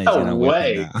banana, he's going to whip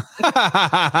it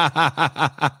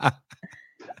now.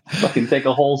 Fucking take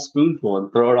a whole spoonful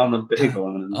and throw it on the bagel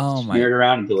and smear it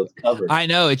around until it's covered. I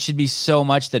know. It should be so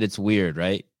much that it's weird,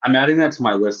 right? I'm adding that to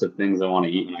my list of things I want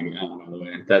to eat when I get home, by the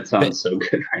way. That sounds so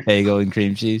good right now. Bagel and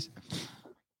cream cheese. All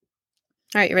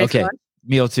right, you ready for lunch?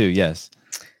 Meal 2, yes.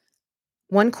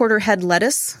 1/4 head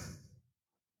lettuce.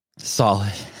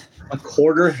 Solid. A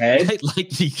 1/4 head?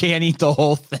 Like you can't eat the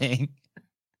whole thing.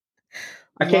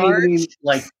 I can't even eat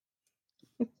like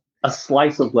a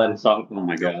slice of lettuce off. Oh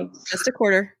my God. Just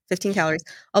 1/4, 15 calories.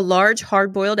 A large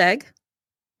hard-boiled egg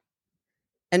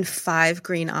and 5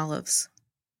 green olives.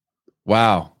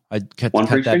 Wow. I'd cut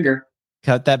for each finger.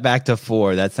 Cut that back to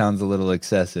 4. That sounds a little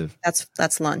excessive.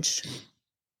 That's lunch.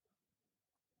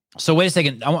 So wait a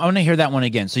second. I want to hear that one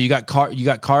again. So you got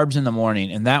carbs in the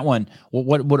morning, and that one,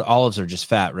 what olives are just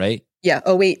fat, right? Yeah.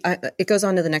 Oh wait, it goes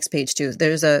on to the next page too.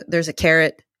 There's a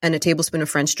carrot and a tablespoon of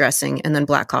French dressing, and then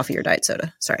black coffee or diet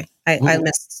soda. Sorry, I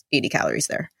missed 80 calories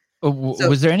there. So,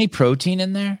 was there any protein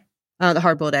in there? The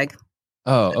hard-boiled egg.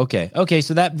 Oh, okay.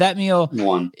 So that meal,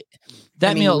 meal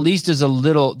at least is a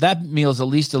little. That meal is at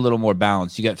least a little more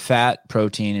balanced. You got fat,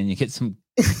 protein, and you get some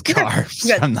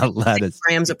carbs from the lettuce. 6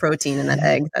 grams of protein in that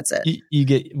egg. That's it. You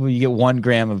get 1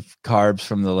 gram of carbs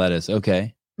from the lettuce.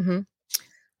 Okay.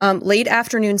 Mm-hmm. Late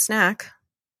afternoon snack.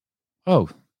 Oh,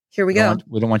 here we go.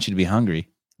 We don't want you to be hungry.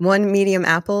 1 medium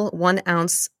apple, 1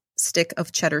 ounce stick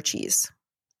of cheddar cheese.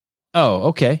 Oh,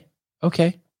 okay.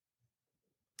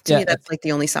 To me, that's like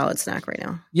the only solid snack right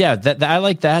now. Yeah, I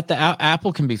like that. The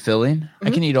apple can be filling.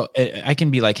 Mm-hmm. I can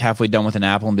be like halfway done with an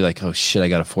apple and be like, oh shit, I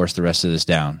got to force the rest of this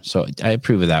down. So I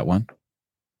approve of that one.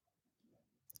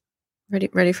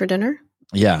 Ready for dinner?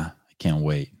 Yeah, I can't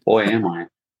wait. Boy, am I.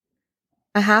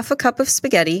 1/2 cup of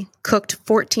spaghetti cooked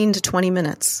 14 to 20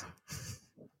 minutes.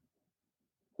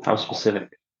 How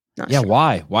specific? Not sure.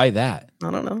 Why? Why that?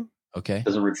 I don't know. Okay.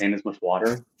 Does it retain as much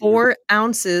water? 4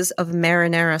 ounces of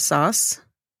marinara sauce.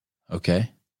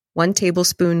 Okay. 1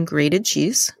 tablespoon grated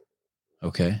cheese.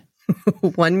 Okay.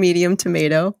 1 medium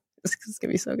tomato. This is going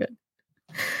to be so good.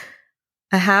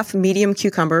 1/2 medium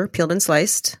cucumber, peeled and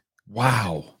sliced.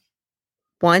 Wow.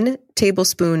 1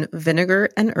 tablespoon vinegar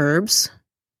and herbs.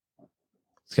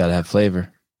 It's got to have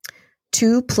flavor.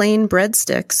 2 plain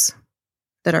breadsticks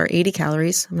that are 80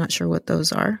 calories. I'm not sure what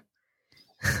those are.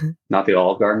 Not the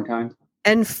Olive Garden kind?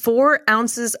 And 4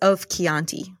 ounces of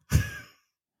Chianti.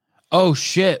 Oh,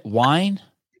 shit. Wine?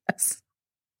 Yes.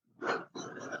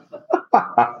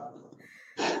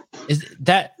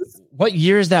 What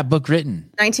year is that book written?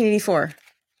 1984.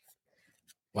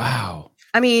 Wow.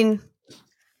 I mean,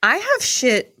 I have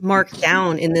shit marked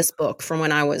down in this book from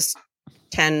when I was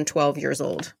 10, 12 years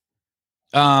old.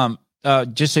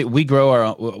 Just so we grow our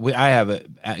own. I have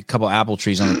a couple apple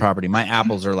trees on the property. My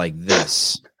apples are like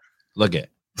this. Look at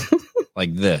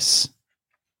like this.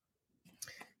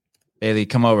 Bailey,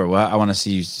 come over. Well, I want to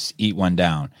see you eat one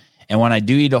down. And when I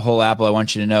do eat a whole apple, I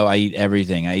want you to know I eat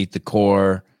everything. I eat the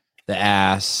core, the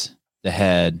ass, the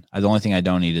head. The only thing I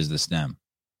don't eat is the stem.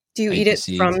 Do you eat it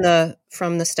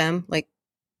from the stem, like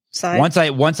side?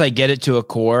 Once I get it to a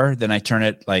core, then I turn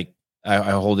it like I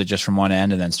hold it just from one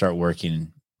end and then start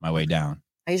working my way down.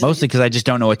 Mostly because I just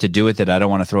don't know what to do with it. I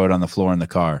don't want to throw it on the floor in the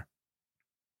car.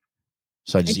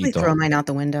 So I just eat throw mine out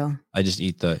the window. I just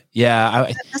eat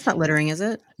that's not littering, is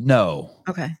it? No.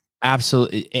 Okay.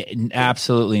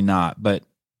 Absolutely not. But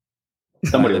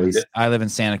I live in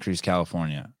Santa Cruz,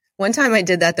 California. One time I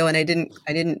did that though, and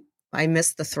I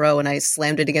missed the throw and I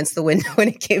slammed it against the window and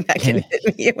it came back and hit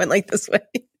me. It went like this way.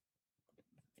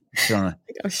 Oh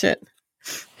shit.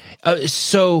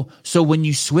 So when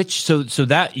you switch, so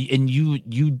that, and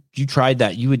you tried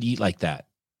that, you would eat like that.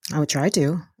 I would try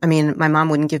to. I mean, my mom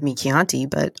wouldn't give me Chianti,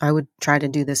 but I would try to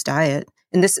do this diet.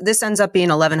 And this ends up being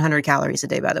 1,100 calories a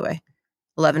day, by the way.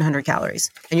 1,100 calories.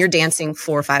 And you're dancing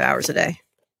 4 or 5 hours a day.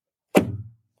 God.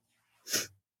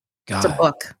 It's a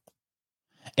book.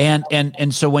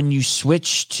 And so when you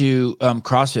switched to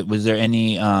CrossFit, was there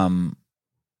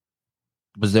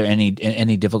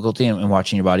any difficulty in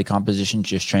watching your body composition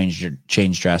just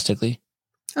change drastically?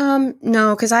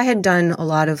 No, because I had done a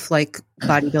lot of like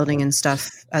bodybuilding and stuff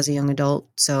as a young adult.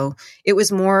 So it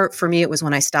was more for me, it was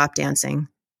when I stopped dancing,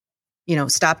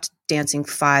 stopped dancing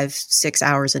 5-6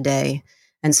 hours a day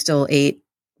and still ate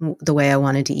the way I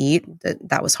wanted to eat,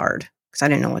 that was hard because I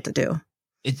didn't know what to do.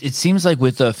 It seems like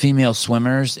with female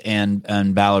swimmers and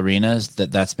ballerinas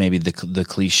that's maybe the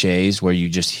cliches where you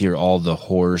just hear all the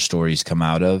horror stories come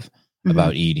out of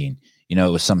about eating. You know,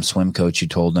 it was some swim coach who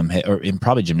told them, hey, or in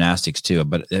probably gymnastics too,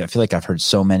 but I feel like I've heard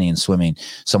so many in swimming.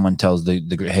 Someone tells the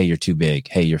hey, you're too big.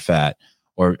 Hey, you're fat.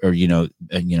 Or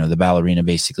the ballerina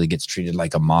basically gets treated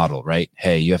like a model, right?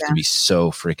 Hey, you have to be so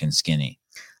freaking skinny.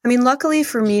 I mean, luckily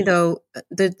for me though,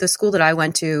 the school that I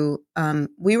went to,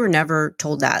 we were never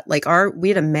told that. Like we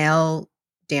had a male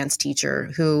dance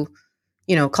teacher who,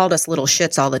 called us little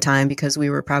shits all the time because we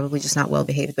were probably just not well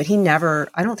behaved. But he never,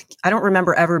 I don't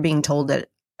remember ever being told that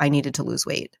I needed to lose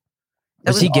weight.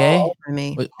 Was he gay? For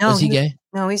me. Was he gay?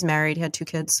 No, he's married. He had 2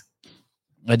 kids.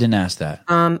 I didn't ask that.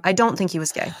 I don't think he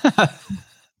was gay.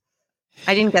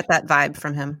 I didn't get that vibe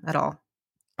from him at all.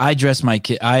 I dress my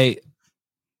kids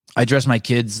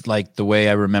like the way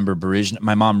I remember Baryshnikov.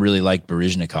 My mom really liked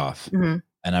Baryshnikov,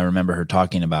 and I remember her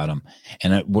talking about him.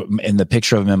 And the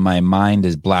picture of him in my mind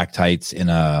is black tights in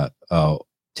a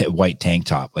white tank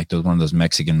top, like one of those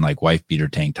Mexican like wife beater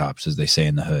tank tops, as they say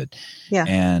in the hood. Yeah.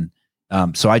 And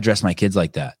so I dress my kids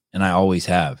like that, and I always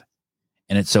have.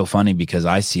 And it's so funny because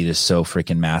I see it as so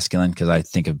freaking masculine because I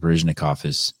think of Baryshnikov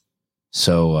as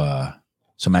so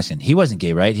masculine. He wasn't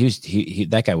gay, right? He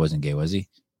that guy wasn't gay, was he?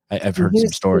 I've heard some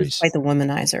stories. Quite the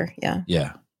womanizer. Yeah.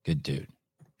 Yeah. Good dude.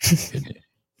 Good dude.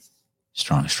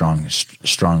 Strong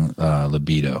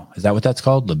libido. Is that what that's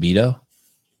called? Libido?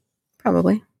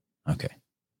 Probably. Okay.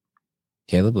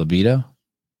 Caleb, libido?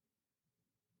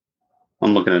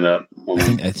 I'm looking it up.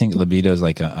 I think libido is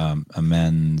like a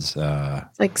men's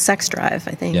it's like sex drive,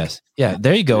 I think. Yes. Yeah.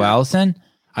 There you go, Allison.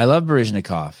 I love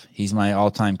Baryshnikov. He's my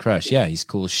all-time crush. Yeah, he's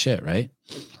cool as shit, right?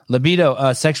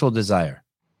 Libido, sexual desire.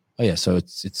 Oh yeah, so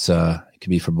it could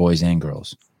be for boys and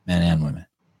girls, men and women.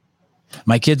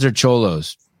 My kids are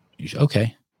cholos.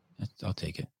 Okay, I'll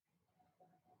take it.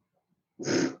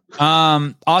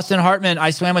 Austin Hartman,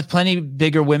 I swam with plenty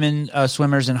bigger women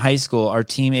swimmers in high school. Our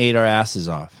team ate our asses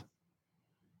off.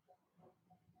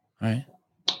 All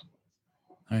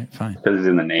right, fine. Because he's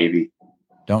in the Navy.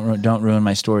 Don't ruin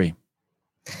my story.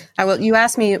 I will. You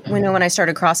asked me when I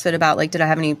started CrossFit about like, did I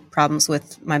have any problems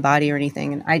with my body or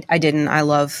anything? And I didn't. I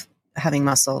love having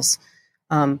muscles.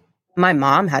 My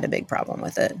mom had a big problem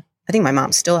with it. I think my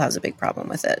mom still has a big problem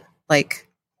with it. Like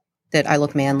that I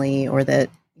look manly or that,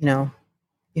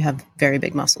 you have very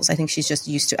big muscles. I think she's just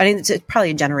used to, I think it's probably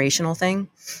a generational thing.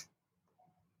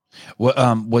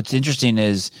 Well, what's interesting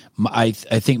is I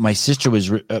think my sister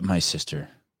was my sister.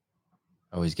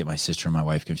 I always get my sister and my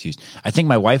wife confused. I think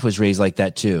my wife was raised like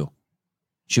that too.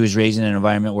 She was raised in an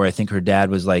environment where I think her dad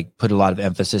was like put a lot of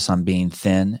emphasis on being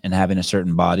thin and having a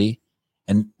certain body.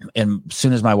 And as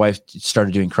soon as my wife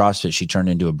started doing CrossFit, she turned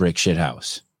into a brick shit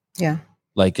house. Yeah.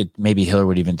 Like maybe Hiller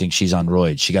would even think she's on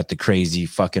roids. She got the crazy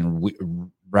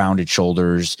fucking rounded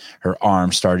shoulders. Her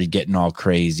arms started getting all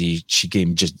crazy. She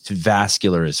became just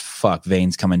vascular as fuck,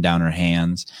 veins coming down her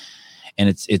hands. And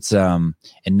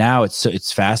and now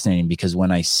it's fascinating because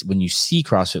when you see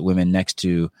CrossFit women next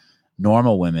to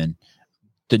normal women,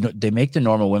 they make the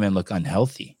normal women look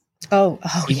unhealthy. Oh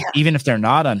yeah. Even if they're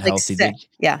not unhealthy, like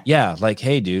yeah. Like,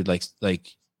 hey, dude, like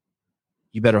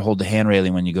you better hold the hand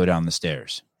railing when you go down the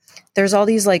stairs. There's all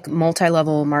these like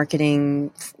multi-level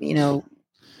marketing,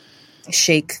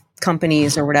 shake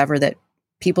companies or whatever that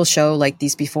people show like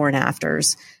these before and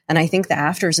afters, and I think the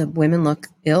afters of women look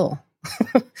ill.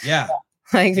 Yeah.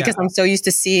 Because I'm so used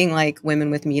to seeing like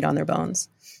women with meat on their bones.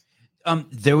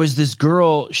 There was this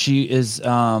girl, she is,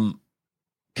 God,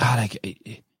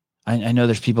 I know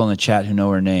there's people in the chat who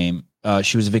know her name.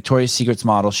 She was a Victoria's Secrets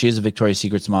model. She is a Victoria's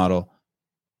Secrets model.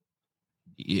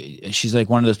 She's like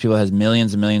one of those people that has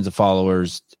millions and millions of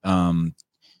followers.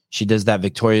 She does that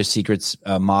Victoria's Secrets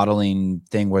modeling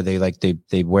thing where they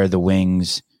wear the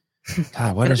wings.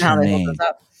 God, what is her name?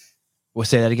 We'll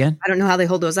say that again. I don't know how they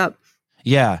hold those up.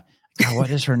 Yeah. God, what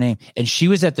is her name? And she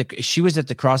was at the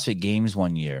CrossFit Games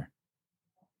one year.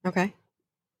 Okay.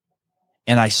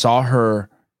 And I saw her,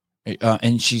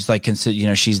 and she's like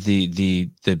considered, she's the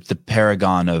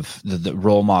paragon of the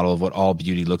role model of what all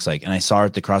beauty looks like. And I saw her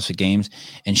at the CrossFit Games,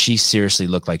 and she seriously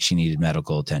looked like she needed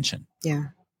medical attention. Yeah.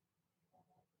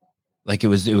 Like it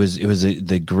was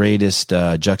the greatest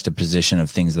juxtaposition of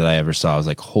things that I ever saw. I was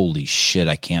like, holy shit,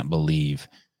 I can't believe.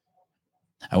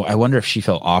 I wonder if she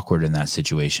felt awkward in that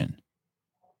situation.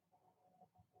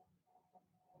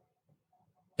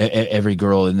 Every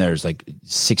girl in there is like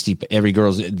 60. Every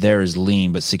girl there is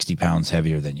lean, but 60 pounds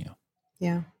heavier than you.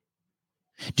 Yeah.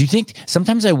 Do you think,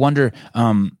 sometimes I wonder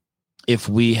if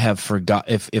we have forgot,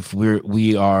 if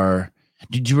we are,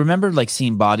 Did you remember like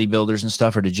seeing bodybuilders and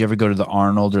stuff, or did you ever go to the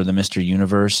Arnold or the Mr.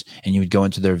 Universe and you would go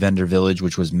into their vendor village,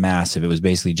 which was massive? It was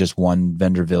basically just one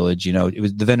vendor village. You know,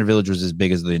 the vendor village was as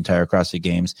big as the entire CrossFit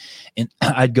Games. And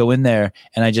I'd go in there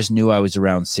and I just knew I was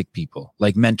around sick people,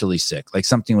 like mentally sick, like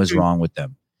something was wrong with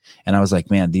them. And I was like,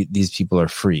 man, these people are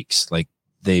freaks. Like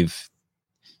I've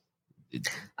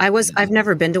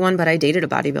never been to one, but I dated a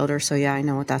bodybuilder. So yeah, I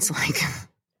know what that's like.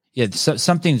 Yeah, so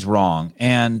something's wrong,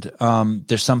 and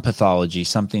there's some pathology,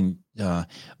 something.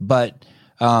 But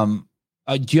do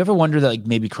you ever wonder that like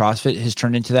maybe CrossFit has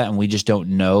turned into that, and we just don't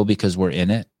know because we're in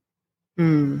it?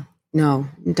 No,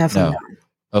 definitely not.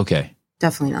 Okay,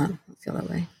 definitely not. I feel that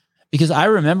way. Because I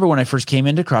remember when I first came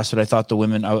into CrossFit, I thought the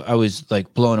women. I was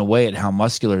like blown away at how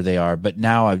muscular they are, but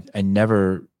now I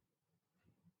never.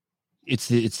 It's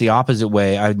the opposite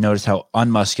way. I've noticed how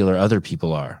unmuscular other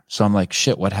people are. So I'm like,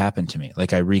 shit, what happened to me?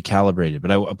 Like I recalibrated,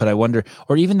 but I wonder,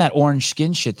 or even that orange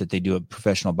skin shit that they do at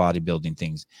professional bodybuilding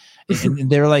things. And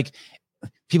they're like,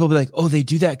 people be like, oh, they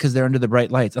do that because they're under the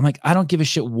bright lights. I'm like, I don't give a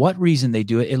shit what reason they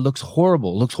do it. It looks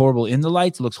horrible. It looks horrible in the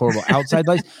lights. It looks horrible outside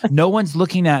lights. No one's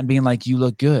looking at and being like, you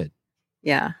look good.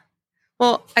 Yeah.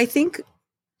 Well, I think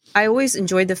I always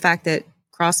enjoyed the fact that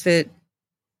CrossFit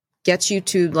gets you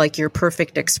to like your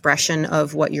perfect expression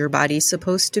of what your body's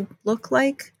supposed to look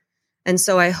like. And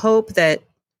so I hope that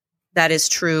that is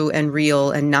true and real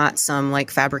and not some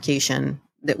like fabrication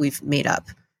that we've made up,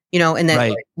 you know, and then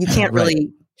like, you can't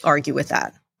really argue with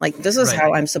that. Like, this is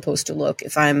how I'm supposed to look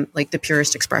if I'm like the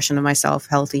purest expression of myself,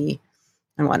 healthy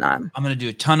and whatnot. I'm going to do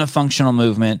a ton of functional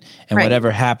movement, and whatever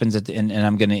happens at the end, and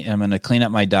I'm going to clean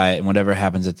up my diet, and whatever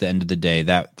happens at the end of the day,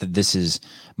 that this is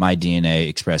my DNA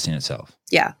expressing itself.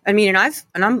 Yeah. I mean, and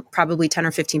I'm probably 10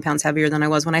 or 15 pounds heavier than I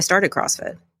was when I started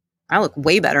CrossFit. I look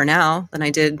way better now than I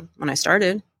did when I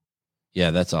started.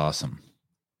 Yeah, that's awesome.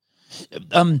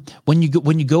 When you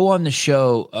go on the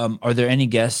show, are there any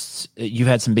guests? You've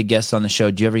had some big guests on the show.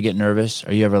 Do you ever get nervous?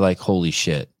 Are you ever like, holy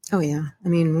shit? Oh yeah. I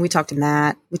mean, we talked to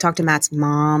Matt. We talked to Matt's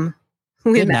mom.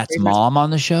 We had Matt's mom on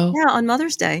the show? Yeah, on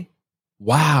Mother's Day.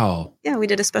 Wow. Yeah, we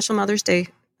did a special Mother's Day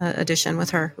edition with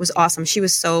her. It was awesome. She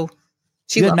was so.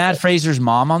 You had Matt Fraser's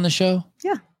mom on the show?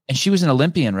 Yeah. And she was an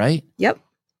Olympian, right? Yep.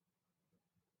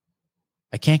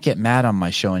 I can't get Matt on my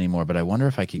show anymore, but I wonder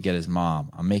if I could get his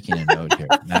mom. I'm making a note here.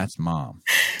 Matt's mom.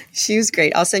 She was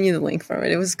great. I'll send you the link for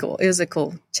it. It was cool. It was a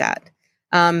cool chat.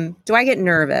 Do I get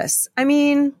nervous? I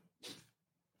mean,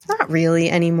 not really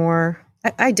anymore.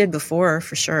 I did before,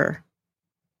 for sure.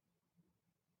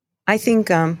 I think,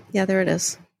 yeah, there it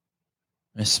is.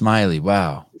 Miss Smiley.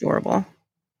 Wow. Adorable.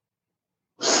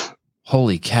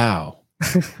 Holy cow.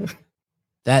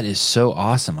 That is so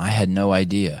awesome. I had no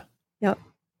idea. Yep.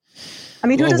 I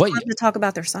mean, who doesn't love to talk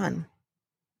about their son,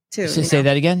 too? Say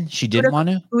that again? She didn't want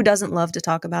to? Who doesn't love to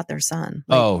talk about their son?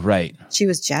 Like, oh, right. She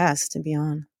was jazzed to be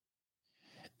on.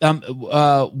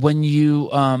 When you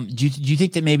do you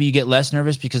think that maybe you get less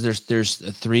nervous because there's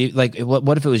three, like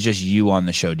what if it was just you on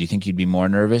the show? Do you think you'd be more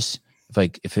nervous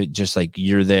if it just like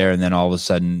you're there and then all of a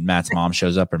sudden Matt's mom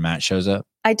shows up or Matt shows up?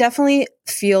 I definitely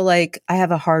feel like I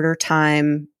have a harder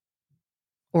time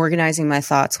organizing my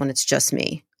thoughts when it's just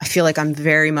me. I feel like I'm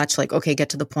very much like, okay, get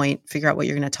to the point, figure out what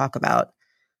you're going to talk about.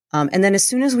 And then as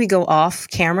soon as we go off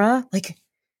camera, like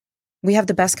we have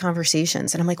the best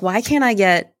conversations. And I'm like, why can't I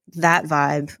get that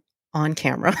vibe on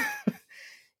camera?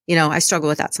 You know, I struggle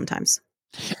with that sometimes.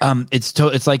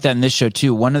 It's like that in this show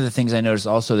too. One of the things I noticed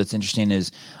also that's interesting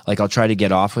is like, I'll try to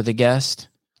get off with a guest,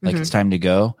 like it's time to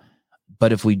go.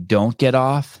 But if we don't get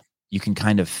off, you can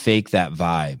kind of fake that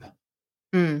vibe.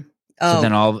 So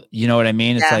then you know what I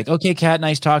mean? It's like, okay, Kat,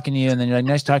 nice talking to you. And then you're like,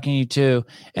 nice talking to you too.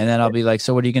 And then I'll be like,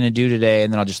 so what are you going to do today?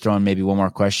 And then I'll just throw in maybe one more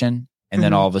question. And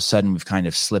then all of a sudden we've kind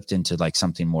of slipped into like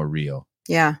something more real.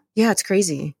 Yeah. Yeah. It's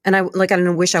crazy. And I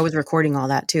wish I was recording all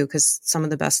that too, because some of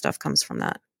the best stuff comes from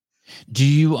that. Do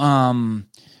you,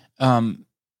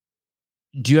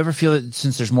 do you ever feel that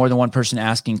since there's more than one person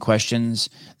asking questions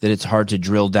that it's hard to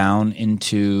drill down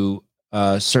into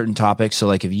certain topics? So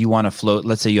like if you want to float,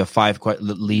 let's say you have 5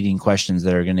 leading questions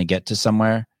that are going to get to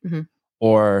somewhere,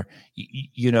 or,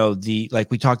 you know,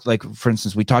 for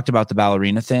instance, we talked about the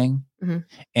ballerina thing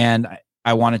and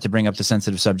I wanted to bring up the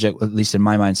sensitive subject, at least in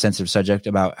my mind, sensitive subject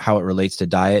about how it relates to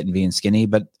diet and being skinny.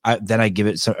 But then I give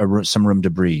it some room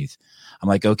to breathe. I'm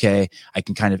like, okay, I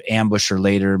can kind of ambush her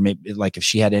later. Maybe like if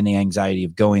she had any anxiety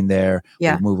of going there,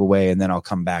 we'll move away and then I'll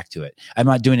come back to it. I'm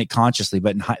not doing it consciously,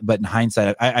 but in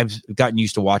hindsight, I've gotten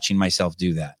used to watching myself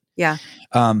do that. Yeah.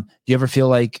 Do you ever feel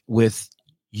like with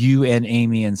you and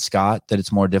Amy and Scott that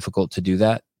it's more difficult to do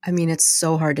that? I mean, it's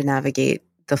so hard to navigate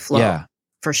the flow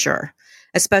for sure.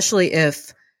 Especially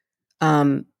if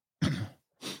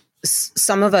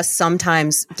some of us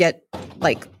sometimes get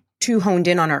like too honed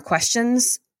in on our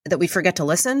questions that we forget to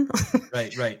listen.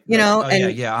 Right. You know,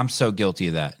 yeah. I'm so guilty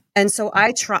of that. And so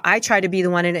I try to be the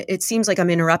one, and it seems like I'm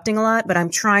interrupting a lot, but I'm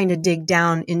trying to dig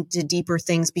down into deeper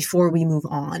things before we move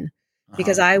on,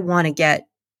 because I want to get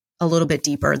a little bit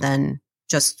deeper than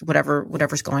just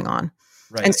whatever's going on.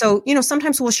 Right. And so, you know,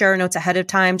 sometimes we'll share our notes ahead of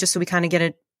time just so we kind of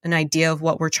get an idea of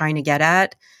what we're trying to get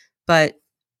at. But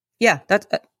yeah,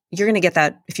 you're going to get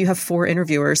that if you have 4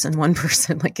 interviewers and one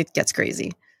person, like it gets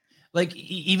crazy. Like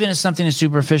even if something as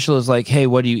superficial as like, hey,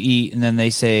 what do you eat? And then they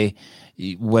say,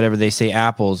 whatever they say,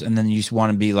 apples. And then you just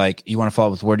want to be like, you want to follow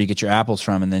up with, where do you get your apples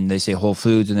from? And then they say Whole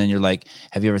Foods. And then you're like,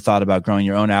 have you ever thought about growing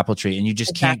your own apple tree? And you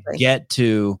just can't get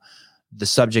to the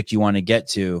subject you want to get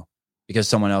to because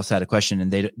someone else had a question,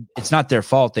 and it's not their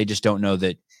fault. They just don't know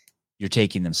that you're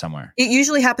taking them somewhere. It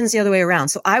usually happens the other way around.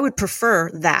 So I would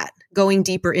prefer that, going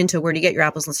deeper into where to get your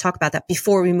apples. Let's talk about that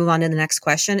before we move on to the next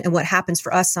question. And what happens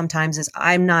for us sometimes is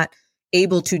I'm not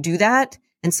able to do that,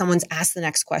 and someone's asked the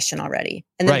next question already.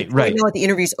 And then you know what, the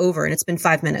interview's over and it's been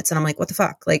 5 minutes. And I'm like, what the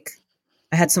fuck? Like,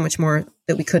 I had so much more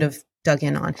that we could have dug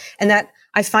in on. And that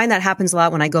I find that happens a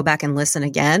lot when I go back and listen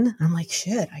again. I'm like,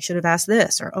 shit, I should have asked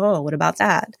this, or, oh, what about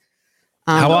that?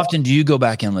 How often do you go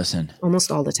back and listen?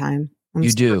 Almost all the time.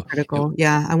 You do? Critical.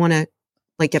 Yeah. I want to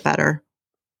like get better.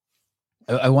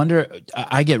 I wonder,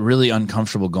 I get really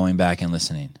uncomfortable going back and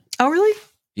listening. Oh, really?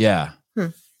 Yeah.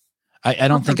 I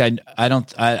don't think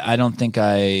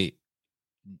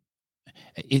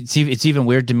it's even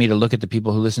weird to me to look at the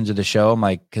people who listen to the show. I'm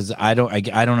like, cause I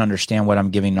don't understand what I'm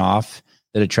giving off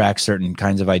that attracts certain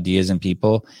kinds of ideas in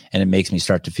people. And it makes me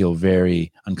start to feel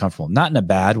very uncomfortable, not in a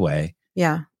bad way.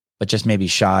 Yeah. But just maybe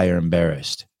shy or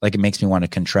embarrassed. Like it makes me want to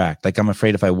contract. Like I'm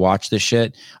afraid if I watch this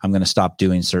shit, I'm going to stop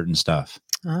doing certain stuff.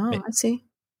 Oh, I see.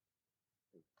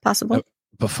 Possible.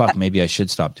 But fuck, maybe I should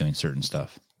stop doing certain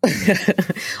stuff.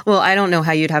 Well, I don't know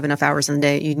how you'd have enough hours in the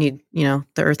day. You'd need, you know,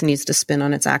 the earth needs to spin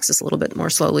on its axis a little bit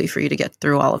more slowly for you to get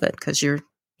through all of it, because you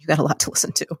got a lot to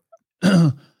listen to.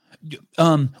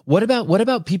 What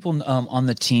about people on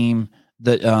the team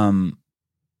that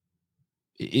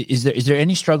is there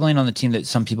any struggling on the team that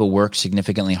some people work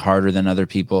significantly harder than other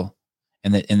people,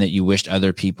 and that you wished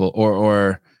other people,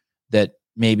 or that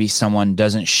maybe someone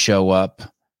doesn't show up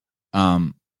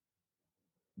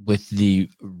with the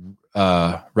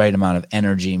right amount of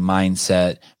energy,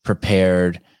 mindset,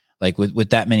 prepared, like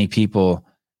with that many people?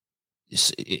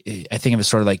 I think of it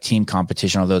sort of like team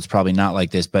competition, although it's probably not like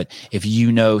this. But if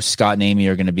you know Scott and Amy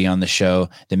are going to be on the show,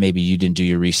 then maybe you didn't do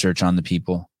your research on the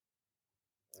people.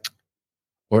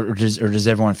 Or does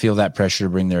everyone feel that pressure to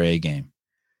bring their A game?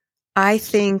 I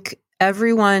think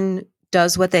everyone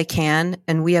does what they can,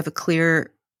 and we have a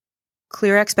clear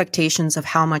expectations of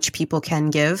how much people can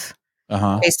give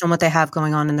based on what they have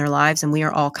going on in their lives, and we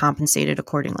are all compensated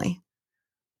accordingly.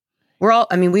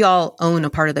 We all own a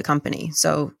part of the company,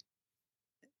 so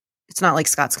it's not like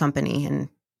Scott's company and,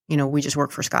 you know, we just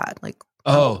work for Scott. Like,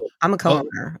 I'm a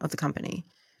co-owner of the company.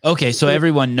 Okay. So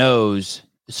everyone knows.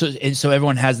 So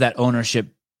everyone has that ownership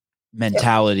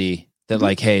mentality that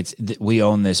like, hey, we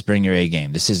own this, bring your A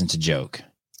game. This isn't a joke.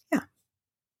 Yeah.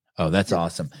 Oh, that's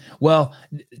awesome. Well,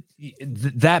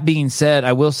 that being said,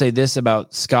 I will say this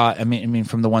about Scott. I mean,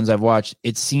 from the ones I've watched,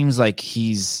 it seems like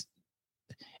he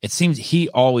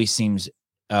always seems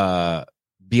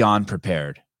beyond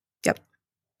prepared. Yep.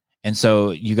 And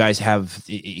so you guys have,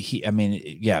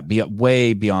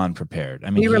 way beyond prepared. I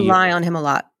mean, we rely on him a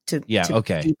lot to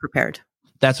be prepared.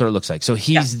 That's what it looks like. So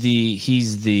he's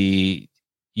the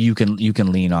you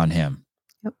can lean on him.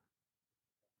 Yep.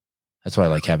 That's why I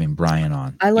like having Brian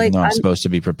on. Even though I'm supposed to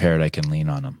be prepared, I can lean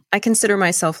on him. I consider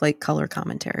myself like color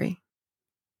commentary.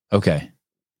 Okay.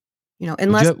 You know,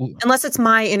 unless it's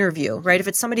my interview, right? If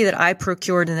it's somebody that I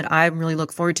procured and that I really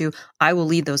look forward to, I will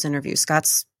lead those interviews.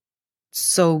 Scott's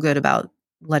so good about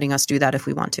letting us do that if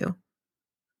we want to.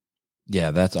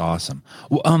 Yeah, that's awesome.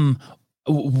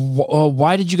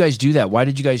 Why did you guys do that? Why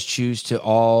did you guys choose to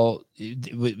all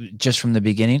just from the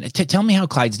beginning? Tell me how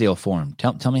Clydesdale formed.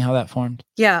 Tell me how that formed.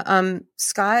 Yeah,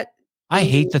 Scott. I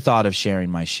hate the thought of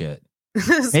sharing my shit.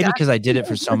 Maybe because I did it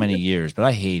for so many years, but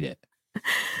I hate it.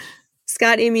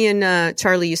 Scott, Amy, and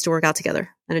Charlie used to work out together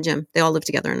at a gym. They all lived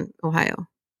together in Ohio,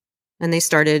 and they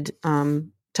started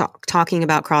talking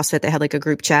about CrossFit. They had like a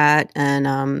group chat,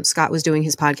 and Scott was doing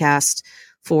his podcast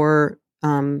for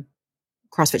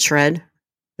CrossFit Shred,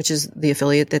 which is the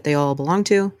affiliate that they all belong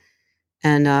to.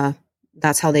 And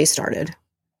that's how they started.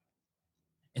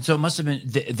 And so it must have been,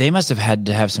 they must have had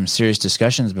to have some serious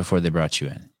discussions before they brought you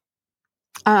in.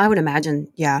 I would imagine.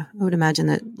 Yeah. I would imagine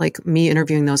that like me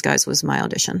interviewing those guys was my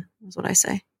audition, is what I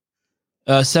say.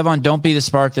 Sevon, don't be the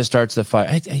spark that starts the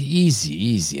fire.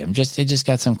 Easy. I just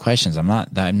got some questions. I'm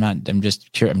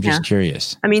just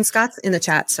curious. I mean, Scott's in the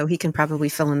chat, so he can probably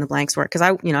fill in the blanks for it. Cause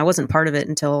I wasn't part of it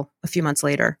until a few months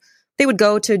later. They would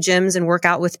go to gyms and work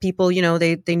out with people. They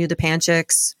knew the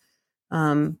Panchicks.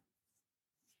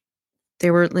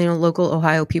 They were, local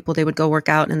Ohio people. They would go work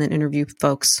out and then interview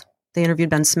folks. They interviewed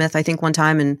Ben Smith, I think, one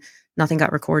time, and nothing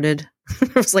got recorded.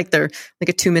 It was like a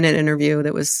 2-minute interview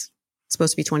that was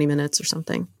supposed to be 20 minutes or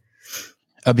something.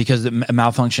 Because the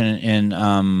malfunction in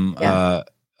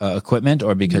equipment,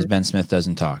 or because Ben Smith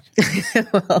doesn't talk?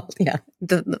 Well, yeah,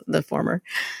 the former.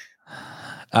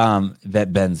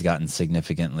 That Ben's gotten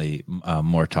significantly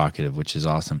more talkative, which is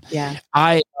awesome. Yeah.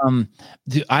 I've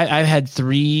had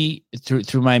 3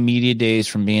 through my media days,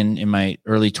 from being in my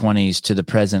early 20s to the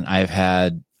present. I've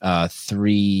had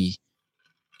 3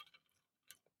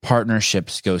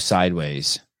 partnerships go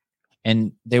sideways,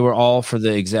 and they were all for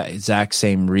the exact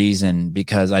same reason,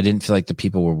 because I didn't feel like the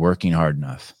people were working hard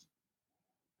enough.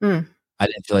 I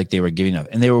didn't feel like they were giving up,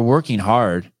 and they were working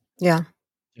hard. Yeah.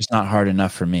 Just not hard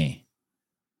enough for me.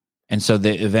 And so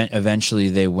they eventually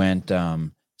they went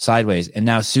sideways. And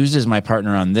now Sousa's my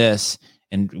partner on this,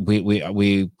 and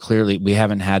we clearly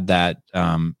haven't had that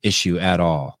issue at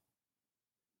all.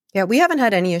 Yeah, we haven't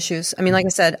had any issues. I mean, like I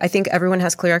said, I think everyone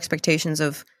has clear expectations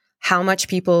of how much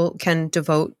people can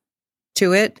devote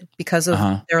to it because of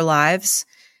their lives.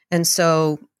 And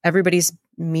so everybody's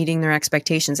meeting their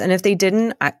expectations. And if they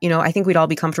didn't, I think we'd all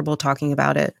be comfortable talking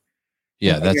about it.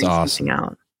 Yeah, that's awesome.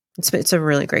 Out. It's a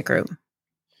really great group.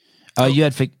 You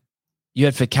had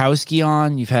Fikowski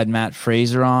on, you've had Matt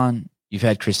Fraser on, you've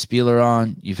had Chris Spieler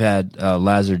on, you've had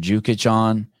Lazar Jukic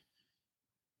on.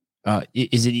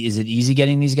 Is it easy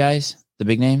getting these guys, the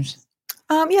big names?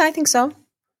 Yeah, I think so.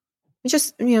 It's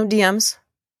just DMs.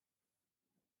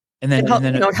 And then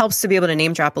it helps to be able to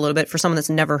name drop a little bit for someone that's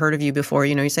never heard of you before.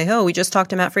 You say, "Oh, we just talked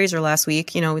to Matt Fraser last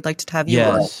week. We'd like to have you."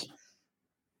 Yes.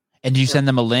 And do you send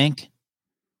them a link?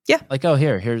 Yeah. Like, oh,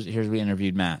 here's we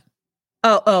interviewed Matt.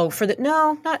 Oh,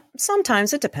 no, not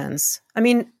sometimes. It depends. I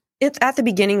mean, at the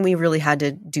beginning we really had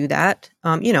to do that.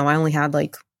 I only had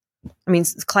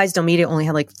Clydesdale Media only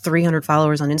had 300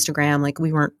 followers on Instagram.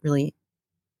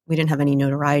 We didn't have any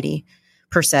notoriety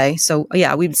per se. So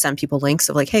yeah, we'd send people links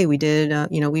of hey, we did,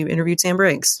 we interviewed Sam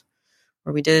Briggs,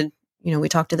 or we did, we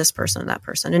talked to this person and that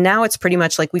person. And now it's pretty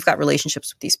much we've got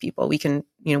relationships with these people. We can,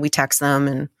 we text them,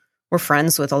 and we're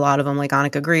friends with a lot of them, like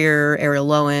Annika Greer, Ariel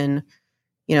Lowen.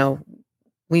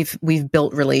 We've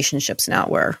built relationships now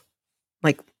where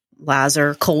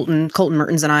Lazar, Colton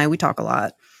Mertens and I, we talk a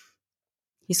lot.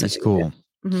 That's cool.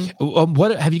 Mm-hmm.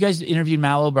 What have you guys interviewed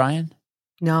Mal O'Brien?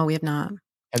 No, we have not.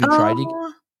 Have you tried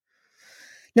to?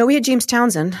 No, we had James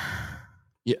Townsend.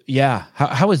 Yeah.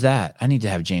 How was that? I need to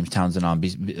have James Townsend on,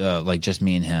 just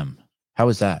me and him. How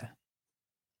was that?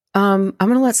 I'm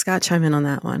going to let Scott chime in on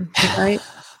that one.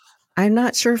 I'm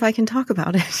not sure if I can talk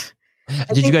about it.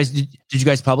 Did you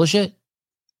guys publish it?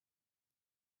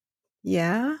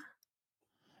 Yeah.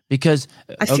 Because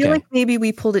I feel like maybe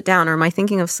we pulled it down, or am I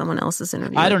thinking of someone else's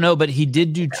interview? I don't know, but he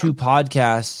did do 2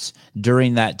 podcasts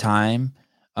during that time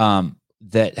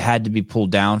that had to be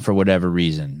pulled down for whatever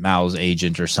reason. Mal's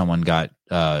agent or someone got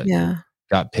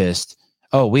pissed.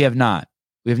 Oh, we have not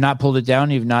pulled it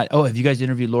down. You've not. Oh, have you guys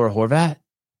interviewed Laura Horvat?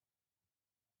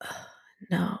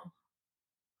 No.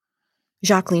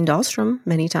 Jacqueline Dahlstrom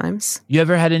many times. You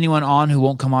ever had anyone on who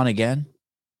won't come on again?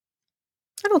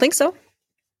 I don't think so.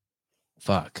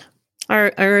 Fuck.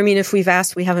 Or I mean, if we've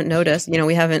asked, we haven't noticed.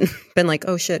 We haven't been like,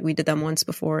 oh shit, we did them once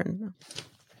before.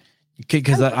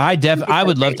 Because I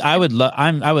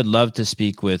would love to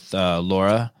speak with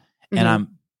Laura, and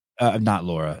I'm not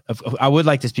Laura. I would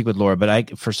like to speak with Laura, but I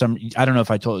don't know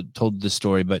if I told this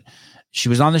story, but she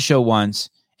was on the show once,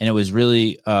 and it was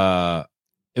really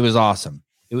it was awesome.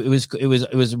 It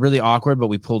was really awkward, but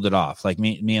we pulled it off.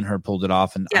 Me and her pulled it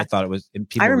off, and I thought it was.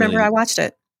 I remember I watched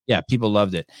it. Yeah, people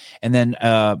loved it. And then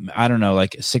I don't know,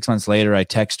 6 months later, I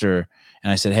text her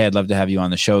and I said, "Hey, I'd love to have you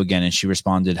on the show again." And she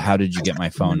responded, "How did you get my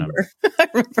phone number?" I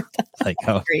remember that.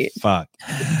 Oh, great. Fuck.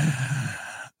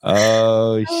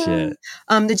 Oh shit.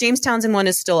 The James Townsend one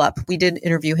is still up. We did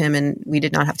interview him, and we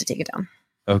did not have to take it down.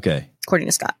 Okay, according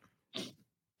to Scott.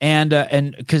 And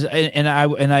because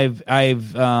I've I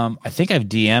think I've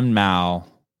DM'd Mal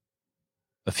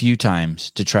a few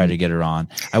times to try to get her on.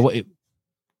 Go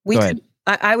ahead.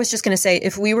 I was just going to say,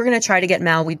 if we were going to try to get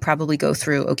Mal, we'd probably go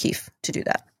through O'Keefe to do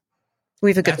that.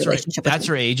 We have a good relationship with him. That's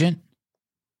her agent?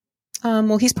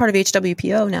 Well, he's part of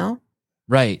HWPO now.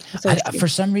 Right. For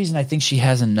some reason, I think she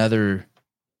has another.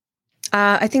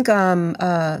 I think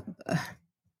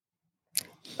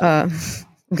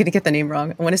I'm going to get the name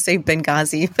wrong. I want to say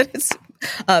Benghazi, but it's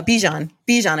Bijan.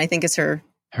 Bijan, I think is her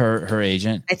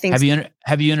agent. I think.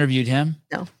 Have you interviewed him?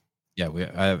 No. Yeah,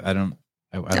 I don't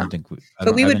think we.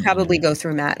 But we would probably go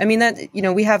through Matt. I mean, that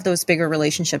we have those bigger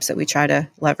relationships that we try to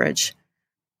leverage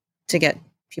to get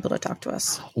people to talk to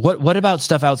us. What about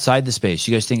stuff outside the space?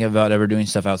 You guys think about ever doing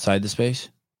stuff outside the space?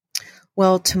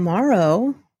 Well,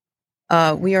 tomorrow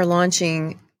we are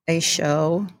launching a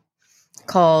show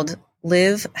called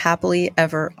Live Happily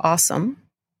Ever Awesome.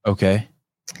 Okay.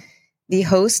 The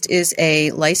host is a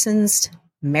licensed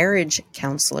marriage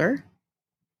counselor.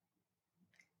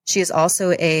 She is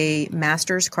also a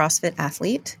master's CrossFit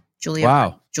athlete, Julie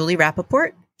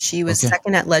Rappaport. She was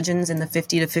second at Legends in the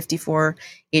 50 to 54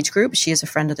 age group. She is a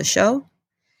friend of the show.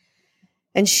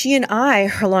 And she and I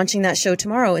are launching that show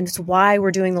tomorrow, and it's why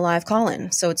we're doing the live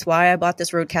call-in. So it's why I bought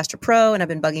this Rodecaster Pro, and I've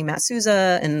been bugging Matt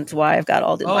Souza, and it's why I've got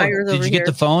all the wires over here. Did you get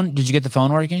the phone? Did you get the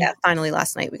phone working? Yeah, finally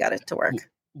last night we got it to work.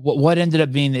 What ended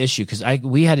up being the issue? Because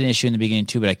we had an issue in the beginning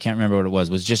too, but I can't remember what it was.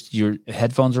 Was just your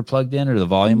headphones were plugged in, or the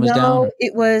volume was down? No,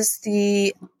 it was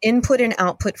the input and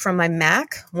output from my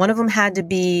Mac. One of them had to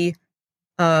be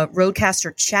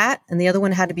Rodecaster Chat, and the other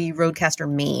one had to be Rodecaster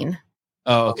Main.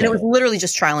 Oh, okay. And it was literally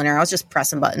just trial and error. I was just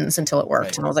pressing buttons until it worked.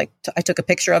 Right. And I was like, I took a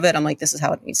picture of it. I'm like, this is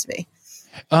how it needs to be.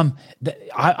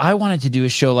 I wanted to do a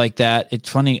show like that. It's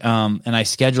funny. And I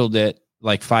scheduled it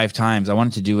like 5 times. I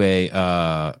wanted to do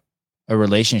a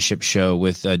relationship show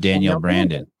with Danielle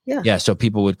Brandon. Yeah. So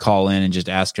people would call in and just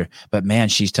ask her, but man,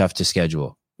 she's tough to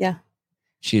schedule. Yeah.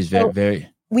 She is very.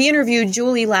 We interviewed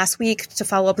Julie last week to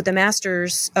follow up with the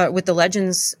Masters, with the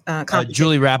Legends.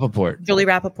 Julie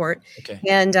Rappaport. Okay.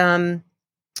 And,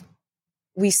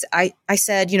 I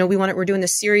said, we're doing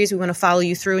this series. We want to follow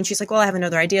you through. And she's like, well, I have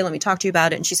another idea. Let me talk to you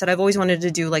about it. And she said, I've always wanted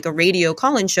to do like a radio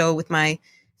call-in show with my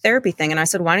therapy thing. And I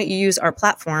said, why don't you use our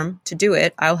platform to do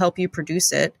it? I'll help you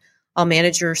produce it. I'll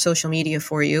manage your social media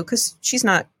for you. Cause she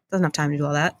doesn't have time to do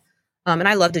all that. And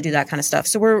I love to do that kind of stuff.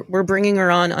 So we're bringing her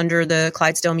on under the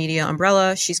Clydesdale Media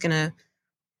umbrella. She's going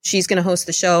to host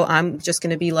the show. I'm just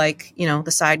going to be like, the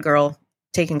side girl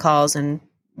taking calls and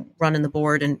running the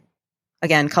board. And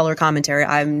again, color commentary.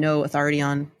 I have no authority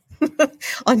on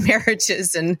on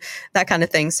marriages and that kind of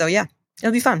thing. So yeah,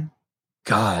 it'll be fun.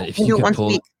 God, if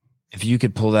you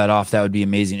could pull that off, that would be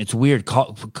amazing. It's weird.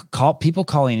 Call people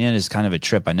calling in is kind of a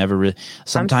trip. I never really.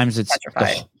 Sometimes it's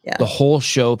the whole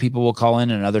show. People will call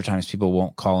in, and other times people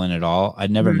won't call in at all. I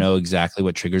never know exactly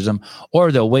what triggers them,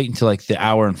 or they'll wait until like the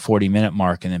hour and 40-minute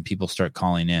mark, and then people start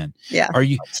calling in. Yeah. Are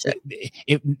you?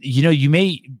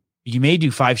 You may do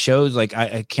 5 shows. Like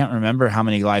I can't remember how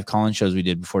many live call-in shows we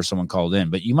did before someone called in,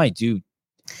 but you might do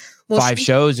 5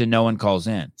 shows and no one calls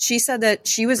in. She said that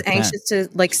she was anxious to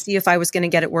like see if I was going to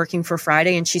get it working for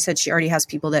Friday. And she said she already has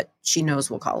people that she knows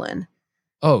will call in.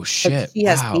 Oh shit. Like she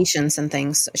has patients and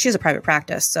things. She has a private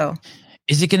practice. So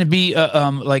is it going to be I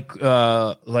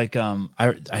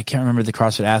can't remember the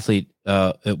CrossFit athlete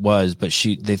it was, but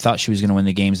they thought she was going to win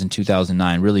the games in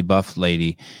 2009. Really buff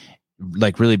lady,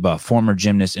 like really buff, former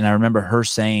gymnast. And I remember her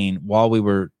saying while we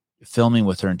were filming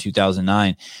with her in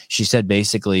 2009, she said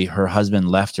basically her husband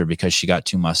left her because she got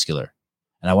too muscular.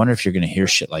 And I wonder if you're going to hear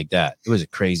shit like that. It was a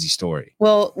crazy story.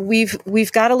 Well,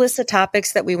 we've got a list of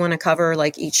topics that we want to cover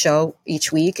like each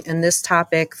week. And this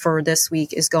topic for this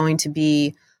week is going to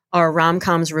be, are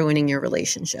rom-coms ruining your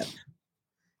relationship?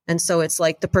 And so it's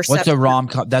like the perception. What's a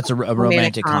rom-com? That's a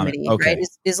romantic comedy. Okay. Right?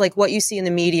 Is like what you see in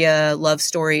the media, love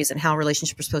stories and how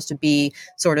relationships are supposed to be,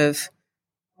 sort of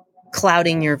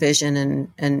clouding your vision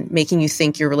and making you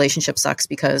think your relationship sucks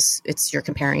because you're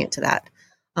comparing it to that.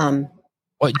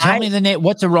 Tell me the name.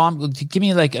 What's a rom? Give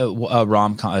me like a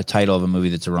rom-com, a title of a movie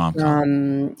that's a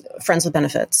rom-com. Friends with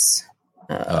Benefits.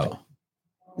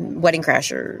 Wedding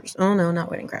Crashers. Oh no,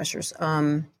 not Wedding Crashers.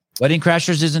 Wedding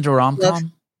Crashers isn't a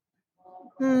rom-com?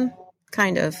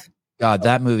 Kind of. God,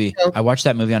 that movie. I watched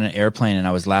that movie on an airplane and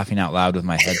I was laughing out loud with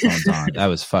my headphones on. That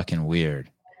was fucking weird.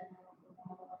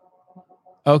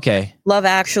 Okay. Love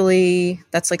Actually.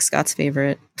 That's like Scott's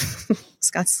favorite.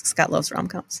 Scott loves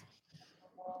rom-coms.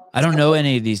 I don't know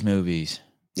any of these movies.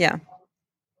 Yeah.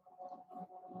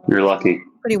 You're lucky.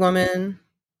 Pretty Woman.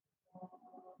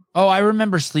 Oh, I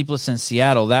remember Sleepless in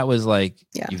Seattle. That was like,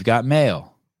 You've Got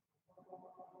Mail.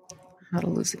 How to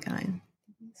Lose a Guy.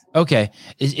 Okay.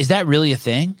 Is that really a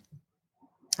thing?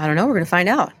 I don't know. We're going to find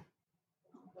out.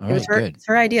 All right, good. It's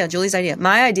her idea, Julie's idea.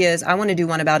 My idea is I want to do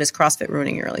one about is CrossFit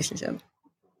ruining your relationship.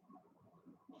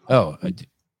 Oh. And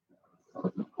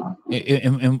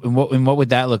what would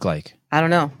that look like? I don't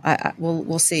know.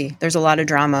 We'll see. There's a lot of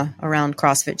drama around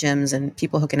CrossFit gyms and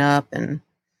people hooking up and.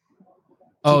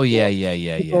 Oh, yeah.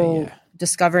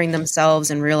 discovering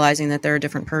themselves and realizing that they're a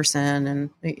different person. And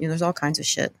there's all kinds of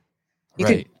shit.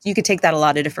 You could take that a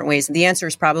lot of different ways. And the answer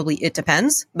is probably it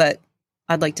depends, but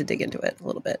I'd like to dig into it a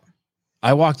little bit.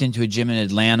 I walked into a gym in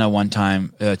Atlanta one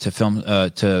time to film,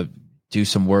 to do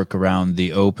some work around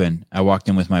the Open. I walked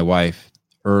in with my wife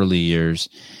early years,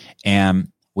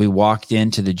 and we walked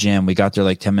into the gym. We got there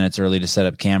like 10 minutes early to set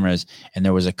up cameras, and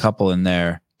there was a couple in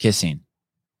there kissing.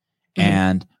 Mm-hmm.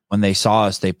 And when they saw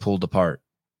us, they pulled apart.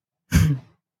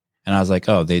 And I was like,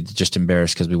 oh, they just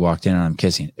embarrassed because we walked in and I'm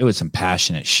kissing. It was some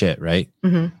passionate shit, right?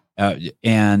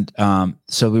 Mm-hmm.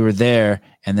 So we were there,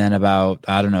 and then about,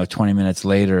 20 minutes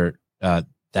later,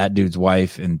 that dude's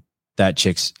wife and that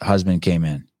chick's husband came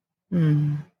in.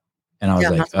 Mm. And I was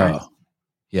like, oh,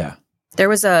 yeah. There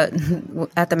was at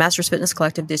the Masters Fitness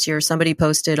Collective this year, somebody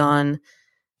posted on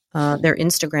their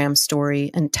Instagram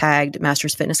story and tagged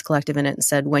Masters Fitness Collective in it and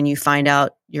said, when you find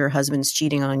out your husband's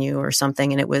cheating on you or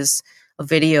something. And it was a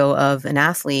video of an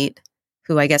athlete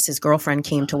who I guess his girlfriend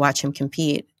came to watch him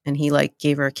compete, and he like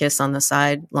gave her a kiss on the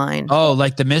sideline. Oh,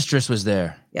 like the mistress was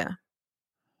there. Yeah.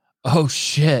 Oh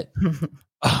shit.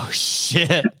 Oh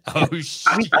shit. Oh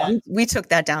shit. We took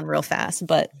that down real fast,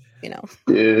 but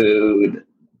dude.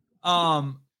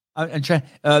 I'm trying.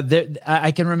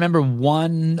 I can remember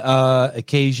one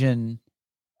occasion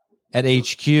at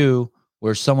HQ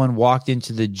where someone walked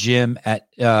into the gym at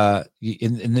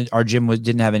our gym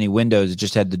didn't have any windows; it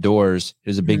just had the doors. It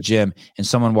was a big gym, and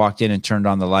someone walked in and turned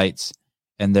on the lights,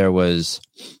 and there was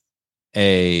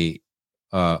one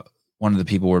of the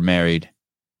people were married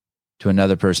to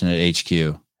another person at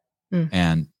HQ,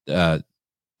 and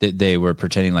they were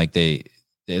pretending like it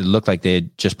looked like they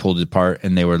had just pulled it apart,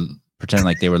 and they were pretending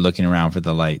like they were looking around for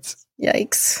the lights.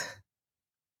 Yikes.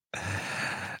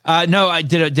 No, I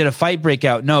did a fight break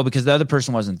out? No, because the other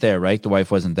person wasn't there, right? The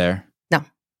wife wasn't there. No,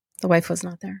 the wife was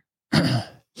not there.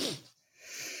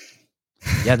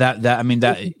 Yeah,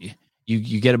 that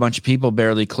you get a bunch of people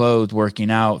barely clothed working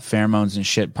out, pheromones and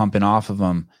shit pumping off of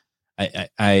them.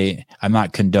 I'm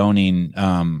not condoning.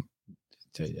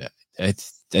 I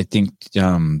think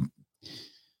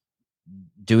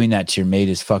doing that to your mate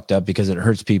is fucked up because it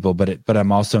hurts people, but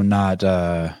I'm also not.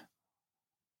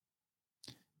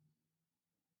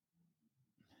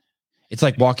 It's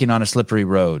like walking on a slippery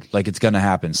road. Like it's going to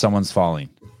happen. Someone's falling.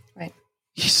 Right.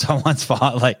 Someone's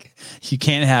falling. Like you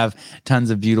can't have tons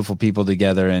of beautiful people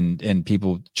together and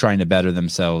people trying to better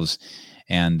themselves.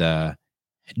 And do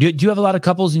you have a lot of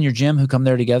couples in your gym who come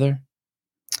there together?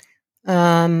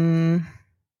 I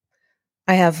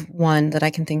have one that I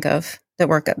can think of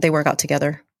that they work out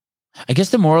together. I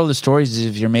guess the moral of the story is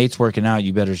if your mate's working out,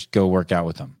 you better go work out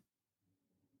with them.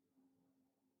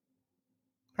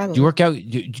 Probably. Do you work out?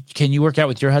 Can you work out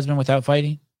with your husband without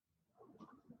fighting?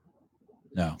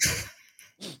 No.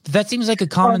 That seems like a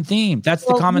common theme. That's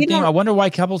the common theme. I wonder why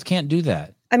couples can't do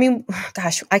that. I mean,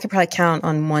 gosh, I could probably count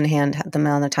on one hand the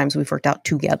amount of times we've worked out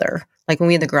together. Like when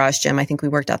we had the garage gym, I think we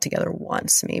worked out together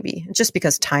once, maybe, just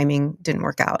because timing didn't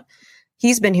work out.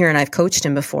 He's been here and I've coached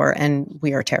him before, and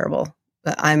we are terrible.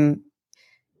 But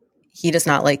he does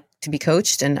not like to be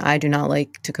coached, and I do not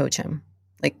like to coach him.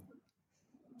 Like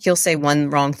he'll say one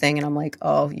wrong thing, and I'm like,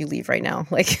 "Oh, you leave right now!"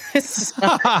 Like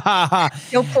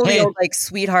he'll pull the old like,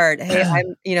 "Sweetheart, hey,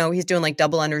 he's doing like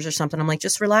double unders or something." I'm like,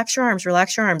 "Just relax your arms,"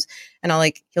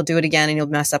 and he'll do it again, and he'll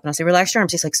mess up, and I'll say, "Relax your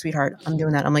arms." He's like, "Sweetheart, I'm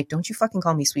doing that." I'm like, "Don't you fucking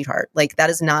call me sweetheart!" Like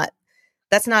that's not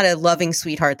a loving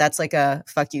sweetheart. That's like a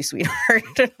fuck you, sweetheart.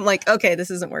 I'm like, okay,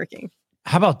 this isn't working.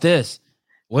 How about this?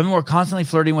 Women were constantly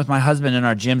flirting with my husband in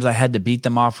our gyms. I had to beat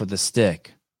them off with a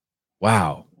stick.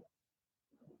 Wow.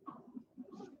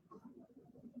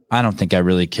 I don't think I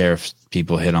really care if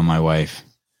people hit on my wife.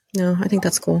 No, I think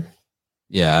that's cool.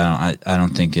 Yeah, I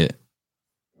don't think it.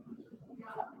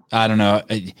 I don't know.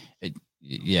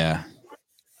 Yeah.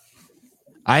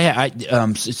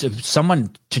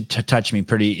 Someone touched me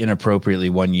pretty inappropriately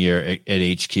one year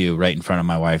at HQ right in front of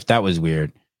my wife. That was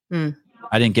weird.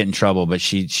 I didn't get in trouble, but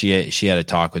she had a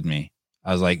talk with me.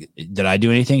 I was like, "Did I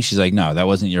do anything?" She's like, "No, that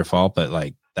wasn't your fault, but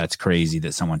like that's crazy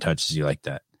that someone touches you like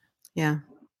that." Yeah,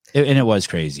 and it was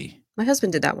crazy. My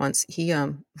husband did that once. He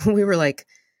we were like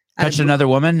touched another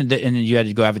woman, and you had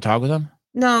to go have a talk with him.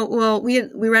 No, well, we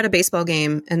were at a baseball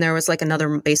game, and there was like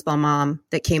another baseball mom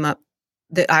that came up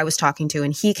that I was talking to,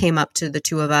 and he came up to the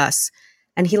two of us,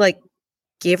 and he like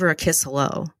gave her a kiss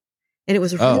hello, and it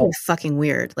was really fucking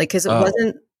weird, like because it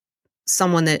wasn't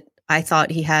someone that I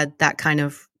thought he had that kind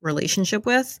of relationship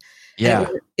with. Yeah,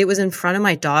 it was in front of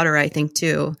my daughter, I think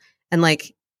too, and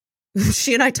like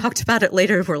she and I talked about it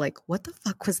later. We're like, what the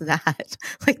fuck was that?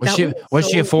 Like, was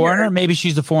she a foreigner? Weird. Maybe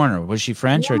she's a foreigner. Was she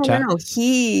French or Italian? No.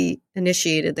 He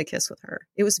initiated the kiss with her.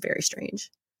 It was very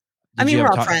strange. We're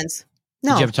all friends.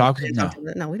 No. Did you ever talk with her?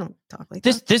 No, we don't talk like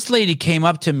that. This lady came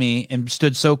up to me and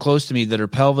stood so close to me that her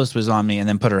pelvis was on me and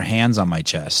then put her hands on my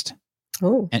chest.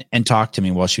 Oh. And talked to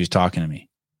me while she was talking to me.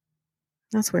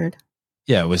 That's weird.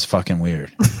 Yeah, it was fucking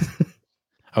weird.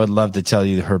 I would love to tell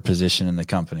you her position in the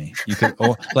company. You could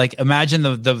imagine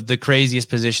the craziest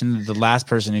position. The last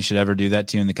person who should ever do that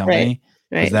to you in the company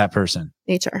is that person.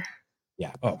 HR.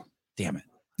 Yeah. Oh, damn it.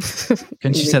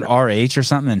 Couldn't she said RH or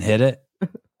something and hit it?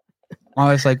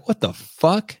 I was like, what the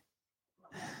fuck?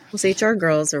 Those HR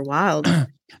girls are wild.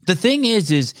 The thing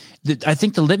is that I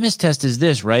think the litmus test is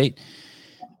this, right?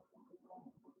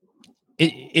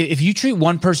 If you treat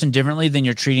one person differently than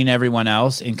you're treating everyone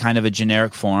else in kind of a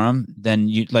generic forum, then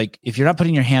you if you're not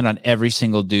putting your hand on every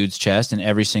single dude's chest and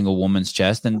every single woman's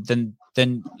chest, then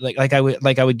I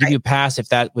would give you a pass if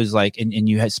that was and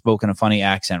you had spoken a funny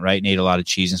accent, right? And ate a lot of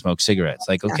cheese and smoked cigarettes.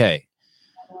 Okay.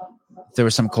 If there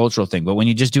was some cultural thing, but when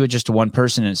you just do it just to one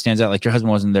person and it stands out, like your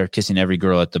husband wasn't there kissing every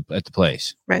girl at the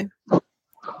place. Right.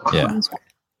 Yeah. That's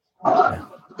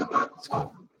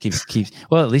cool. Keeps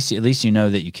well, at least you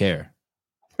know that you care.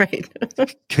 Right.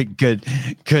 good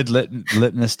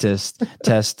litmus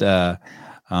test for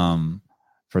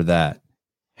that.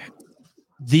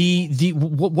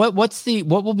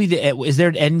 What will be is there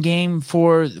an end game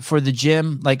for the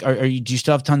gym? Do you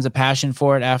still have tons of passion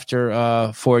for it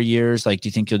after 4 years? Do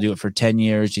you think you'll do it for 10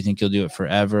 years? Do you think you'll do it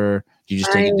forever? Do you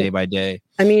just take it day by day?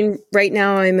 I mean, right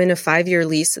now I'm in a 5-year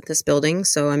lease at this building,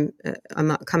 so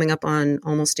I'm coming up on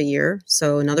almost a year,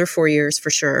 so another 4 years for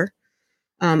sure.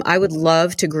 I would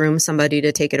love to groom somebody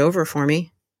to take it over for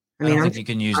me. I don't think you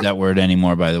can use that word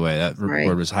anymore, by the way. That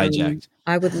word was hijacked.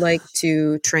 I would like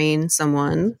to train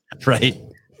someone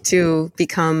to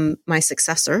become my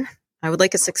successor. I would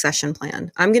like a succession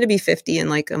plan. I'm going to be 50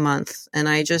 in a month. And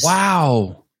I just...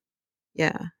 Wow.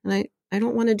 Yeah. And I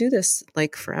don't want to do this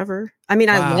forever. I mean,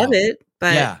 I love it,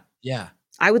 but yeah.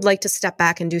 I would like to step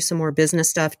back and do some more business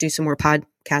stuff, do some more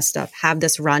podcast stuff, have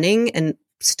this running and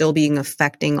still being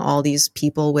affecting all these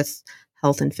people with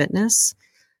health and fitness,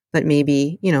 but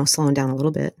maybe, slowing down a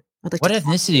little bit. What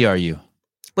ethnicity are you?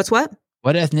 What's what?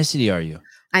 What ethnicity are you?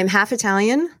 I'm half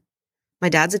Italian. My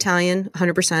dad's Italian,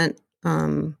 100%.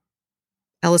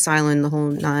 Ellis Island, the whole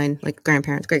nine,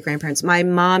 grandparents, great grandparents. My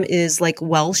mom is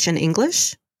Welsh and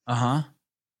English. Uh-huh.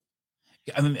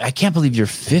 I mean, I can't believe you're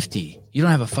 50. You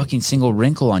don't have a fucking single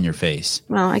wrinkle on your face.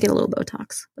 Well, I get a little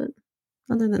Botox, but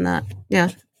other than that, yeah.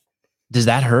 Does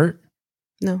that hurt?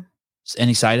 No.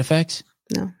 Any side effects?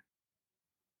 No.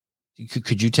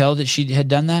 Could you tell that she had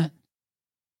done that?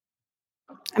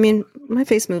 I mean, my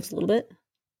face moves a little bit.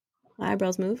 My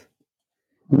eyebrows move.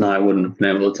 No, I wouldn't have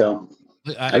been able to tell.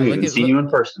 I've even seen you in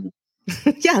person.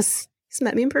 Yes. He's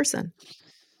met me in person.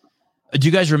 Do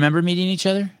you guys remember meeting each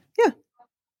other? Yeah. I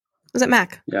was at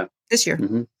MAC. Yeah. This year.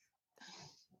 Mm-hmm.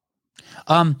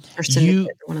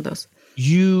 One of those.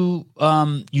 You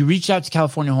reached out to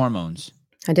California Hormones.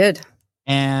 I did.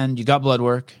 And you got blood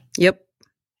work. Yep.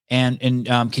 And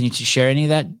can you share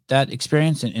any of that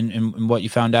experience and what you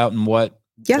found out and what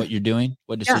you're doing,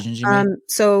 what decisions you made?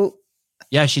 So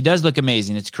yeah, she does look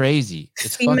amazing. It's crazy.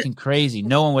 It's fucking crazy.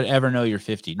 No one would ever know you're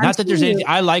 50. Not that there's anything.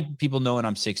 I like people knowing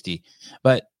I'm 60,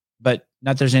 but not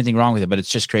that there's anything wrong with it. But it's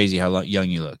just crazy how young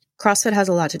you look. CrossFit has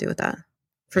a lot to do with that,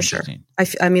 for sure.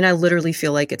 I mean, I literally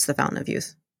feel like it's the fountain of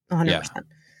youth, 100%.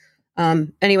 Yeah.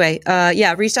 Anyway,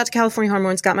 reached out to California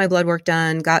Hormones, got my blood work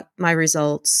done, got my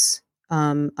results.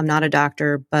 I'm not a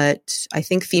doctor, but I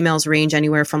think females range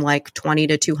anywhere from 20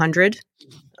 to 200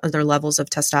 of their levels of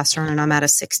testosterone, and I'm at a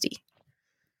 60.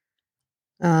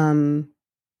 I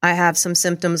have some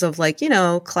symptoms of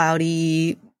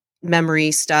cloudy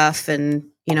memory stuff and,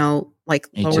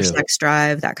 lower sex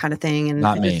drive, that kind of thing. And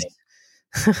not me.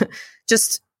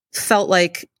 Just felt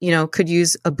could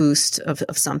use a boost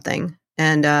of something.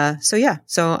 And, so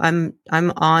I'm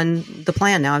on the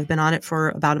plan now. I've been on it for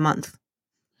about a month.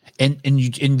 And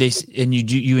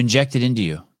you inject it into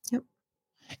you. Yep.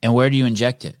 And where do you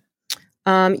inject it?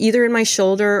 Either in my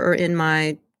shoulder or in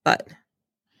my butt.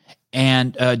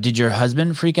 And did your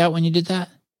husband freak out when you did that?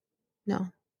 No.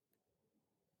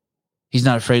 He's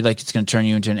not afraid it's going to turn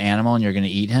you into an animal and you're going to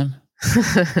eat him?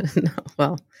 No.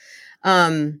 Well,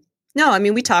 no, I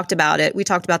mean, we talked about it. We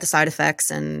talked about the side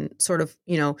effects and sort of,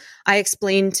 I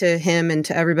explained to him and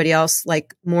to everybody else, I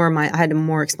had to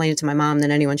more explain it to my mom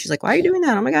than anyone. She's like, why are you doing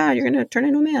that? Oh my God, you're going to turn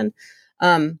into a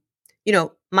man.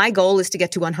 My goal is to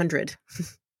get to 100,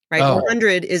 right? Oh.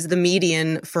 100 is the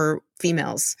median for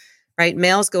females, right?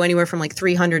 Males go anywhere from like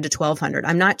 300 to 1200.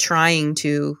 I'm not trying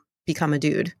to become a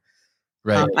dude.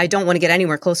 Right. I don't want to get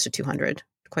anywhere close to 200,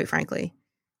 quite frankly.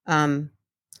 I'm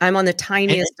on the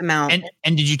tiniest amount.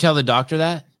 And did you tell the doctor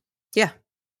that? Yeah.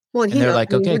 Well, and they're knows,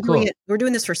 like, okay, cool. We're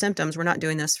doing this for symptoms. We're not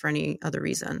doing this for any other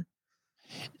reason.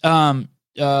 I'm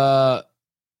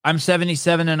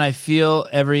 77 and I feel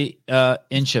every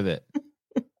inch of it.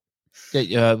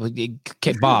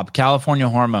 Bob, California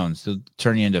hormones will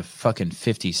turn you into fucking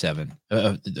 57.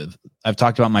 I've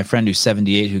talked about my friend who's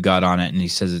 78 who got on it, and he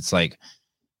says it's a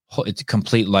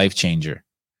complete life changer.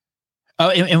 Oh,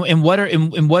 and what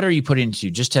are you putting into?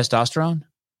 Just testosterone?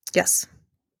 Yes.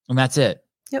 And that's it.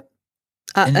 Yep.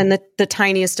 And the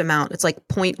tiniest amount, it's like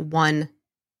 0.1.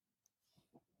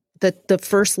 The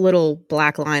first little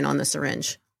black line on the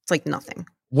syringe, it's like nothing.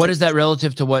 What is that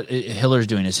relative to what Hiller's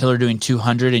doing? Is Hiller doing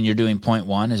 200 and you're doing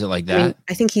 0.1? Is it like that?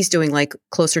 I think he's doing like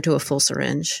closer to a full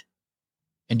syringe.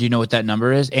 And do you know what that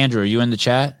number is? Andrew, are you in the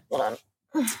chat? Hold on.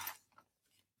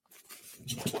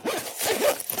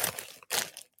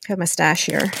 I have my stash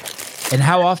here. And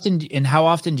how often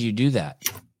do you do that?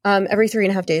 Every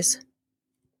 3.5 days.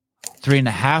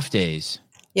 3.5 days.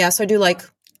 Yeah. So I do like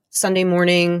Sunday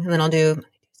morning, and then I'll do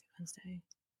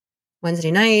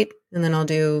Wednesday night, and then I'll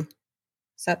do,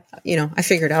 I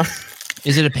figured out.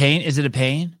 Is it a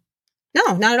pain?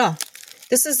 No, not at all.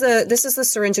 This is the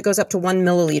syringe. It goes up to 1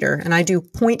 milliliter, and I do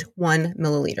 0.1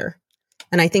 milliliter.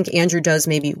 And I think Andrew does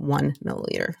maybe 1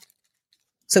 milliliter.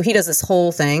 So he does this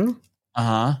whole thing.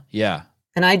 Yeah.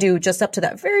 And I do just up to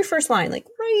that very first line, like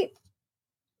right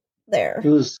there.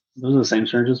 Those are the same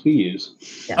syringes we use.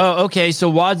 Yeah. Oh, okay. So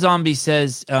Wad Zombie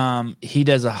says he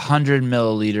does 100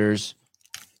 milliliters.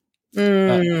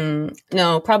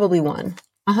 No, probably 100.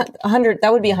 That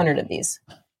would be 100 of these.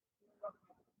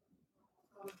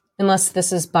 Unless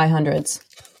this is by hundreds.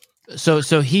 So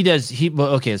he does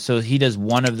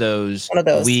one of those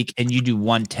a week, and you do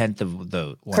 1/10 of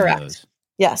those. Correct. Of those.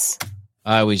 Yes.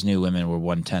 I always knew women were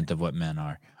 1/10 of what men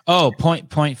are. Oh,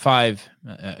 0.5.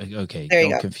 Okay. There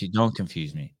you go. Don't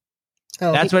confuse me.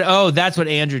 Oh, that's what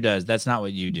Andrew does. That's not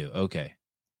what you do. Okay.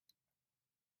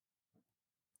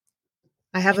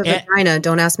 I have a vagina.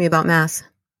 Don't ask me about math.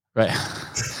 Right.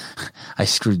 I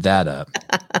screwed that up.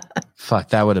 Fuck,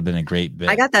 that would have been a great bit.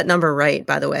 I got that number right,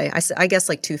 by the way. I guess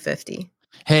like 250.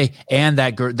 Hey, and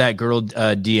that girl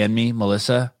DM'd me,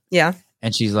 Melissa. Yeah.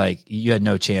 And she's like, you had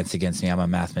no chance against me. I'm a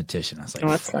mathematician. I was like, oh,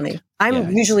 that's funny.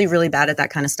 I'm usually really bad at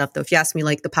that kind of stuff, though. If you ask me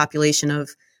like the population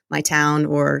of my town,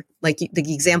 or like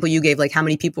the example you gave, like how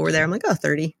many people were there, I'm like,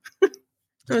 30. It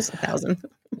was 1,000.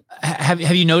 Have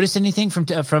you noticed anything from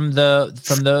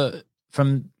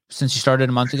since you started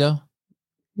a month ago?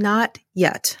 Not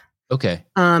yet. Okay.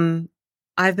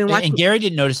 I've been watching. And Gary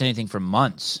didn't notice anything for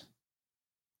months.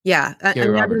 Yeah,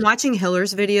 and I've been watching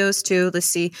Hiller's videos too. Let's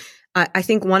see. I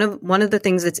think one of the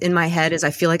things that's in my head is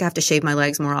I feel like I have to shave my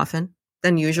legs more often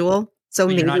than usual. So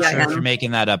maybe you're not sure if you're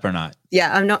making that up or not.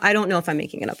 Yeah, I don't know if I'm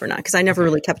making it up or not, because I never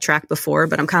really kept track before.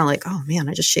 But I'm kind of like, oh man,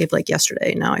 I just shaved like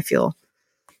yesterday. Now I feel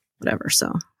whatever.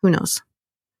 So who knows?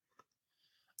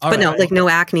 But no, like no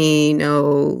acne,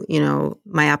 no,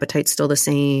 my appetite's still the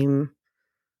same.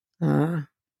 You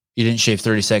didn't shave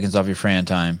 30 seconds off your Fran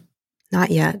time.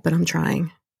 Not yet, but I'm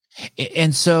trying.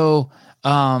 And so,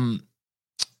 what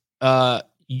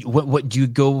do you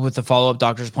go with the follow-up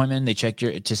doctor's appointment? They check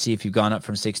to see if you've gone up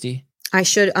from 60. I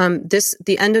should,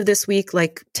 the end of this week,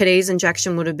 like today's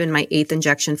injection would have been my 8th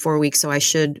injection, 4 weeks. So I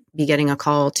should be getting a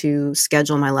call to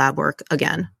schedule my lab work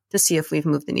again to see if we've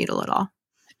moved the needle at all.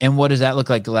 And what does that look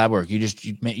like, the lab work? You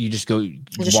just go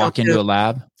walk into a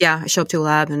lab? Yeah, I show up to a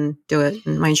lab and do it,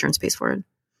 and my insurance pays for it.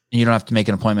 And you don't have to make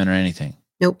an appointment or anything?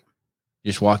 Nope. You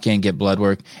just walk in, get blood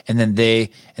work, and then they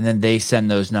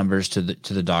send those numbers to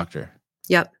the doctor.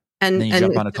 Yep. And then you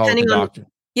jump on a call with the doctor.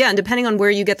 Yeah, and depending on where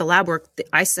you get the lab work,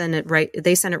 they send it right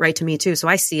to me too. So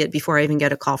I see it before I even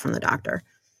get a call from the doctor.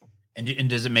 And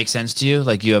does it make sense to you?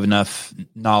 Like you have enough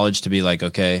knowledge to be like,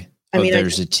 okay,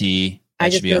 there's a T.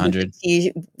 That should be 100.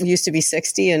 He used to be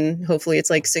 60, and hopefully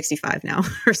it's like 65 now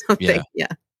or something. Yeah.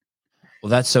 Well,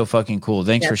 that's so fucking cool.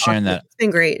 Thanks for sharing that. It's been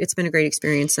great. It's been a great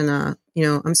experience, and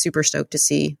I'm super stoked to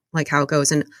see like how it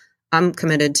goes, and I'm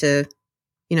committed to,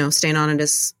 staying on it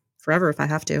as forever if I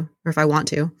have to or if I want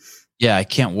to. Yeah, I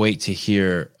can't wait to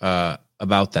hear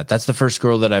about that. That's the first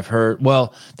girl that I've heard.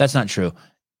 Well, that's not true.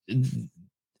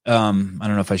 I don't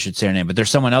know if I should say her name, but there's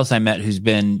someone else I met who's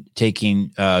been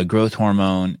taking growth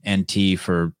hormone NT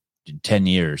for 10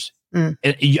 years.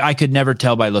 I could never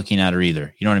tell by looking at her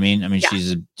either. You know what I mean? I mean,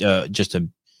 she's just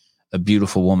a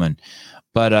beautiful woman.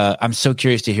 But I'm so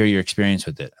curious to hear your experience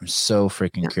with it. I'm so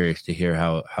freaking curious to hear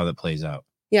how that plays out.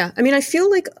 Yeah. I mean, I feel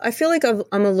like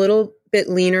I'm a little bit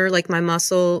leaner, like my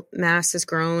muscle mass has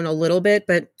grown a little bit,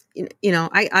 but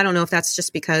I don't know if that's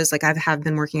just because like I have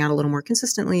been working out a little more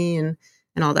consistently and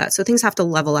all that. So things have to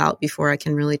level out before I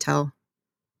can really tell.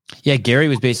 Yeah. Gary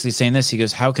was basically saying this. He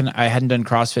goes, I hadn't done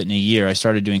CrossFit in a year. I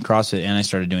started doing CrossFit and I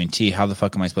started doing T. How the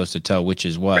fuck am I supposed to tell which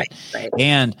is what? Right.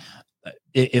 And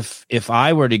if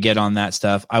I were to get on that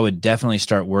stuff, I would definitely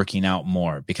start working out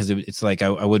more because it's like,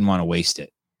 I wouldn't want to waste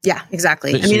it. Yeah,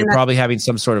 exactly. So you're probably having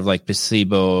some sort of like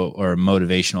placebo or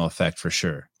motivational effect for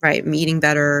sure. Right. I'm eating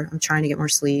better. I'm trying to get more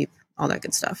sleep, all that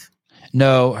good stuff.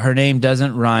 No, her name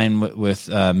doesn't rhyme with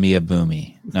Mia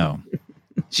Boomy. No,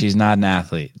 she's not an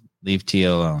athlete. Leave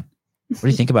Tia alone. What do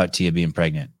you think about Tia being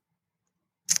pregnant?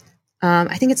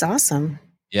 I think it's awesome.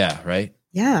 Yeah, right?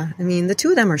 Yeah. I mean, the two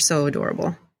of them are so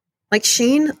adorable. Like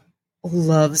Shane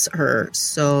loves her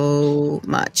so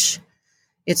much.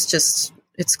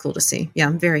 It's cool to see. Yeah,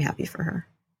 I'm very happy for her.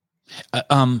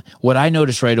 What I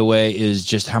noticed right away is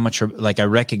just how much I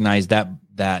recognize that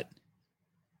I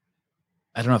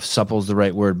don't know if supple is the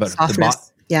right word, but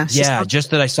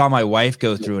just that I saw my wife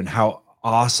go through and how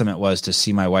awesome it was to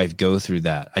see my wife go through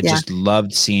that. I just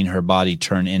loved seeing her body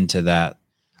turn into that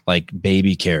like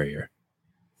baby carrier.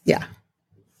 Yeah.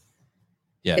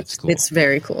 Yeah, it's cool. It's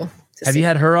very cool. Have you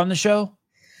had her on the show?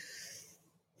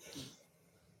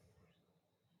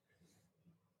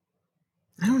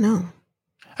 I don't know.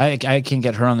 I can't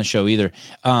get her on the show either.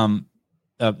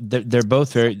 They're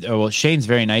both Shane's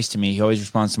very nice to me. He always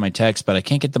responds to my text, but I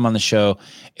can't get them on the show.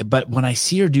 But when I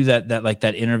see her do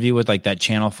that interview with like that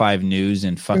Channel 5 News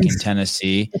in fucking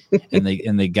Tennessee, and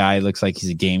the guy looks like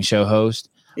he's a game show host,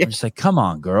 I'm just like, come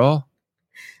on, girl.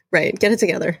 Right. Get it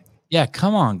together. Yeah.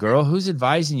 Come on, girl. Who's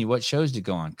advising you what shows to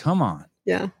go on? Come on.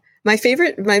 Yeah. My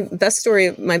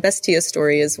best Tia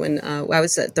story is when I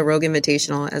was at the Rogue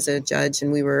Invitational as a judge,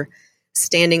 and we were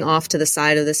standing off to the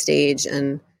side of the stage,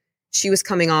 and she was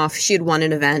coming off. She had won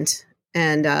an event,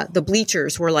 and the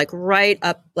bleachers were like right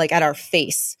up, like at our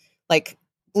face. Like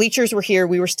bleachers were here.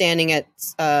 We were standing at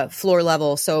floor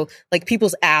level. So like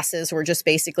people's asses were just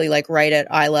basically like right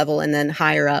at eye level and then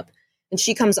higher up. And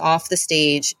she comes off the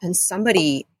stage, and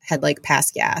somebody had like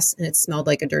passed gas, and it smelled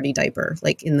like a dirty diaper,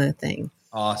 like in the thing.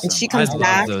 Awesome. And she comes I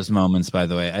back. love those moments, by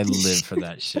the way. I live for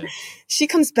that shit. She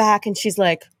comes back and she's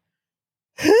like,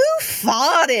 who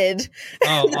farted?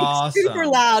 Oh, awesome. Super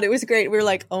loud. It was great. We were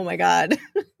like, oh my God.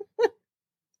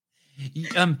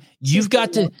 You've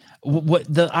got to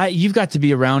you've got to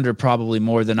be around her probably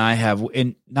more than I have.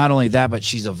 And not only that, but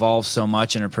she's evolved so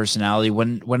much in her personality.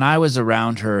 When I was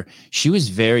around her, she was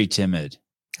very timid.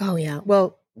 Oh yeah.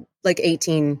 Well, like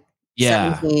 18.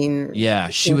 Yeah. 17. Yeah.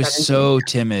 She was 17. So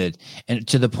timid, and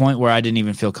to the point where I didn't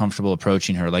even feel comfortable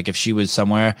approaching her. Like if she was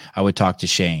somewhere, I would talk to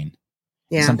Shane.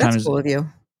 Yeah. Sometimes, that's cool of you.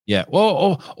 Yeah.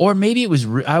 Well, or maybe it was,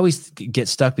 I always get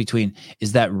stuck between,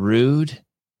 is that rude?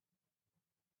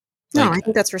 No, I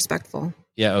think that's respectful.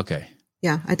 Yeah. Okay.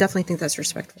 Yeah. I definitely think that's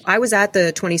respectful. I was at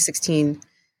the 2016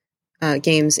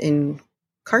 games in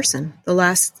Carson, the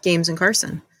last games in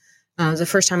Carson. It was the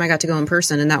first time I got to go in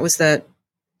person, and that was that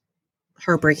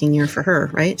heartbreaking year for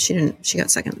her, right? She got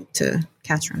second to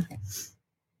Katrin.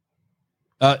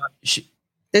 Did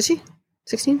she?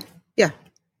 16? Yeah.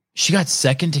 She got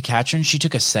second to Katrin? She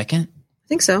took a second? I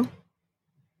think so.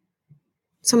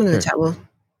 Someone in the chat will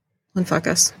unfuck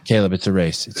us. Caleb, it's a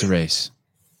race. It's a race.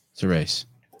 It's a race.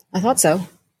 I thought so.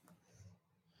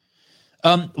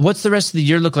 What's the rest of the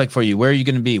year look like for you? Where are you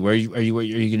going to be? Are you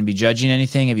going to be judging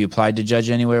anything? Have you applied to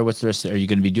judge anywhere? What's the rest? Are you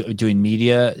going to be doing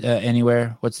media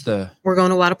anywhere? We're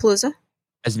going to Wadapalooza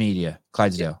as media,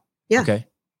 Clydesdale. Yeah. Okay.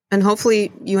 And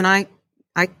hopefully you and I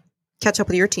catch up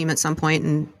with your team at some point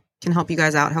and can help you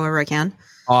guys out however I can.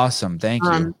 Awesome. Thank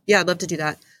you. Yeah, I'd love to do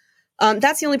that.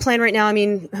 That's the only plan right now. I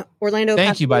mean, Orlando.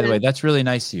 Thank you, by the way. That's really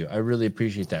nice of you. I really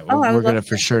appreciate that. We're going to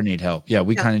for sure need help. Yeah,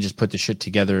 we kind of just put the shit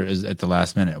together at the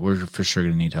last minute. We're for sure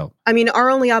going to need help. I mean,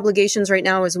 our only obligations right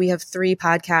now is we have 3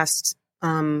 podcast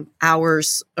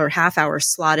hours or half hours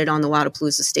slotted on the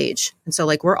Wadapalooza stage. And so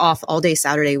like we're off all day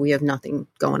Saturday. We have nothing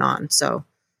going on. So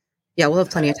yeah, we'll have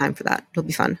plenty of time for that. It'll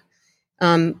be fun.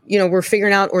 We're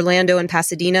figuring out Orlando and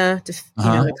Pasadena to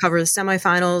cover the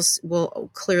semifinals.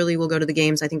 We'll go to the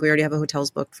games. I think we already have a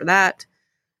hotels booked for that.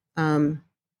 It'll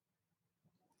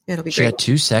be great. She had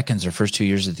 2 seconds her first 2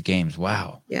 years at the games.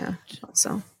 Wow. Yeah.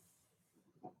 So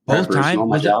both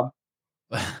times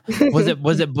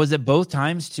was it both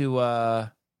times to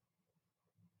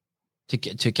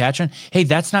Katrin? Hey,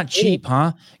 that's not cheap,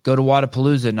 huh? Go to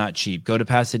Wadapalooza, not cheap. Go to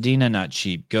Pasadena, not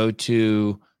cheap. Go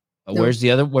to no. Where's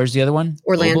the other one?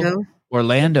 Orlando.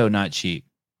 Orlando, not cheap.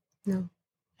 No.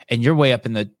 And you're way up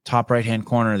in the top right-hand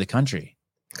corner of the country.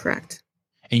 Correct.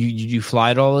 And you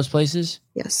fly to all those places?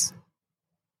 Yes.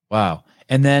 Wow.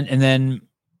 And then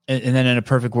in a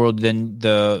perfect world, then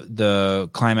the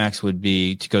climax would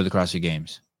be to go to the CrossFit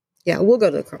Games. Yeah, we're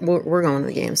going to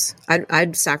the games.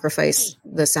 I'd sacrifice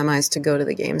the semis to go to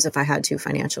the games if I had to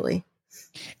financially.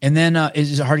 And then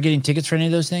is it hard getting tickets for any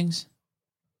of those things?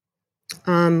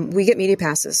 We get media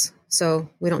passes, so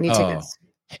we don't need tickets.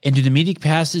 And do the media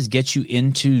passes get you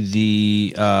into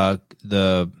the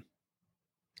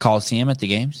Coliseum at the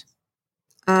games?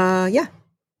 Yeah.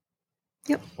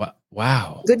 Yep.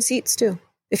 Wow. Good seats too.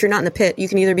 If you're not in the pit, you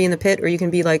can either be in the pit or you can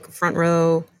be like front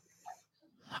row.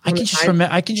 I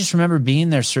can just remember being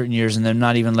there certain years and them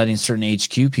not even letting certain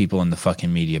HQ people in the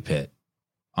fucking media pit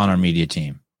on our media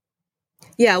team.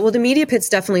 Yeah, well, the media pit's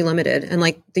definitely limited. And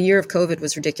like the year of COVID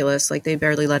was ridiculous. Like they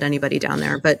barely let anybody down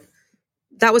there. But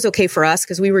that was okay for us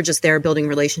because we were just there building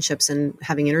relationships and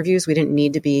having interviews. We didn't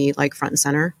need to be like front and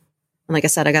center. And like I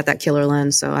said, I got that killer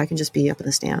lens, so I can just be up in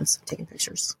the stands taking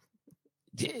pictures.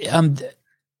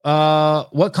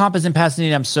 What comp is in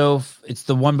Pasadena? It's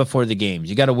the one before the games.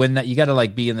 You got to win that. You got to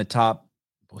like be in the top.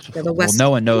 Yeah,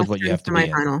 no one knows what you have to be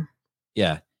in.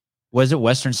 Yeah. Was it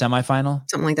Western semifinal?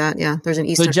 Something like that. Yeah. There's an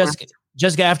Eastern. So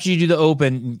Jessica, after you do the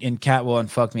Open, and Kat will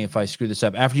unfuck me if I screw this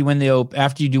up. After you win the Open,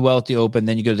 after you do well at the Open,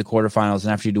 then you go to the quarterfinals,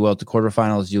 and after you do well at the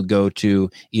quarterfinals, you'll go to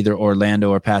either Orlando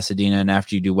or Pasadena, and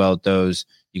after you do well at those,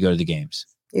 you go to the games.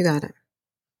 You got it.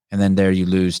 And then there you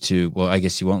lose to, well, I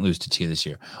guess you won't lose to Tia this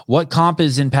year. What comp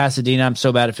is in Pasadena? I'm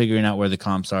so bad at figuring out where the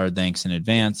comps are. Thanks in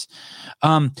advance.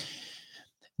 Do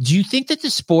you think that the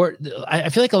sport, I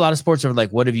feel like a lot of sports are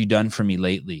like, what have you done for me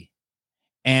lately?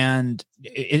 And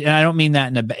I don't mean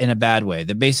that in a bad way.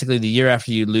 That basically the year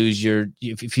after you lose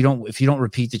if you don't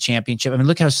repeat the championship. I mean,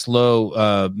 look how slow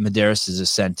Medeiros'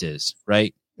 ascent is,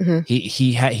 right? Mm-hmm.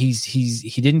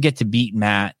 He didn't get to beat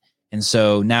Matt, and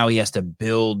so now he has to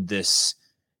build this.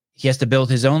 He has to build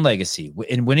his own legacy.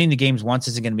 And winning the games once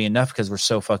isn't going to be enough because we're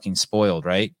so fucking spoiled,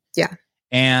 right? Yeah.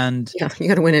 And yeah, you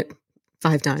got to win it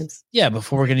 5 times. Yeah,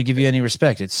 before we're going to give you any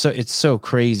respect. It's so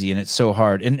crazy and it's so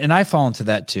hard. And I fall into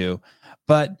that too.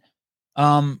 But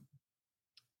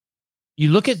you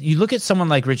look at someone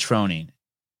like Rich Froning,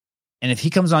 and if he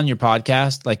comes on your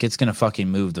podcast, like it's gonna fucking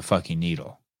move the fucking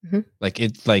needle. Mm-hmm. Like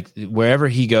it's like wherever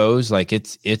he goes, like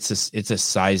it's a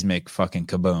seismic fucking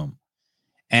kaboom.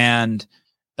 And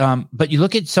but you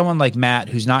look at someone like Matt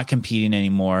who's not competing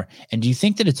anymore, and do you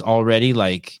think that it's already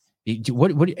like I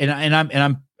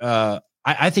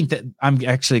think that I'm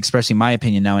actually expressing my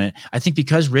opinion now in it. I think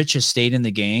because Rich has stayed in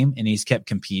the game and he's kept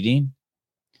competing,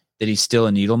 that he's still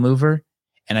a needle mover.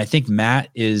 And I think Matt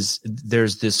there's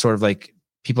this sort of like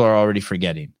people are already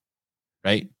forgetting,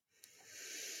 right?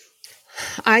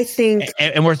 I think.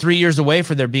 And we're 3 years away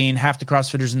for there being half the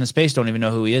CrossFitters in the space don't even know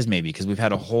who he is, maybe, because we've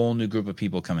had a whole new group of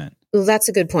people come in. Well, that's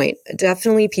a good point.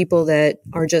 Definitely people that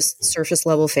are just surface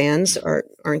level fans aren't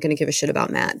going to give a shit about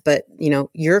Matt. But,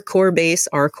 your core base,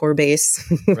 our core base,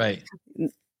 right?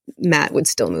 Matt would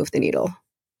still move the needle.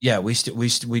 Yeah,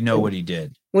 we know what he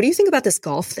did. What do you think about this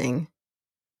golf thing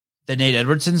that Nate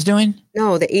Edwardson's doing?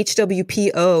 No, the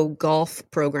HWPO golf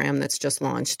program that's just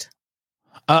launched.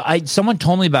 Someone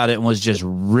told me about it and was just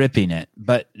ripping it,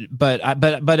 but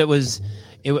it was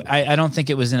I don't think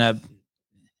it was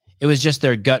it was just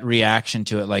their gut reaction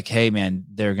to it. Like, hey man,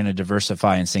 they're going to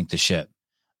diversify and sink the ship.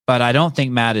 But I don't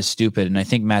think Matt is stupid. And I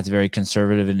think Matt's very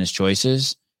conservative in his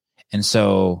choices. And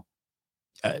so,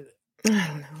 I don't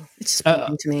know. It's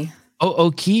speaking to me.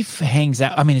 O'Keefe hangs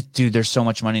out. I mean, dude, there's so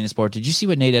much money in the sport. Did you see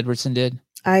what Nate Edwardson did?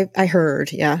 I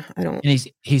heard. Yeah. I don't. And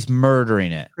he's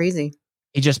murdering it. Crazy.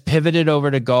 He just pivoted over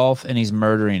to golf and he's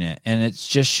murdering it. And it's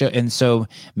just and so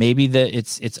maybe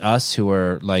it's us who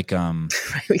are like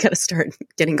we got to start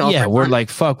getting golf. Yeah, we're like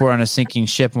fuck, we're on a sinking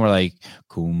ship and we're like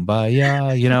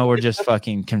kumbaya, we're just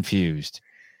fucking confused.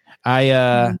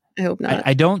 I hope not.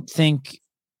 I don't think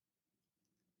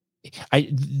I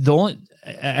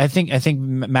think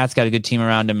Matt's got a good team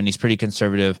around him and he's pretty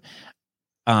conservative.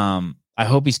 I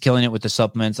hope he's killing it with the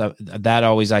supplements. That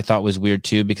always I thought was weird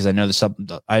too, because I know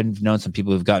I've known some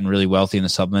people who've gotten really wealthy in the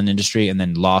supplement industry and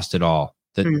then lost it all.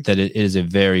 That it is a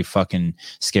very fucking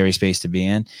scary space to be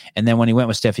in. And then when he went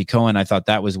with Steffi Cohen, I thought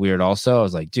that was weird also. I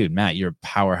was like, dude, Matt, you're a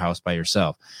powerhouse by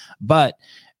yourself. But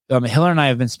Hiller and I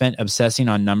have been spent obsessing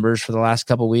on numbers for the last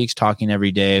couple of weeks, talking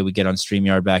every day. We get on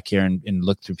StreamYard back here and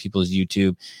look through people's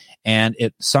YouTube, and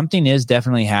something is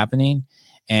definitely happening.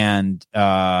 And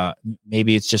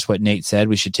maybe it's just what Nate said.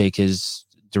 We should take his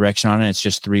direction on it. It's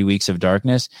just 3 weeks of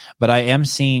darkness. But I am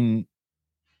seeing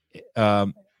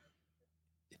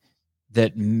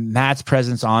that Matt's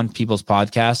presence on people's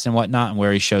podcasts and whatnot and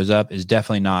where he shows up is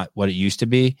definitely not what it used to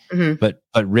be. Mm-hmm. But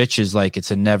Rich is like,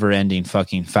 it's a never ending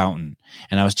fucking fountain.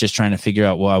 And I was just trying to figure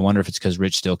out, well, I wonder if it's because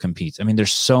Rich still competes. I mean,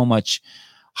 there's so much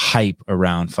hype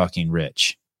around fucking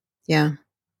Rich. Yeah.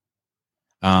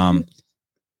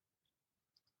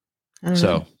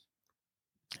 So,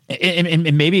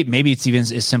 and maybe it's even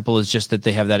as simple as just that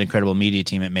they have that incredible media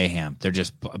team at Mayhem. They're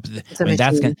just, I mean,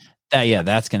 that's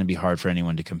going to be hard for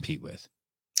anyone to compete with.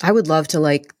 I would love to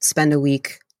like spend a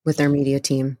week with their media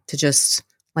team to just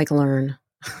like learn.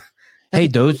 Hey,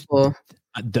 those, cool.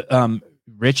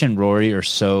 Rich and Rory are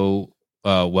so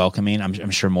welcoming.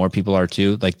 I'm sure more people are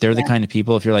too. Like they're the kind of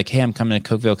people, if you're like, hey, I'm coming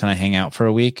to Cookeville, can I hang out for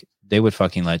a week? They would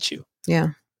fucking let you. Yeah.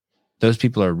 Those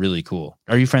people are really cool.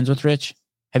 Are you friends with Rich?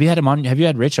 Have you had him on? Have you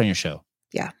had Rich on your show?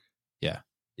 Yeah. Yeah.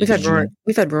 We've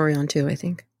had Rory on too, I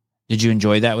think. Did you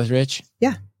enjoy that with Rich?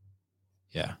 Yeah.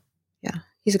 Yeah. Yeah.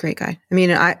 He's a great guy. I mean,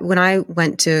 when I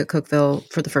went to Cookeville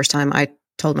for the first time, I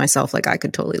told myself like I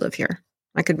could totally live here.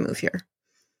 I could move here.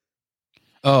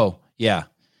 Oh, yeah.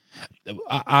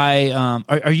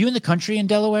 Are you in the country in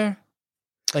Delaware?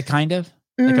 Like kind of?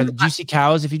 Like do you see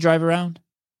cows if you drive around?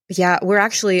 Yeah,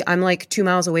 I'm like 2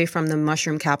 miles away from the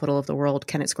mushroom capital of the world,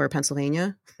 Kennett Square,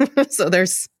 Pennsylvania. So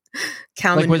there's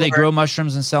cow like where they grow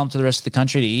mushrooms and sell them to the rest of the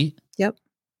country to eat? Yep.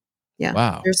 Yeah.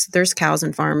 Wow. There's cows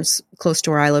and farms close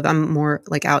to where I live. I'm more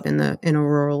like out in a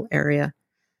rural area.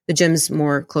 The gym's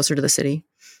more closer to the city.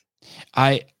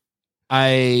 I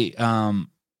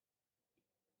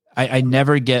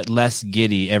never get less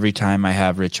giddy every time I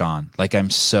have Rich on. Like I'm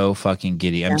so fucking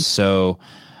giddy. Yeah.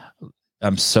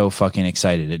 I'm so fucking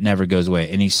excited. It never goes away.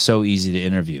 And he's so easy to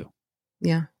interview.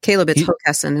 Yeah. Caleb, it's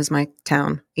Hockessin is my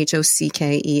town.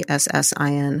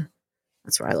 Hockessin.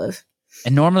 That's where I live.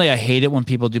 And normally I hate it when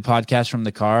people do podcasts from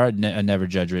the car. I never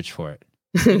judge Rich for it.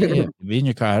 Yeah, be in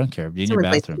your car. I don't care. Be in your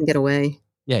bathroom. You can get away.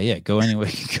 Yeah. Go anyway.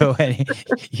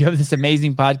 You have this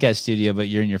amazing podcast studio, but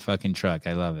you're in your fucking truck.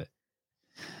 I love it.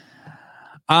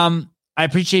 I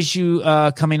appreciate you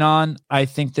coming on. I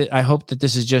hope that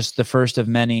this is just the first of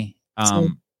many.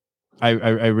 I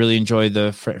really enjoy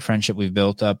the friendship we've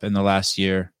built up in the last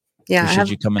year. Yeah, I have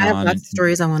on. Lots of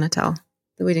stories I want to tell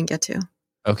that we didn't get to.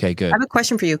 Okay, good. I have a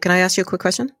question for you. Can I ask you a quick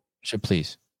question? Sure,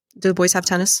 please. Do the boys have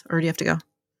tennis, or do you have to go?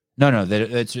 No.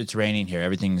 It's raining here.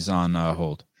 Everything's on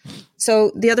hold.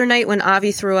 So the other night when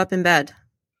Avi threw up in bed,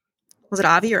 was it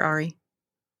Avi or Ari?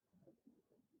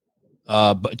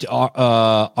 But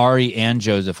Ari and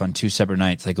Joseph on 2 separate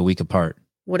nights, like a week apart.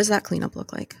 What does that cleanup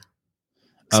look like?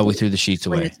 We threw the sheets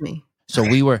away. Explain it to me. So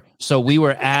we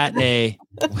were at a.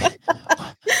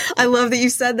 I love that you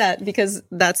said that because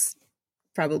that's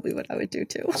probably what I would do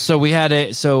too. So we're at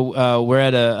a.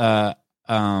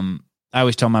 I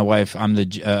always tell my wife I'm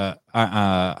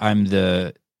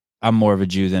more of a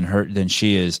Jew than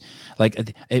she is.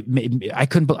 Like I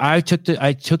took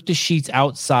the sheets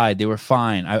outside. They were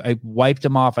fine. I wiped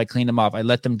them off. I cleaned them off. I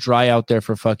let them dry out there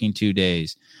for fucking 2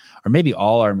 days. Or maybe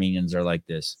all Armenians are like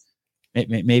this.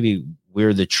 Maybe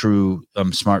we're the true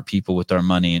smart people with our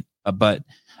money.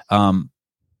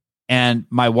 And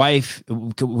my wife,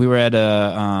 we were at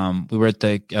a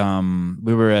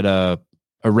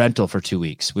rental for 2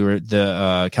 weeks. We were at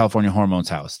the California Hormones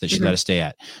house that she let us stay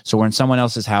at. So we're in someone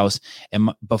else's house, and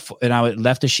I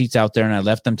left the sheets out there, and I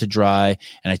left them to dry,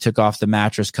 and I took off the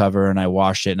mattress cover, and I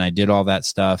washed it, and I did all that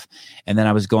stuff. And then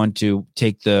I was going to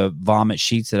take the vomit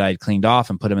sheets that I had cleaned off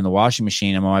and put them in the washing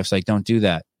machine. And my wife's like, "Don't do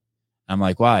that." I'm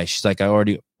like, "Why?" She's like, "I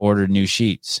already ordered new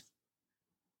sheets."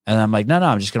 And I'm like, no,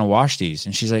 I'm just going to wash these.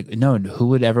 And she's like, no, who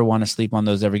would ever want to sleep on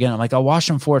those ever again? I'm like, I'll wash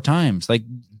them 4 times. Like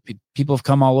people have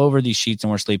come all over these sheets and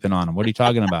we're sleeping on them. What are you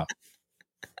talking about?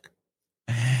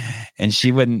 And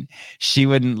she wouldn't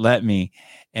let me.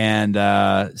 And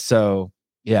so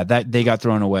yeah, that they got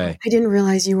thrown away. I didn't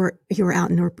realize you were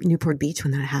out in Newport Beach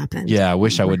when that happened. Yeah. I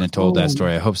wish I wouldn't have told that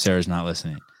story. I hope Sarah's not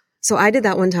listening. So I did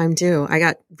that one time too. I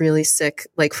got really sick,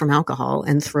 like from alcohol,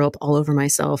 and threw up all over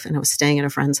myself. And I was staying at a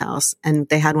friend's house, and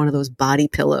they had one of those body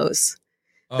pillows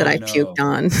that I puked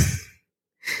on.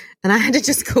 And I had to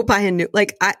just go buy a new,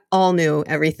 like I all knew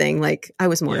everything. Like I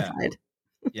was mortified.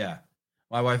 Yeah.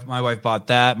 My wife bought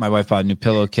that. My wife bought a new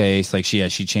pillowcase. Like she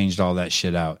changed all that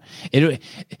shit out. It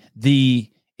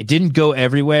didn't go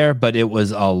everywhere, but it was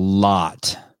a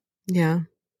lot. Yeah.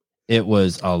 It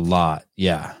was a lot.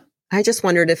 Yeah. I just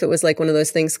wondered if it was like one of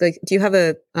those things. Like, do you have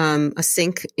a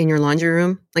sink in your laundry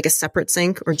room, like a separate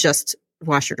sink, or just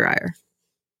washer dryer?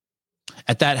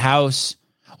 At that house,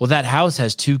 that house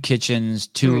has 2 kitchens,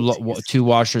 two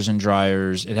washers and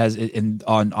dryers. It has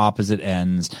on opposite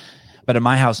ends. But at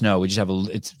my house, no, we just have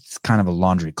it's kind of a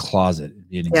laundry closet. It'd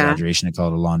be an exaggeration to call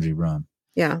it a laundry room.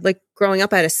 Yeah. Like growing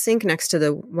up, I had a sink next to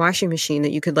the washing machine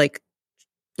that you could like,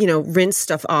 rinse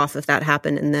stuff off if that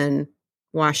happened and then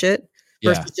wash it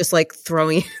versus just like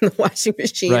throwing it in the washing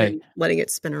machine and letting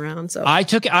it spin around. So I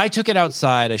took it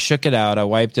outside. I shook it out. I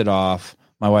wiped it off.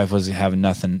 My wife was having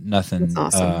nothing. That's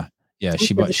awesome.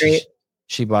 She bought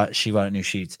new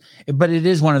sheets. But it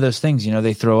is one of those things,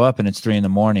 they throw up and it's 3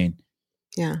 a.m.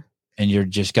 Yeah. And you're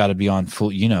just got to be on full,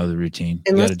 the routine.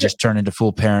 You got to just turn into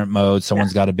full parent mode.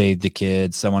 Someone's got to bathe the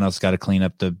kids. Someone else got to clean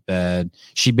up the bed.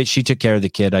 She took care of the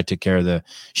kid. I took care of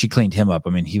she cleaned him up.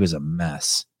 I mean, he was a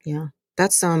mess. Yeah.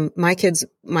 That's my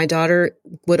daughter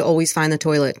would always find the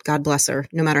toilet. God bless her.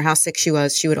 No matter how sick she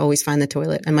was, she would always find the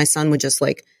toilet. And my son would just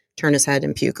like turn his head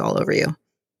and puke all over you.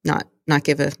 Not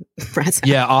give a rat's ass.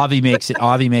 Yeah. Avi makes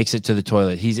it to the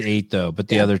toilet. He's 8 though, but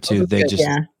the other two,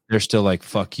 they're still like,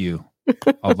 fuck you.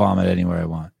 I'll vomit anywhere I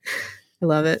want. I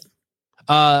love it.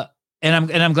 And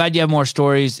I'm glad you have more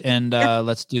stories and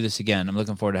let's do this again. I'm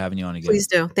looking forward to having you on again. Please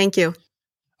do. Thank you.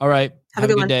 All right. Have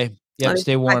a good day. Yep.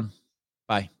 Stay warm.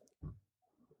 Bye.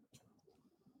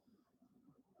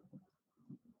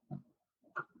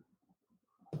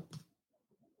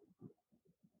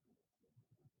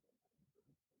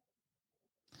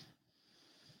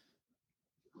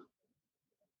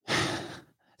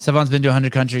 Savon's been to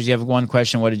 100 countries. You have one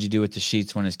question. What did you do with the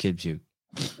sheets when his kid puked?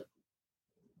 It's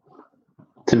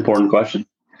an important question.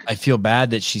 I feel bad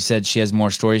that she said she has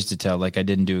more stories to tell. Like I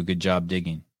didn't do a good job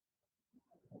digging.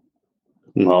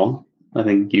 Well, I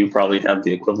think you probably have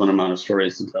the equivalent amount of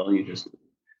stories to tell. You just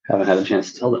haven't had a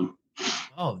chance to tell them.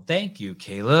 Oh, thank you,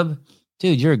 Caleb.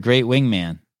 Dude, you're a great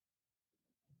wingman.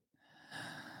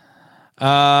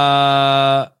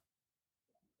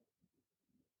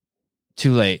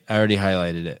 Too late. I already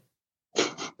highlighted it.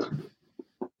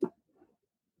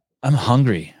 I'm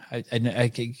hungry. I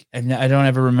don't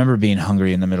ever remember being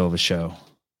hungry in the middle of a show.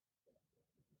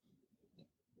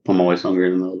 I'm always hungry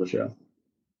in the middle of the show.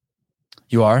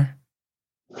 You are?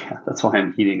 Yeah, that's why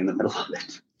I'm eating in the middle of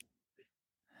it.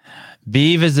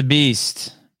 Beeve is a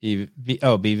beast.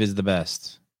 Beeve is the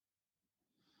best.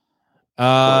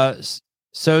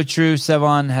 So true.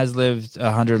 Sevon has lived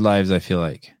 100 lives, I feel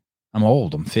like. I'm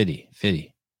old. I'm 50.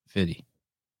 I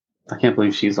can't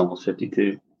believe she's almost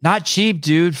 52. Not cheap,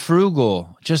 dude.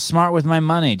 Frugal. Just smart with my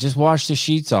money. Just wash the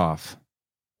sheets off.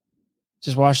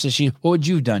 What would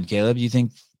you have done, Caleb? You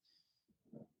think?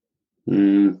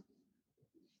 Probably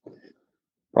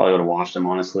would have washed them,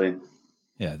 honestly.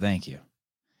 Yeah, thank you.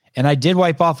 And I did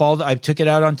wipe off I took it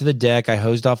out onto the deck. I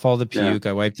hosed off all the puke.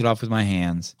 I wiped it off with my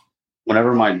hands.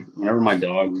 Whenever my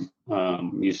dog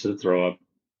used to throw up,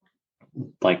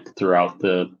 like throughout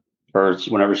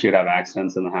whenever she would have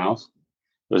accidents in the house,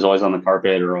 it was always on the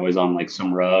carpet or always on like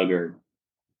some rug or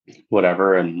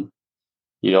whatever. And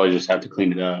you always just have to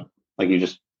clean it up. Like you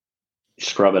just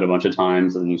scrub it a bunch of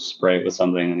times and you spray it with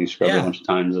something and you scrub it a bunch of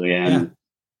times again. Yeah.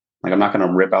 Like I'm not going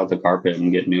to rip out the carpet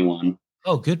and get a new one.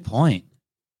 Oh, good point.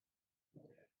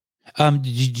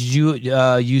 Did you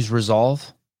use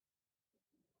Resolve?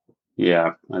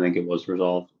 Yeah, I think it was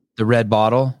Resolve. The red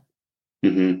bottle?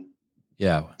 Mm-hmm.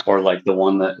 Yeah. Or like the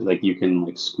one that like you can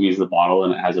like squeeze the bottle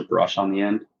and it has a brush on the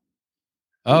end.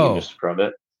 Oh. You just scrub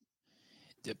it.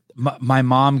 My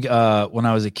mom, when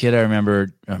I was a kid, I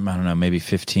remember, I don't know, maybe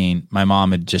 15, my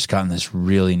mom had just gotten this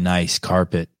really nice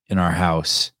carpet in our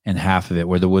house, and half of it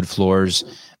where the wood floors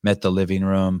met the living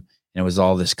room, and it was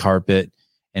all this carpet,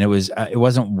 and it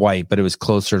wasn't white, but it was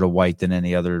closer to white than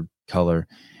any other color.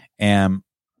 And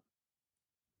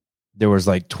there was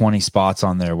like 20 spots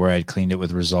on there where I'd cleaned it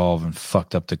with Resolve and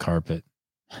fucked up the carpet.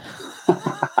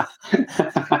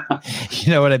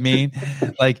 You know what I mean?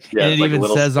 Like, yeah, and it like even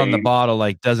says stain on the bottle,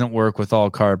 like, doesn't work with all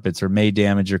carpets or may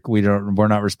damage we're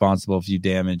not responsible if you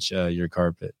damage your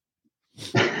carpet.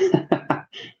 I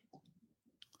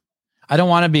don't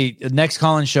want to be next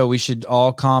call-in show. We should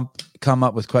all come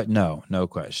up with no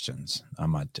questions. I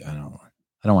don't want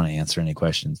to answer any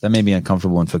questions. That may be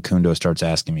uncomfortable when Facundo starts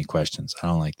asking me questions. I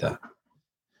don't like that.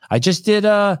 I just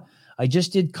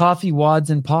did coffee wads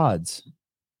and pods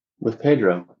with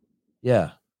Pedro.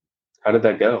 Yeah. How did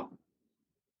that go?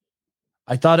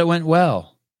 I thought it went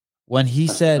well. When he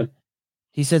said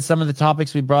some of the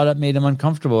topics we brought up made him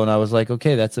uncomfortable, and I was like,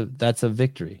 okay, that's a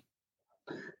victory.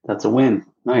 That's a win.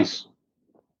 Nice.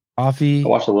 Coffee. I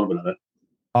watched a little bit of it.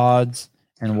 Pods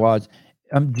and wads.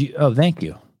 Thank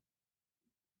you.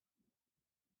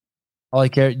 All I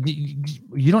care,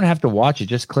 you don't have to watch it.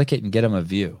 Just click it and get him a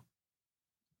view.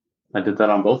 I did that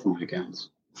on both of my accounts.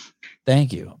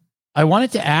 Thank you. I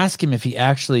wanted to ask him if he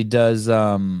actually does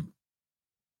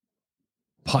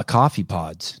coffee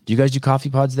pods. Do you guys do coffee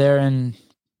pods there and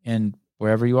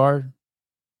wherever you are?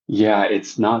 Yeah,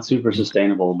 it's not super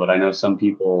sustainable, but I know some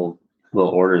people will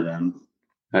order them.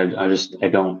 I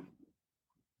don't.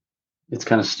 It's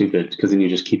kind of stupid because then you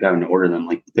just keep having to order them.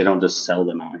 Like they don't just sell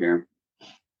them out here.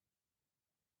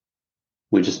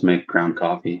 We just make ground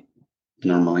coffee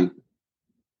normally.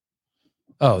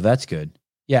 Oh, that's good.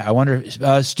 Yeah, I wonder.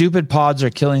 Stupid pods are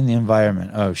killing the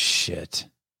environment. Oh shit.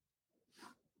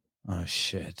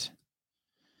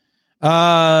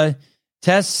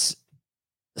 Tess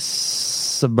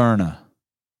Saberna.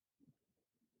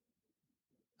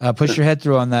 Push your head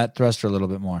through on that thruster a little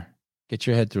bit more. Get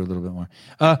your head through a little bit more.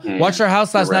 Watched our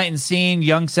house last night and seeing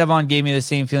young Sevon gave me the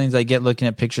same feelings I get looking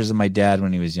at pictures of my dad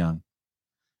when he was young.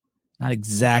 Not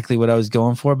exactly what I was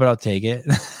going for, but I'll take it.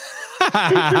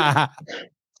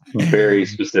 Very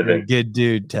specific. You're a good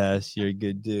dude, Tess. You're a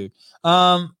good dude.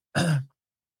 Looking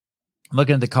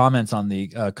at the comments on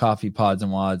the coffee pods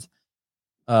and wads.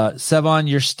 Sevon,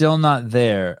 you're still not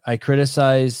there. I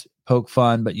criticize, poke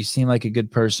fun, but you seem like a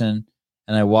good person,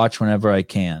 and I watch whenever I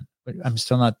can. But I'm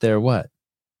still not there. What?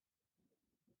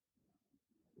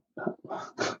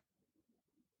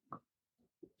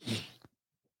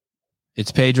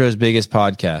 It's Pedro's biggest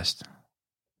podcast.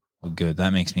 Well, good.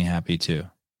 That makes me happy too.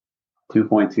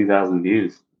 2.2 thousand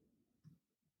views.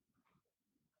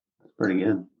 That's pretty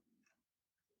good.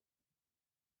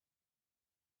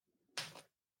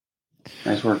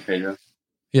 Nice work, Pedro.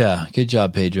 Yeah, good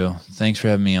job, Pedro. Thanks for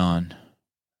having me on.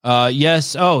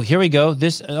 Yes. Oh, here we go.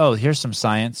 Here's some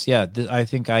science. Yeah, I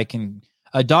think I can.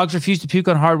 Dogs refuse to puke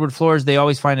on hardwood floors. They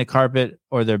always find a carpet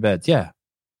or their beds. Yeah.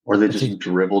 Or they just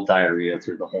dribble diarrhea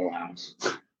through the whole house.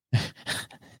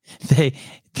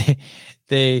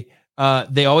 They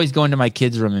always go into my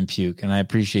kids' room and puke, and I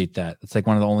appreciate that. It's like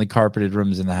one of the only carpeted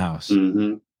rooms in the house.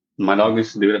 Mm-hmm. My dog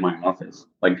used to do it in my office.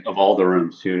 Like of all the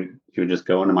rooms, she would just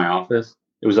go into my office.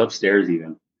 It was upstairs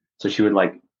even. So she would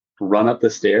like run up the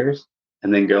stairs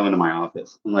and then go into my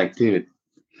office. I'm like, dude.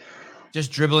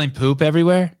 Just dribbling poop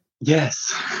everywhere?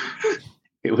 Yes.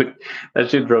 That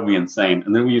shit drove me insane.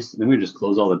 And then we would just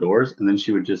close all the doors, and then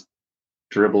she would just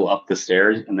dribble up the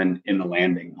stairs and then in the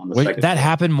landing on the second that floor.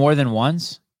 Happened more than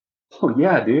once? Oh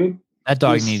yeah, dude. That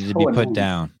dog needed to be put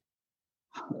down.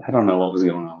 I don't know what was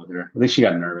going on with her. I think she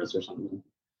got nervous or something.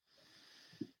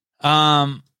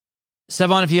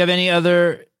 Sevon, if you have any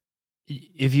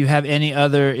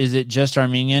other, is it just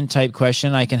Armenian type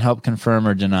question? I can help confirm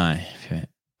or deny.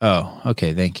 Oh,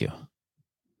 okay. Thank you.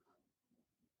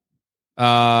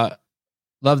 Love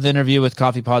the interview with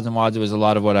Coffee Pods and Wads. It was a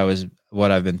lot of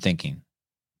what I've been thinking.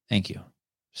 Thank you,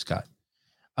 Scott.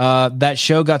 That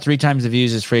show got 3 times the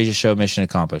views as Frasier's show. Mission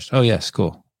accomplished. Oh yes,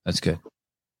 cool. That's good.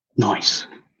 Nice.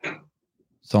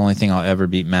 It's the only thing I'll ever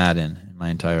beat Matt in my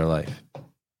entire life.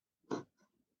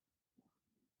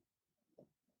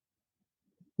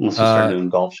 Unless you start doing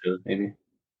golf shows, maybe.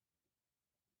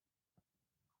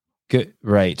 Good,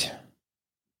 right.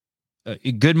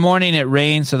 Good morning. It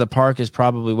rains, so the park is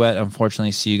probably wet.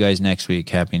 Unfortunately, see you guys next week.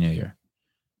 Happy New Year.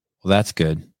 Well, that's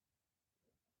good.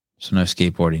 So no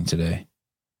skateboarding today.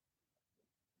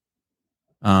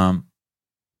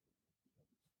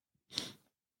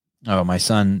 Oh, my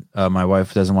son, my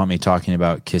wife doesn't want me talking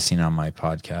about kissing on my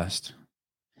podcast.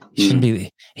 He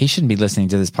shouldn't be listening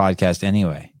to this podcast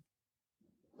anyway.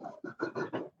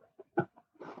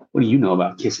 What do you know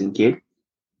about kissing, kid?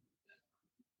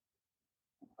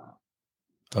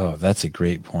 Oh, that's a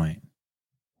great point.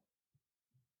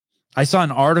 I saw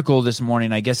an article this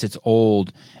morning. I guess it's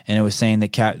old, and it was saying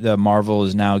that the Marvel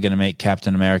is now going to make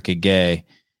Captain America gay,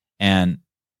 and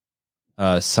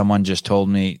someone just told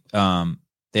me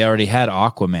they already had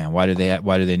Aquaman. Why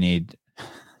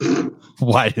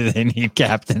do they need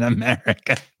Captain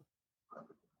America?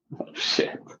 Oh,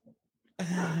 shit.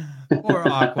 Poor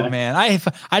Aquaman.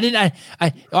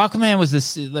 Aquaman was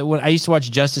this when I used to watch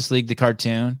Justice League, the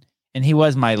cartoon, and he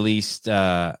was my least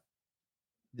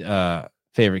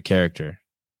favorite character.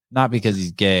 Not because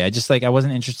he's gay. I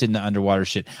wasn't interested in the underwater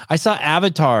shit. I saw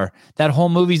Avatar. That whole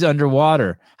movie's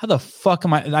underwater. How the fuck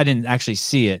am I didn't actually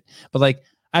see it, but I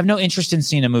have no interest in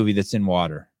seeing a movie that's in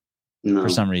water for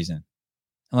some reason.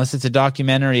 Unless it's a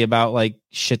documentary about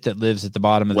shit that lives at the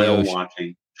bottom of the ocean. Whale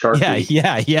watching. Shark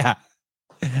Yeah.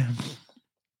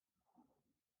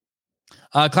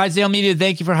 Clydesdale Media,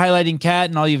 thank you for highlighting Kat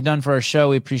and all you've done for our show.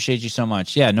 We appreciate you so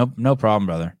much. Yeah, no problem,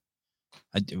 brother.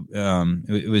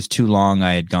 It was too long.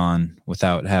 I had gone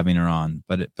without having her on,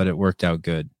 but it worked out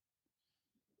good.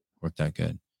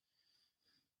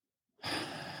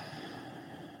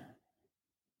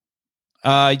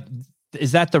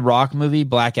 Is that the Rock movie,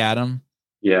 Black Adam?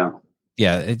 Yeah.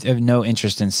 I have no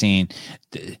interest in seeing.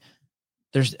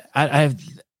 I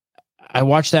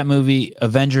watched that movie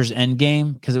Avengers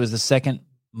Endgame because it was the second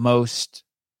most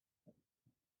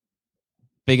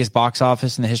biggest box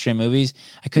office in the history of movies.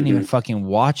 I couldn't even fucking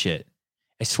watch it.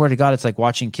 I swear to God, it's like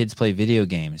watching kids play video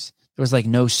games. There was like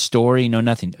no story, no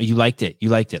nothing. You liked it. You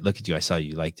liked it. Look at you. I saw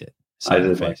you liked it. I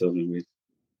did like those movies.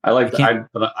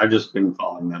 I've just been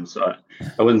following them, so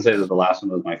I wouldn't say that the last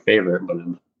one was my favorite,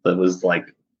 but it was like,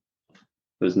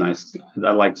 it was nice.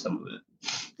 I liked some of it.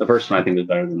 The first one I think was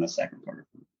better than the second part.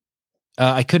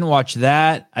 I couldn't watch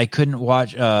that. I couldn't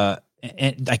watch.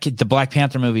 The Black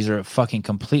Panther movies are fucking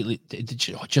completely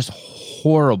just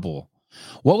horrible.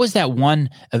 What was that one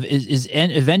of is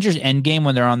Avengers Endgame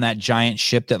when they're on that giant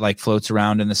ship that like floats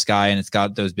around in the sky and it's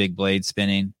got those big blades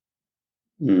spinning?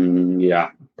 Yeah,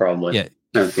 probably.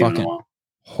 Yeah, fucking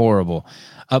horrible.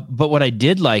 But what I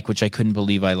did like, which I couldn't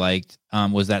believe I liked,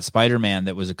 was that Spider-Man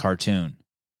that was a cartoon.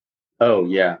 Oh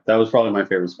yeah, that was probably my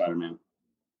favorite Spider-Man.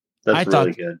 That's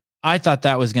really good. I thought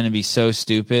that was going to be so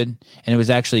stupid, and it was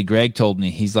actually Greg told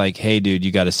me. He's like, "Hey, dude,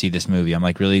 you got to see this movie." I'm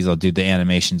like, "Really?" He's like, "Dude, the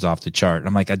animation's off the chart."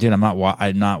 I'm like, "Dude, I'm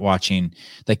not watching."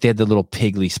 Like they had the little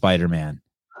piggly Spider-Man.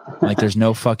 I'm like, there's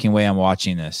no fucking way I'm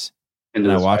watching this.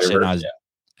 And I watched it, and I was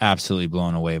absolutely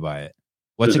blown away by it.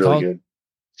 What's it called? Good.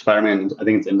 Spider-Man. I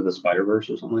think it's Into the Spider-Verse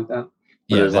or something like that.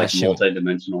 Yeah, there's like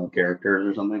multi-dimensional characters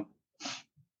or something.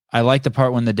 I like the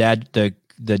part when the dad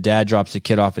drops the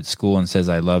kid off at school and says,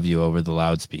 "I love you" over the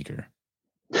loudspeaker.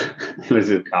 He was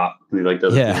a cop. And he like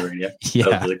does it on the radio. Yeah.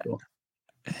 That was really cool.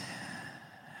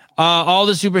 All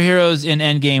the superheroes in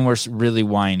Endgame were really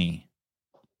whiny.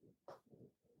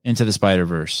 Into the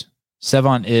Spider-Verse.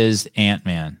 Sevon is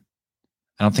Ant-Man.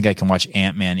 I don't think I can watch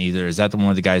Ant-Man either. Is that the one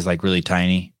where the guy's like really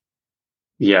tiny?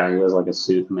 Yeah, he has like a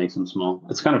suit that makes him small.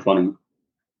 It's kind of funny.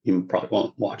 You probably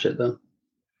won't watch it though.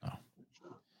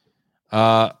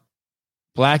 Oh.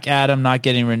 Black Adam not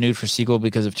getting renewed for sequel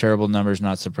because of terrible numbers.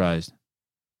 Not surprised.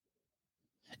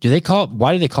 Why do they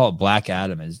call it Black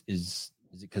Adam? Is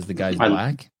it because the guy's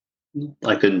black?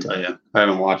 I couldn't tell you. I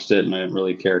haven't watched it and I didn't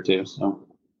really care to. So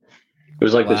it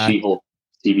was like the She-Hulk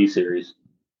TV series.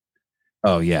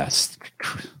 Oh yes.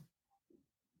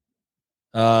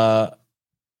 It has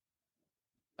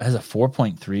a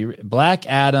 4.3. Black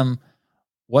Adam.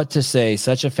 What to say?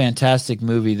 Such a fantastic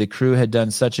movie. The crew had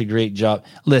done such a great job.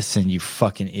 Listen, you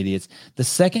fucking idiots. The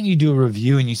second you do a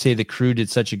review and you say the crew did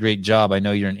such a great job, I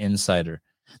know you're an insider.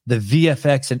 The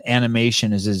VFX and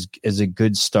animation is a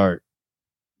good start.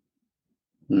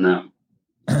 No.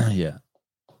 Yeah.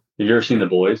 Have you ever seen The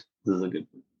Boys? This is a good.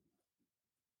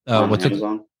 What's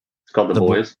Amazon? It's called The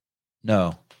Boys.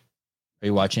 No. Are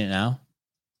you watching it now?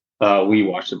 We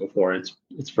watched it before.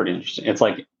 It's pretty interesting. It's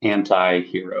like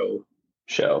anti-hero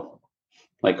show.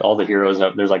 Like all the heroes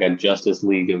there's like a Justice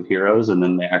League of heroes, and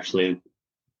then they actually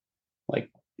like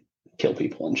kill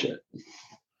people and shit.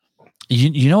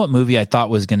 You know what movie I thought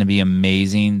was going to be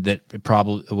amazing? That it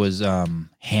probably was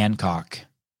Hancock.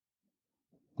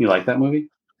 You like that movie?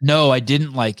 No, I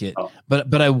didn't like it,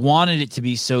 but I wanted it to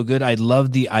be so good. I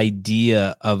loved the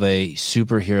idea of a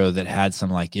superhero that had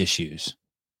some like issues,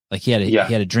 like he had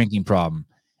a drinking problem,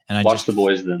 and I watched The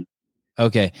Boys then.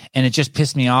 Okay, and it just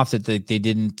pissed me off that they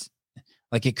didn't,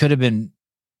 like, it could have been.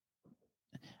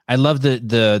 I love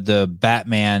the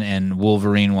Batman and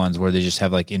Wolverine ones where they just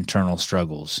have like internal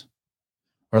struggles,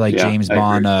 or like James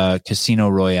Bond Casino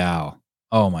Royale.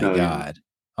 Oh my god. Yeah.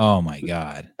 Oh my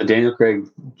god. The Daniel Craig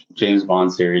James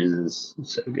Bond series is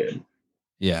so good.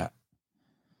 Yeah.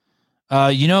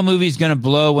 You know a movie's gonna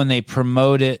blow when they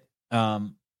promote it.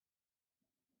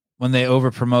 When they over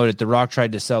promote it. The Rock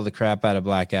tried to sell the crap out of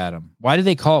Black Adam. Why do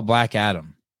they call it Black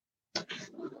Adam?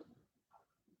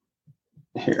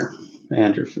 Here,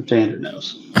 Andrew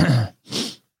knows.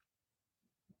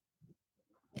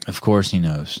 Of course he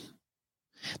knows.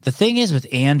 The thing is with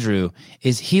Andrew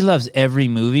is he loves every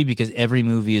movie because every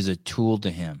movie is a tool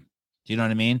to him. Do you know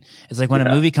what I mean? It's like when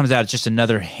a movie comes out, it's just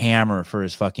another hammer for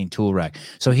his fucking tool rack.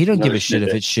 So he don't give a shit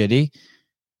if it's shitty.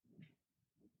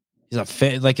 He's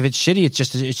like, if it's shitty,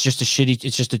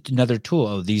 it's just another tool.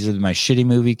 Oh, these are my shitty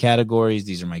movie categories.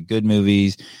 These are my good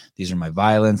movies. These are my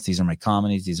violence. These are my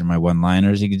comedies. These are my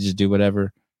one-liners. He could just do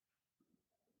whatever.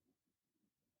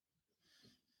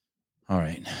 All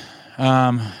right.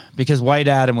 Because White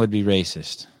Adam would be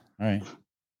racist. All right.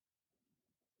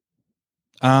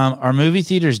 Are movie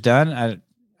theaters done?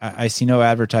 I see no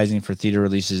advertising for theater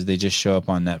releases. They just show up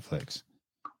on Netflix.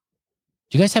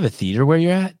 Do you guys have a theater where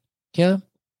you're at, Caleb?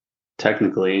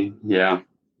 Technically, yeah.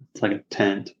 It's like a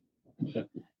tent.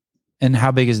 And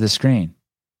how big is the screen?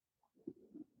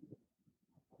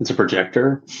 It's a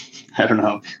projector. I don't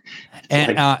know.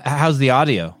 And how's the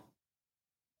audio?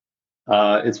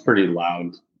 It's pretty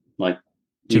loud. Like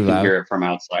you can hear it from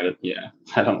outside.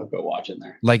 I don't know. Go watch in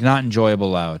there. Like not enjoyable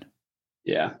loud.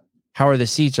 Yeah. How are the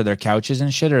seats? Are there couches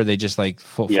and shit, or are they just like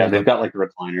full? Yeah, they've got like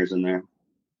recliners in there.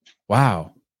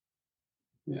 Wow.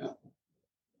 Yeah.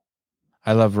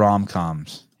 I love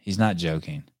rom-coms. He's not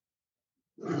joking.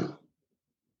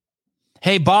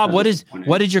 Hey Bob, what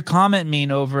did your comment mean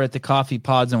over at the Coffee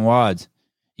Pods and Wads?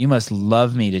 You must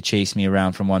love me to chase me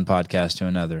around from one podcast to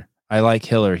another. I like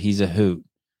Hiller. He's a hoot.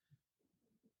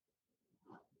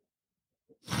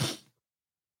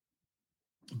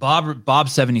 Bob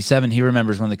 77, he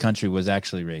remembers when the country was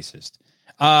actually racist.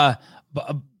 And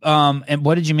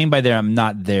what did you mean by there? I'm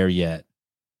not there yet.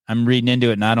 I'm reading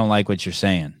into it and I don't like what you're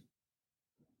saying.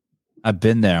 I've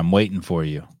been there. I'm waiting for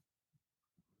you.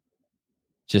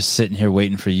 Just sitting here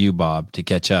waiting for you, Bob, to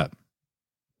catch up.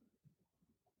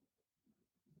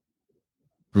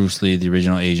 Bruce Lee, the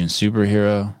original Asian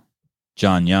superhero.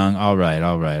 John Young. All right.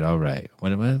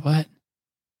 What?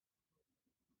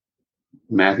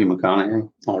 Matthew McConaughey.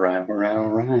 All right.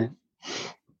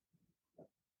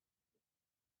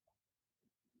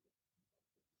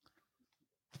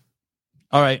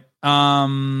 All right.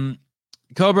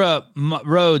 Cobra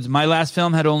Rhodes, my last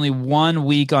film had only 1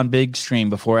 week on big screen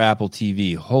before Apple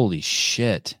TV. Holy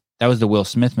shit. That was the Will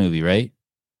Smith movie, right?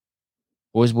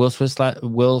 What was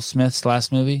Will Smith's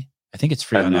last movie? I think it's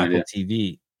free on Apple TV,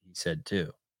 he said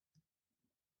too.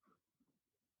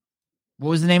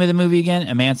 What was the name of the movie again?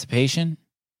 Emancipation?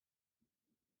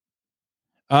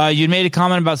 You made a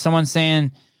comment about someone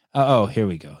saying, here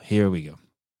we go.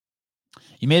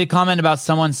 You made a comment about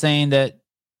someone saying that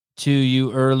to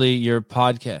you early, your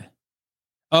podcast.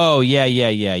 Oh, yeah.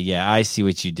 I see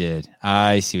what you did.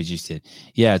 Yeah,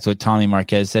 it's what Tommy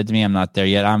Marquez said to me. I'm not there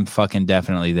yet. I'm fucking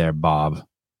definitely there, Bob.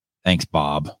 Thanks,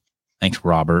 Bob. Thanks,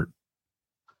 Robert.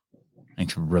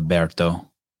 Thanks,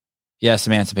 Roberto. Yes,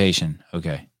 Emancipation.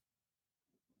 Okay.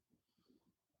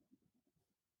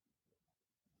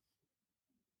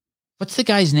 What's the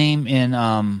guy's name in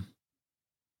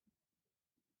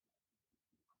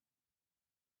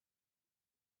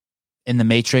The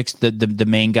Matrix? The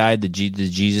main guy, the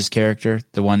Jesus character,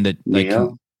 the one that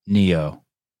Neo.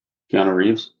 Keanu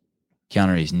Reeves,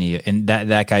 Neo, and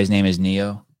that guy's name is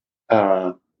Neo.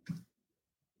 Yeah,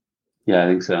 I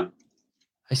think so.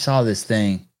 I saw this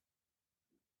thing.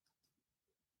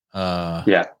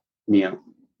 Yeah, Neo.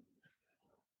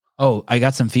 Oh, I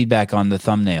got some feedback on the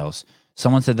thumbnails.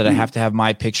 Someone said that I have to have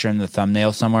my picture in the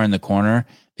thumbnail somewhere in the corner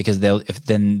because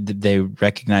then they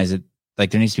recognize it. Like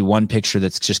there needs to be one picture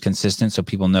that's just consistent so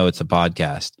people know it's a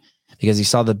podcast. Because he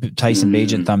saw the Tyson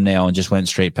Bagent thumbnail and just went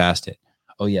straight past it.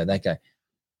 Oh yeah, that guy.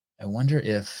 I wonder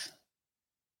if.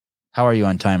 How are you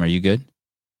on time? Are you good?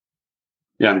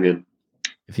 Yeah, I'm good.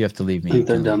 If you have to leave me, I think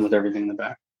they're done with everything in the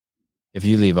back. If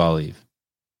you leave, I'll leave.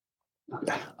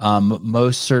 Okay.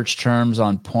 Most search terms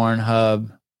on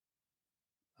Pornhub.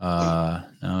 No,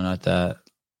 not that.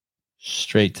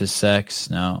 Straight to sex.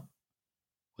 No.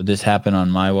 Would this happen on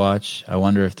my watch? I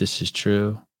wonder if this is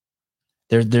true.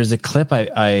 There's a clip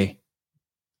I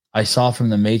saw from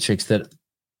The Matrix that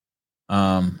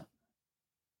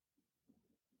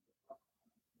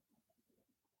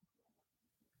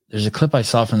there's a clip I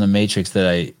saw from The Matrix that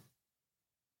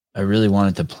I really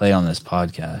wanted to play on this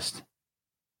podcast.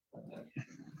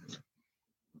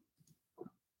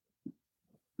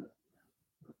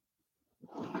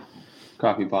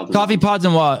 Coffee pods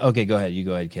and what? Okay, go ahead. You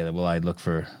go ahead, Caleb. Well, I look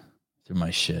through my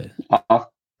shit.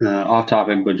 Off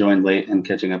topic, but joined late and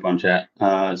catching up on chat.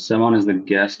 Simon is the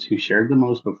guest who shared the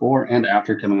most before and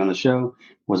after coming on the show.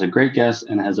 Was a great guest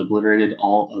and has obliterated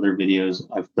all other videos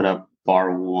I've put up bar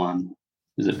one.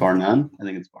 Is it bar none? I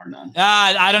think it's bar none.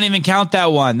 I don't even count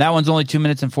that one. That one's only 2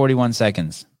 minutes and 41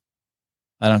 seconds.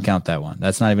 I don't count that one.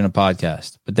 That's not even a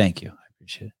podcast. But thank you. I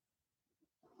appreciate it.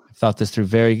 I thought this through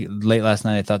very late last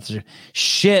night. I thought this through.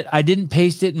 Shit, I didn't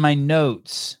paste it in my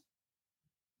notes.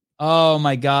 Oh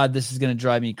my God, this is gonna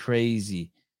drive me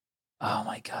crazy. Oh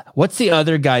my God. What's the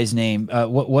other guy's name?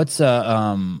 What's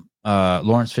Lawrence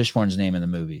Fishburne's name in the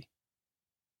movie?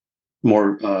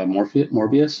 Morbius?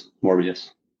 Morpheus? Morbius.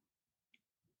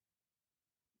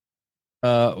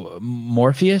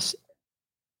 Morbius.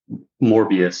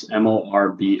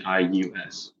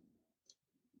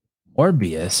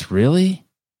 Morbius, really?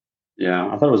 Yeah,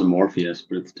 I thought it was Morpheus,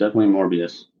 but it's definitely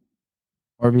Morbius.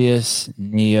 Morbius,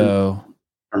 Neo.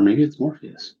 Or maybe it's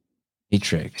Morpheus.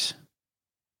 Matrix.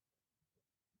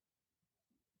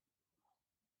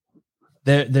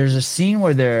 There's a scene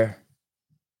where they're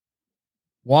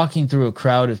walking through a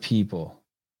crowd of people.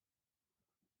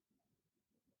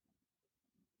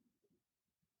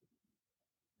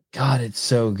 God, it's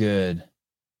so good.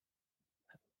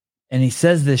 And he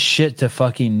says this shit to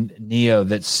fucking Neo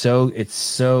it's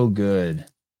so good.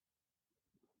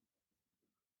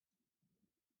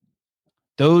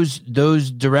 Those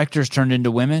directors turned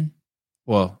into women.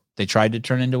 Well, they tried to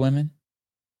turn into women.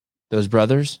 Those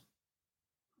brothers.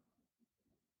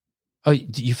 Oh,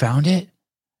 you found it?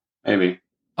 Maybe.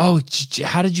 Oh,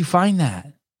 how did you find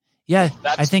that? Yeah,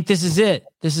 I think this is it.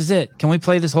 This is it. Can we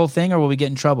play this whole thing or will we get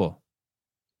in trouble?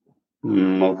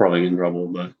 We'll probably get in trouble,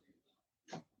 but.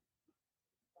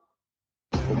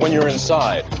 When you're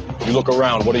inside, you look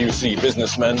around, what do you see?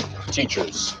 Businessmen,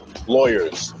 teachers,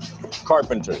 lawyers,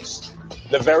 carpenters,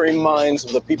 the very minds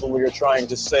of the people we are trying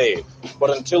to save.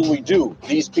 But until we do,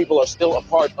 these people are still a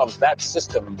part of that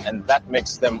system, and that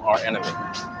makes them our enemy.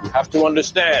 You have to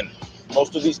understand,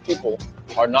 most of these people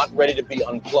are not ready to be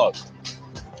unplugged.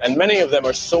 And many of them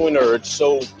are so inert,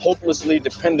 so hopelessly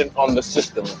dependent on the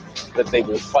system, that they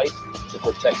will fight to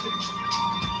protect it.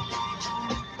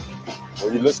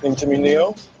 Were you listening to me,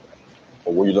 Neo?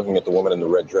 Or were you looking at the woman in the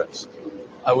red dress?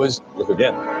 I was. Look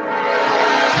again.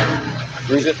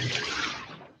 Freeze it.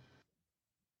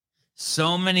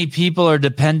 So many people are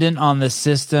dependent on the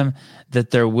system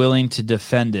that they're willing to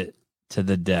defend it to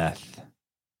the death.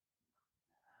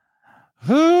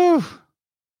 Whew.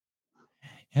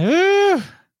 Whew.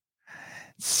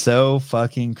 So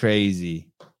fucking crazy.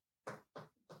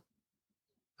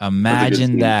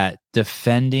 Imagine that,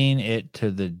 defending it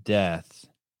to the death.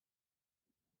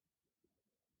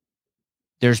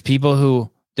 There's people who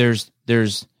there's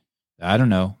I don't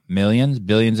know, millions,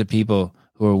 billions of people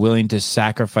who are willing to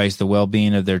sacrifice the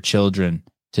well-being of their children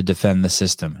to defend the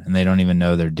system, and they don't even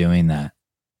know they're doing that.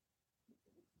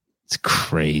 It's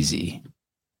crazy.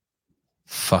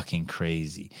 Fucking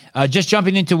crazy. Just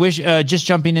jumping into wish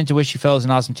you fellas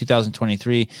an awesome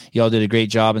 2023. Y'all did a great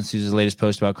job, and Susan's latest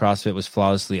post about CrossFit was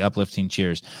flawlessly uplifting.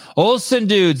 Cheers. Olsen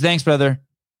dudes, thanks, brother.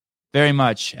 Very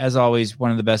much. As always,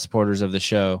 one of the best supporters of the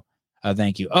show.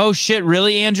 Thank you. Oh shit,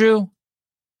 really, Andrew?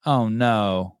 Oh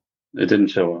no. It didn't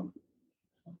show up.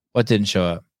 What didn't show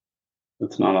up?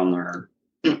 It's not on there.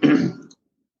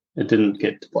 It didn't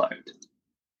get flagged.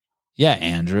 Yeah,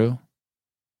 Andrew.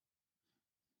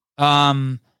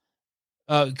 Can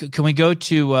we go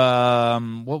to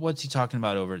what's he talking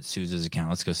about over at Sousa's account?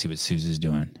 Let's go see what Sousa's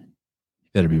doing.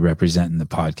 Better be representing the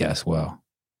podcast well.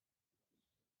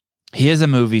 He is a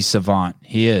movie savant.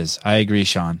 He is. I agree,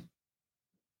 Sean.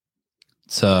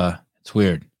 It's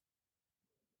weird.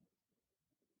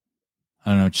 I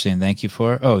don't know what you're saying. Thank you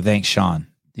for. Oh, thanks, Sean.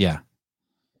 Yeah.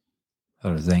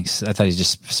 Oh, thanks. I thought he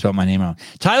just spelled my name wrong.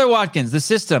 Tyler Watkins, the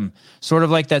system, sort of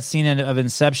like that scene of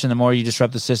Inception. The more you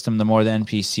disrupt the system, the more the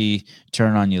NPC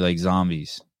turn on you like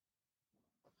zombies.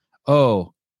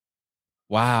 Oh,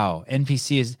 wow.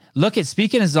 NPC is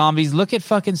speaking of zombies, look at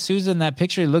fucking Susan in that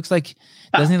picture. He looks like,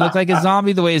 doesn't he look like a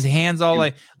zombie? The way his hands all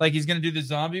like he's going to do the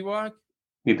zombie walk.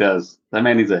 He does. That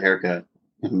man needs a haircut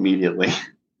immediately.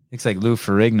 Looks like Lou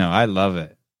Ferrigno. I love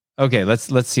it. Okay, let's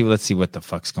see what the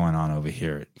fuck's going on over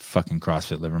here at fucking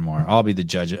CrossFit Livermore. I'll be the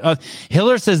judge.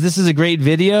 Hiller says this is a great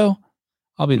video.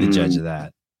 I'll be the judge of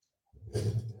that.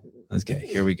 Okay,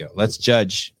 here we go. Let's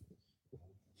judge.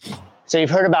 So you've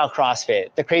heard about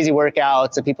CrossFit, the crazy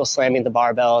workouts, the people slamming the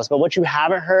barbells, but what you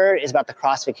haven't heard is about the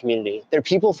CrossFit community. They're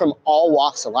people from all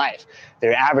walks of life.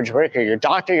 They're your average worker, your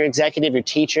doctor, your executive, your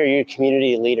teacher, your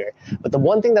community leader. But the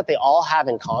one thing that they all have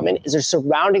in common is they're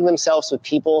surrounding themselves with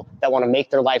people that want to make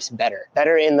their lives better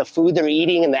in the food they're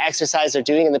eating and the exercise they're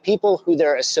doing and the people who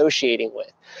they're associating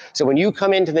with. So when you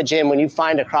come into the gym, when you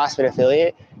find a CrossFit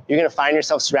affiliate, you're going to find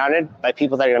yourself surrounded by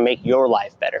people that are going to make your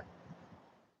life better.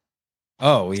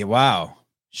 Oh, wow.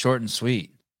 Short and sweet.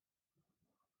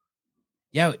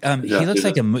 Yeah, he looks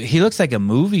like a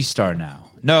movie star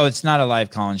now. No, it's not a live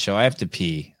call-in show. I have to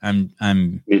pee.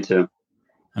 Me too.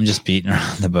 I'm just beating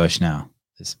around the bush now.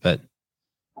 But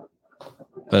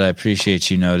I appreciate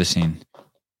you noticing.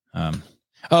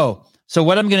 So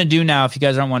what I'm going to do now, if you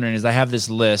guys aren't wondering, is I have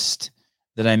this list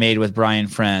that I made with Brian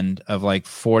Friend of like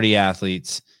 40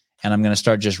 athletes, and I'm going to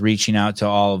start just reaching out to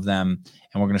all of them.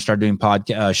 And we're going to start doing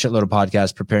shitload of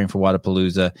podcasts preparing for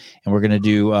Wadapalooza. And we're going to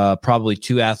do probably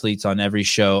 2 athletes on every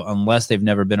show. Unless they've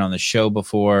never been on the show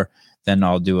before, then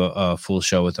I'll do a full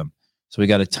show with them. So we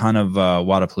got a ton of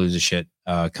Wadapalooza shit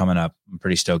coming up. I'm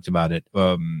pretty stoked about it.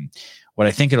 What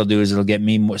I think it'll do is it'll get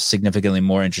me significantly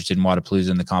more interested in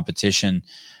Wadapalooza and the competition.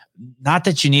 Not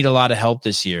that you need a lot of help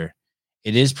this year.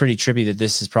 It is pretty trippy that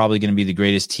this is probably going to be the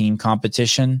greatest team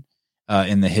competition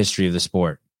in the history of the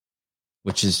sport,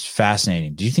 which is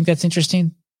fascinating. Do you think that's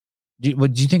interesting? Do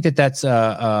you think that that's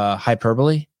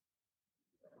hyperbole?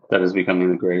 That is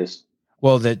becoming the greatest.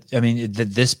 Well,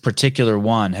 this particular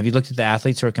one, have you looked at the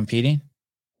athletes who are competing?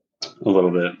 A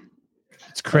little bit.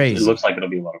 It's crazy. It looks like it'll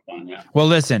be a lot of fun, yeah. Well,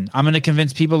 listen, I'm going to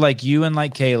convince people like you and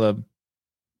like Caleb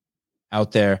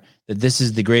out there that this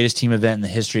is the greatest team event in the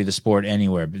history of the sport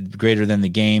anywhere, greater than the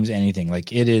games, anything.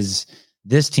 Like it is,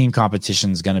 this team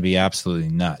competition is going to be absolutely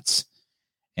nuts.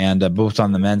 And both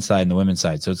on the men's side and the women's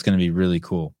side. So it's going to be really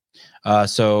cool.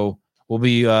 So we'll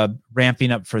be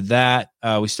ramping up for that.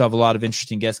 We still have a lot of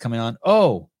interesting guests coming on.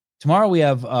 Oh, tomorrow we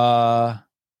have a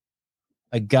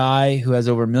guy who has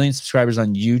over 1 million subscribers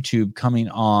on YouTube coming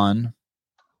on.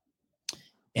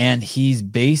 And he's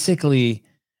basically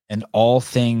an all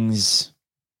things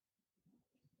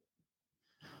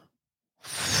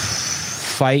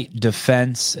fight,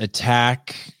 defense,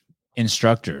 attack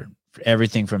instructor.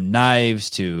 Everything from knives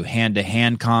to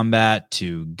hand-to-hand combat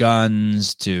to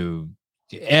guns to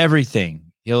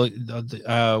everything. He'll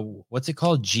what's it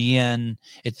called? GN.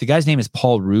 It's the guy's name is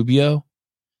Paul Rubio.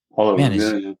 Paul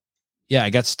Rubio. Yeah, I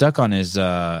got stuck on his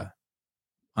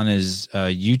YouTube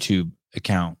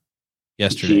account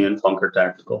yesterday. GN Funker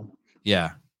Tactical.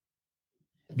 Yeah.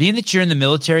 Being that you're in the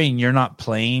military and you're not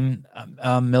playing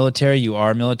military, you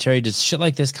are military. Does shit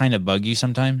like this kind of bug you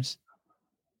sometimes?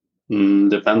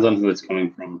 Depends on who it's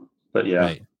coming from, but yeah,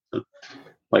 right.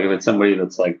 Like if it's somebody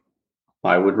that's like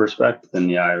I would respect, then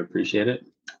yeah, I appreciate it.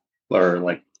 Or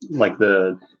like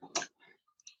the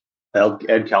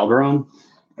Ed Calderon,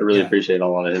 I really appreciate a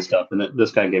lot of his stuff, and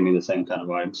this guy gave me the same kind of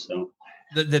vibes. So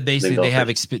basically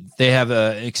they have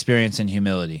experience in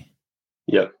humility.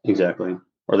 Yep, exactly.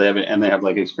 Or they have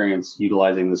like experience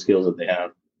utilizing the skills that they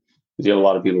have. Because you have a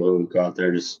lot of people who go out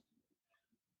there just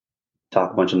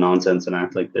talk a bunch of nonsense and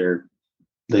act like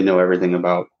they know everything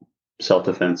about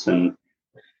self-defense and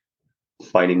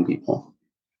fighting people.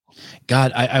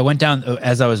 God, I went down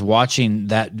as I was watching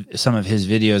some of his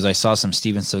videos. I saw some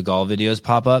Steven Seagal videos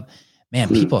pop up. Man,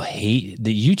 people hate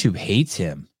YouTube hates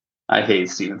him. I hate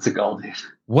Steven Seagal, dude.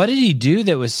 What did he do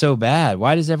that was so bad?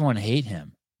 Why does everyone hate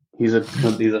him? He's a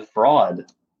fraud.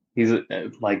 I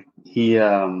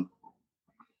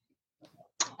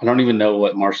don't even know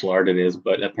what martial art it is,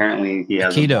 but apparently he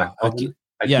has Aikido. Aikido.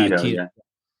 Yeah.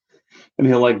 And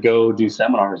he'll like go do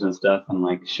seminars and stuff and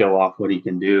like show off what he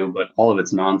can do, but all of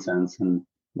it's nonsense. And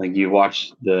like you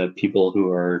watch the people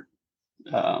who are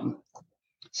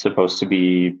supposed to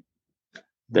be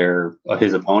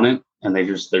his opponent, and they're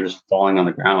just falling on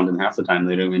the ground, and half the time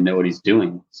they don't even know what he's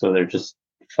doing, so they're just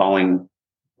falling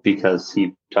because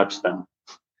he touched them.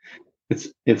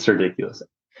 It's ridiculous.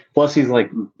 Plus, he's like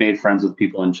made friends with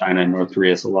people in China and North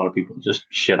Korea, so a lot of people just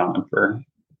shit on him for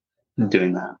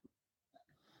doing that.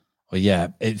 Well, yeah,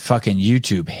 fucking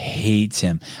YouTube hates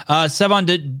him.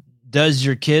 Sevon, does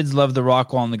your kids love the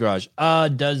rock wall in the garage?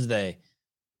 Does they?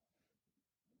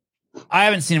 I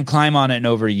haven't seen him climb on it in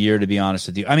over a year, to be honest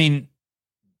with you. I mean,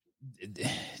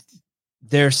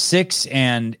 they're 6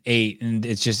 and 8, and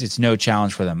it's no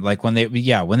challenge for them. Like when they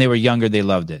were younger, they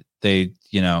loved it. They,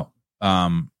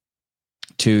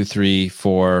 2, 3,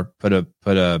 4, put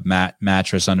a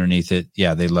mattress underneath it.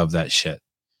 Yeah, they love that shit.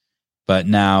 But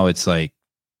now it's like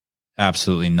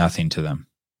absolutely nothing to them.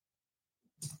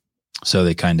 So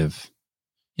they kind of,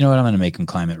 you know what? I'm going to make them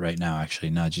climb it right now.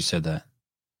 Actually, now that you said that,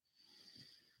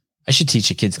 I should teach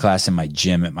a kids class in my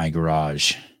gym at my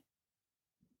garage.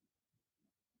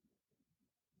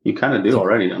 You kind of do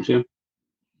already, don't you?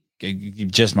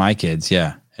 Just my kids,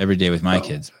 yeah. Every day with my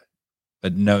kids,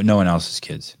 but no one else's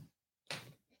kids.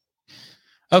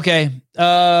 Okay.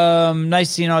 Nice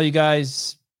seeing all you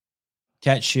guys.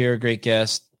 Kat Scherer, great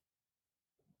guest.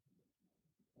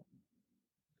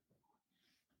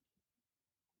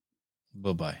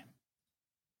 Bye-bye.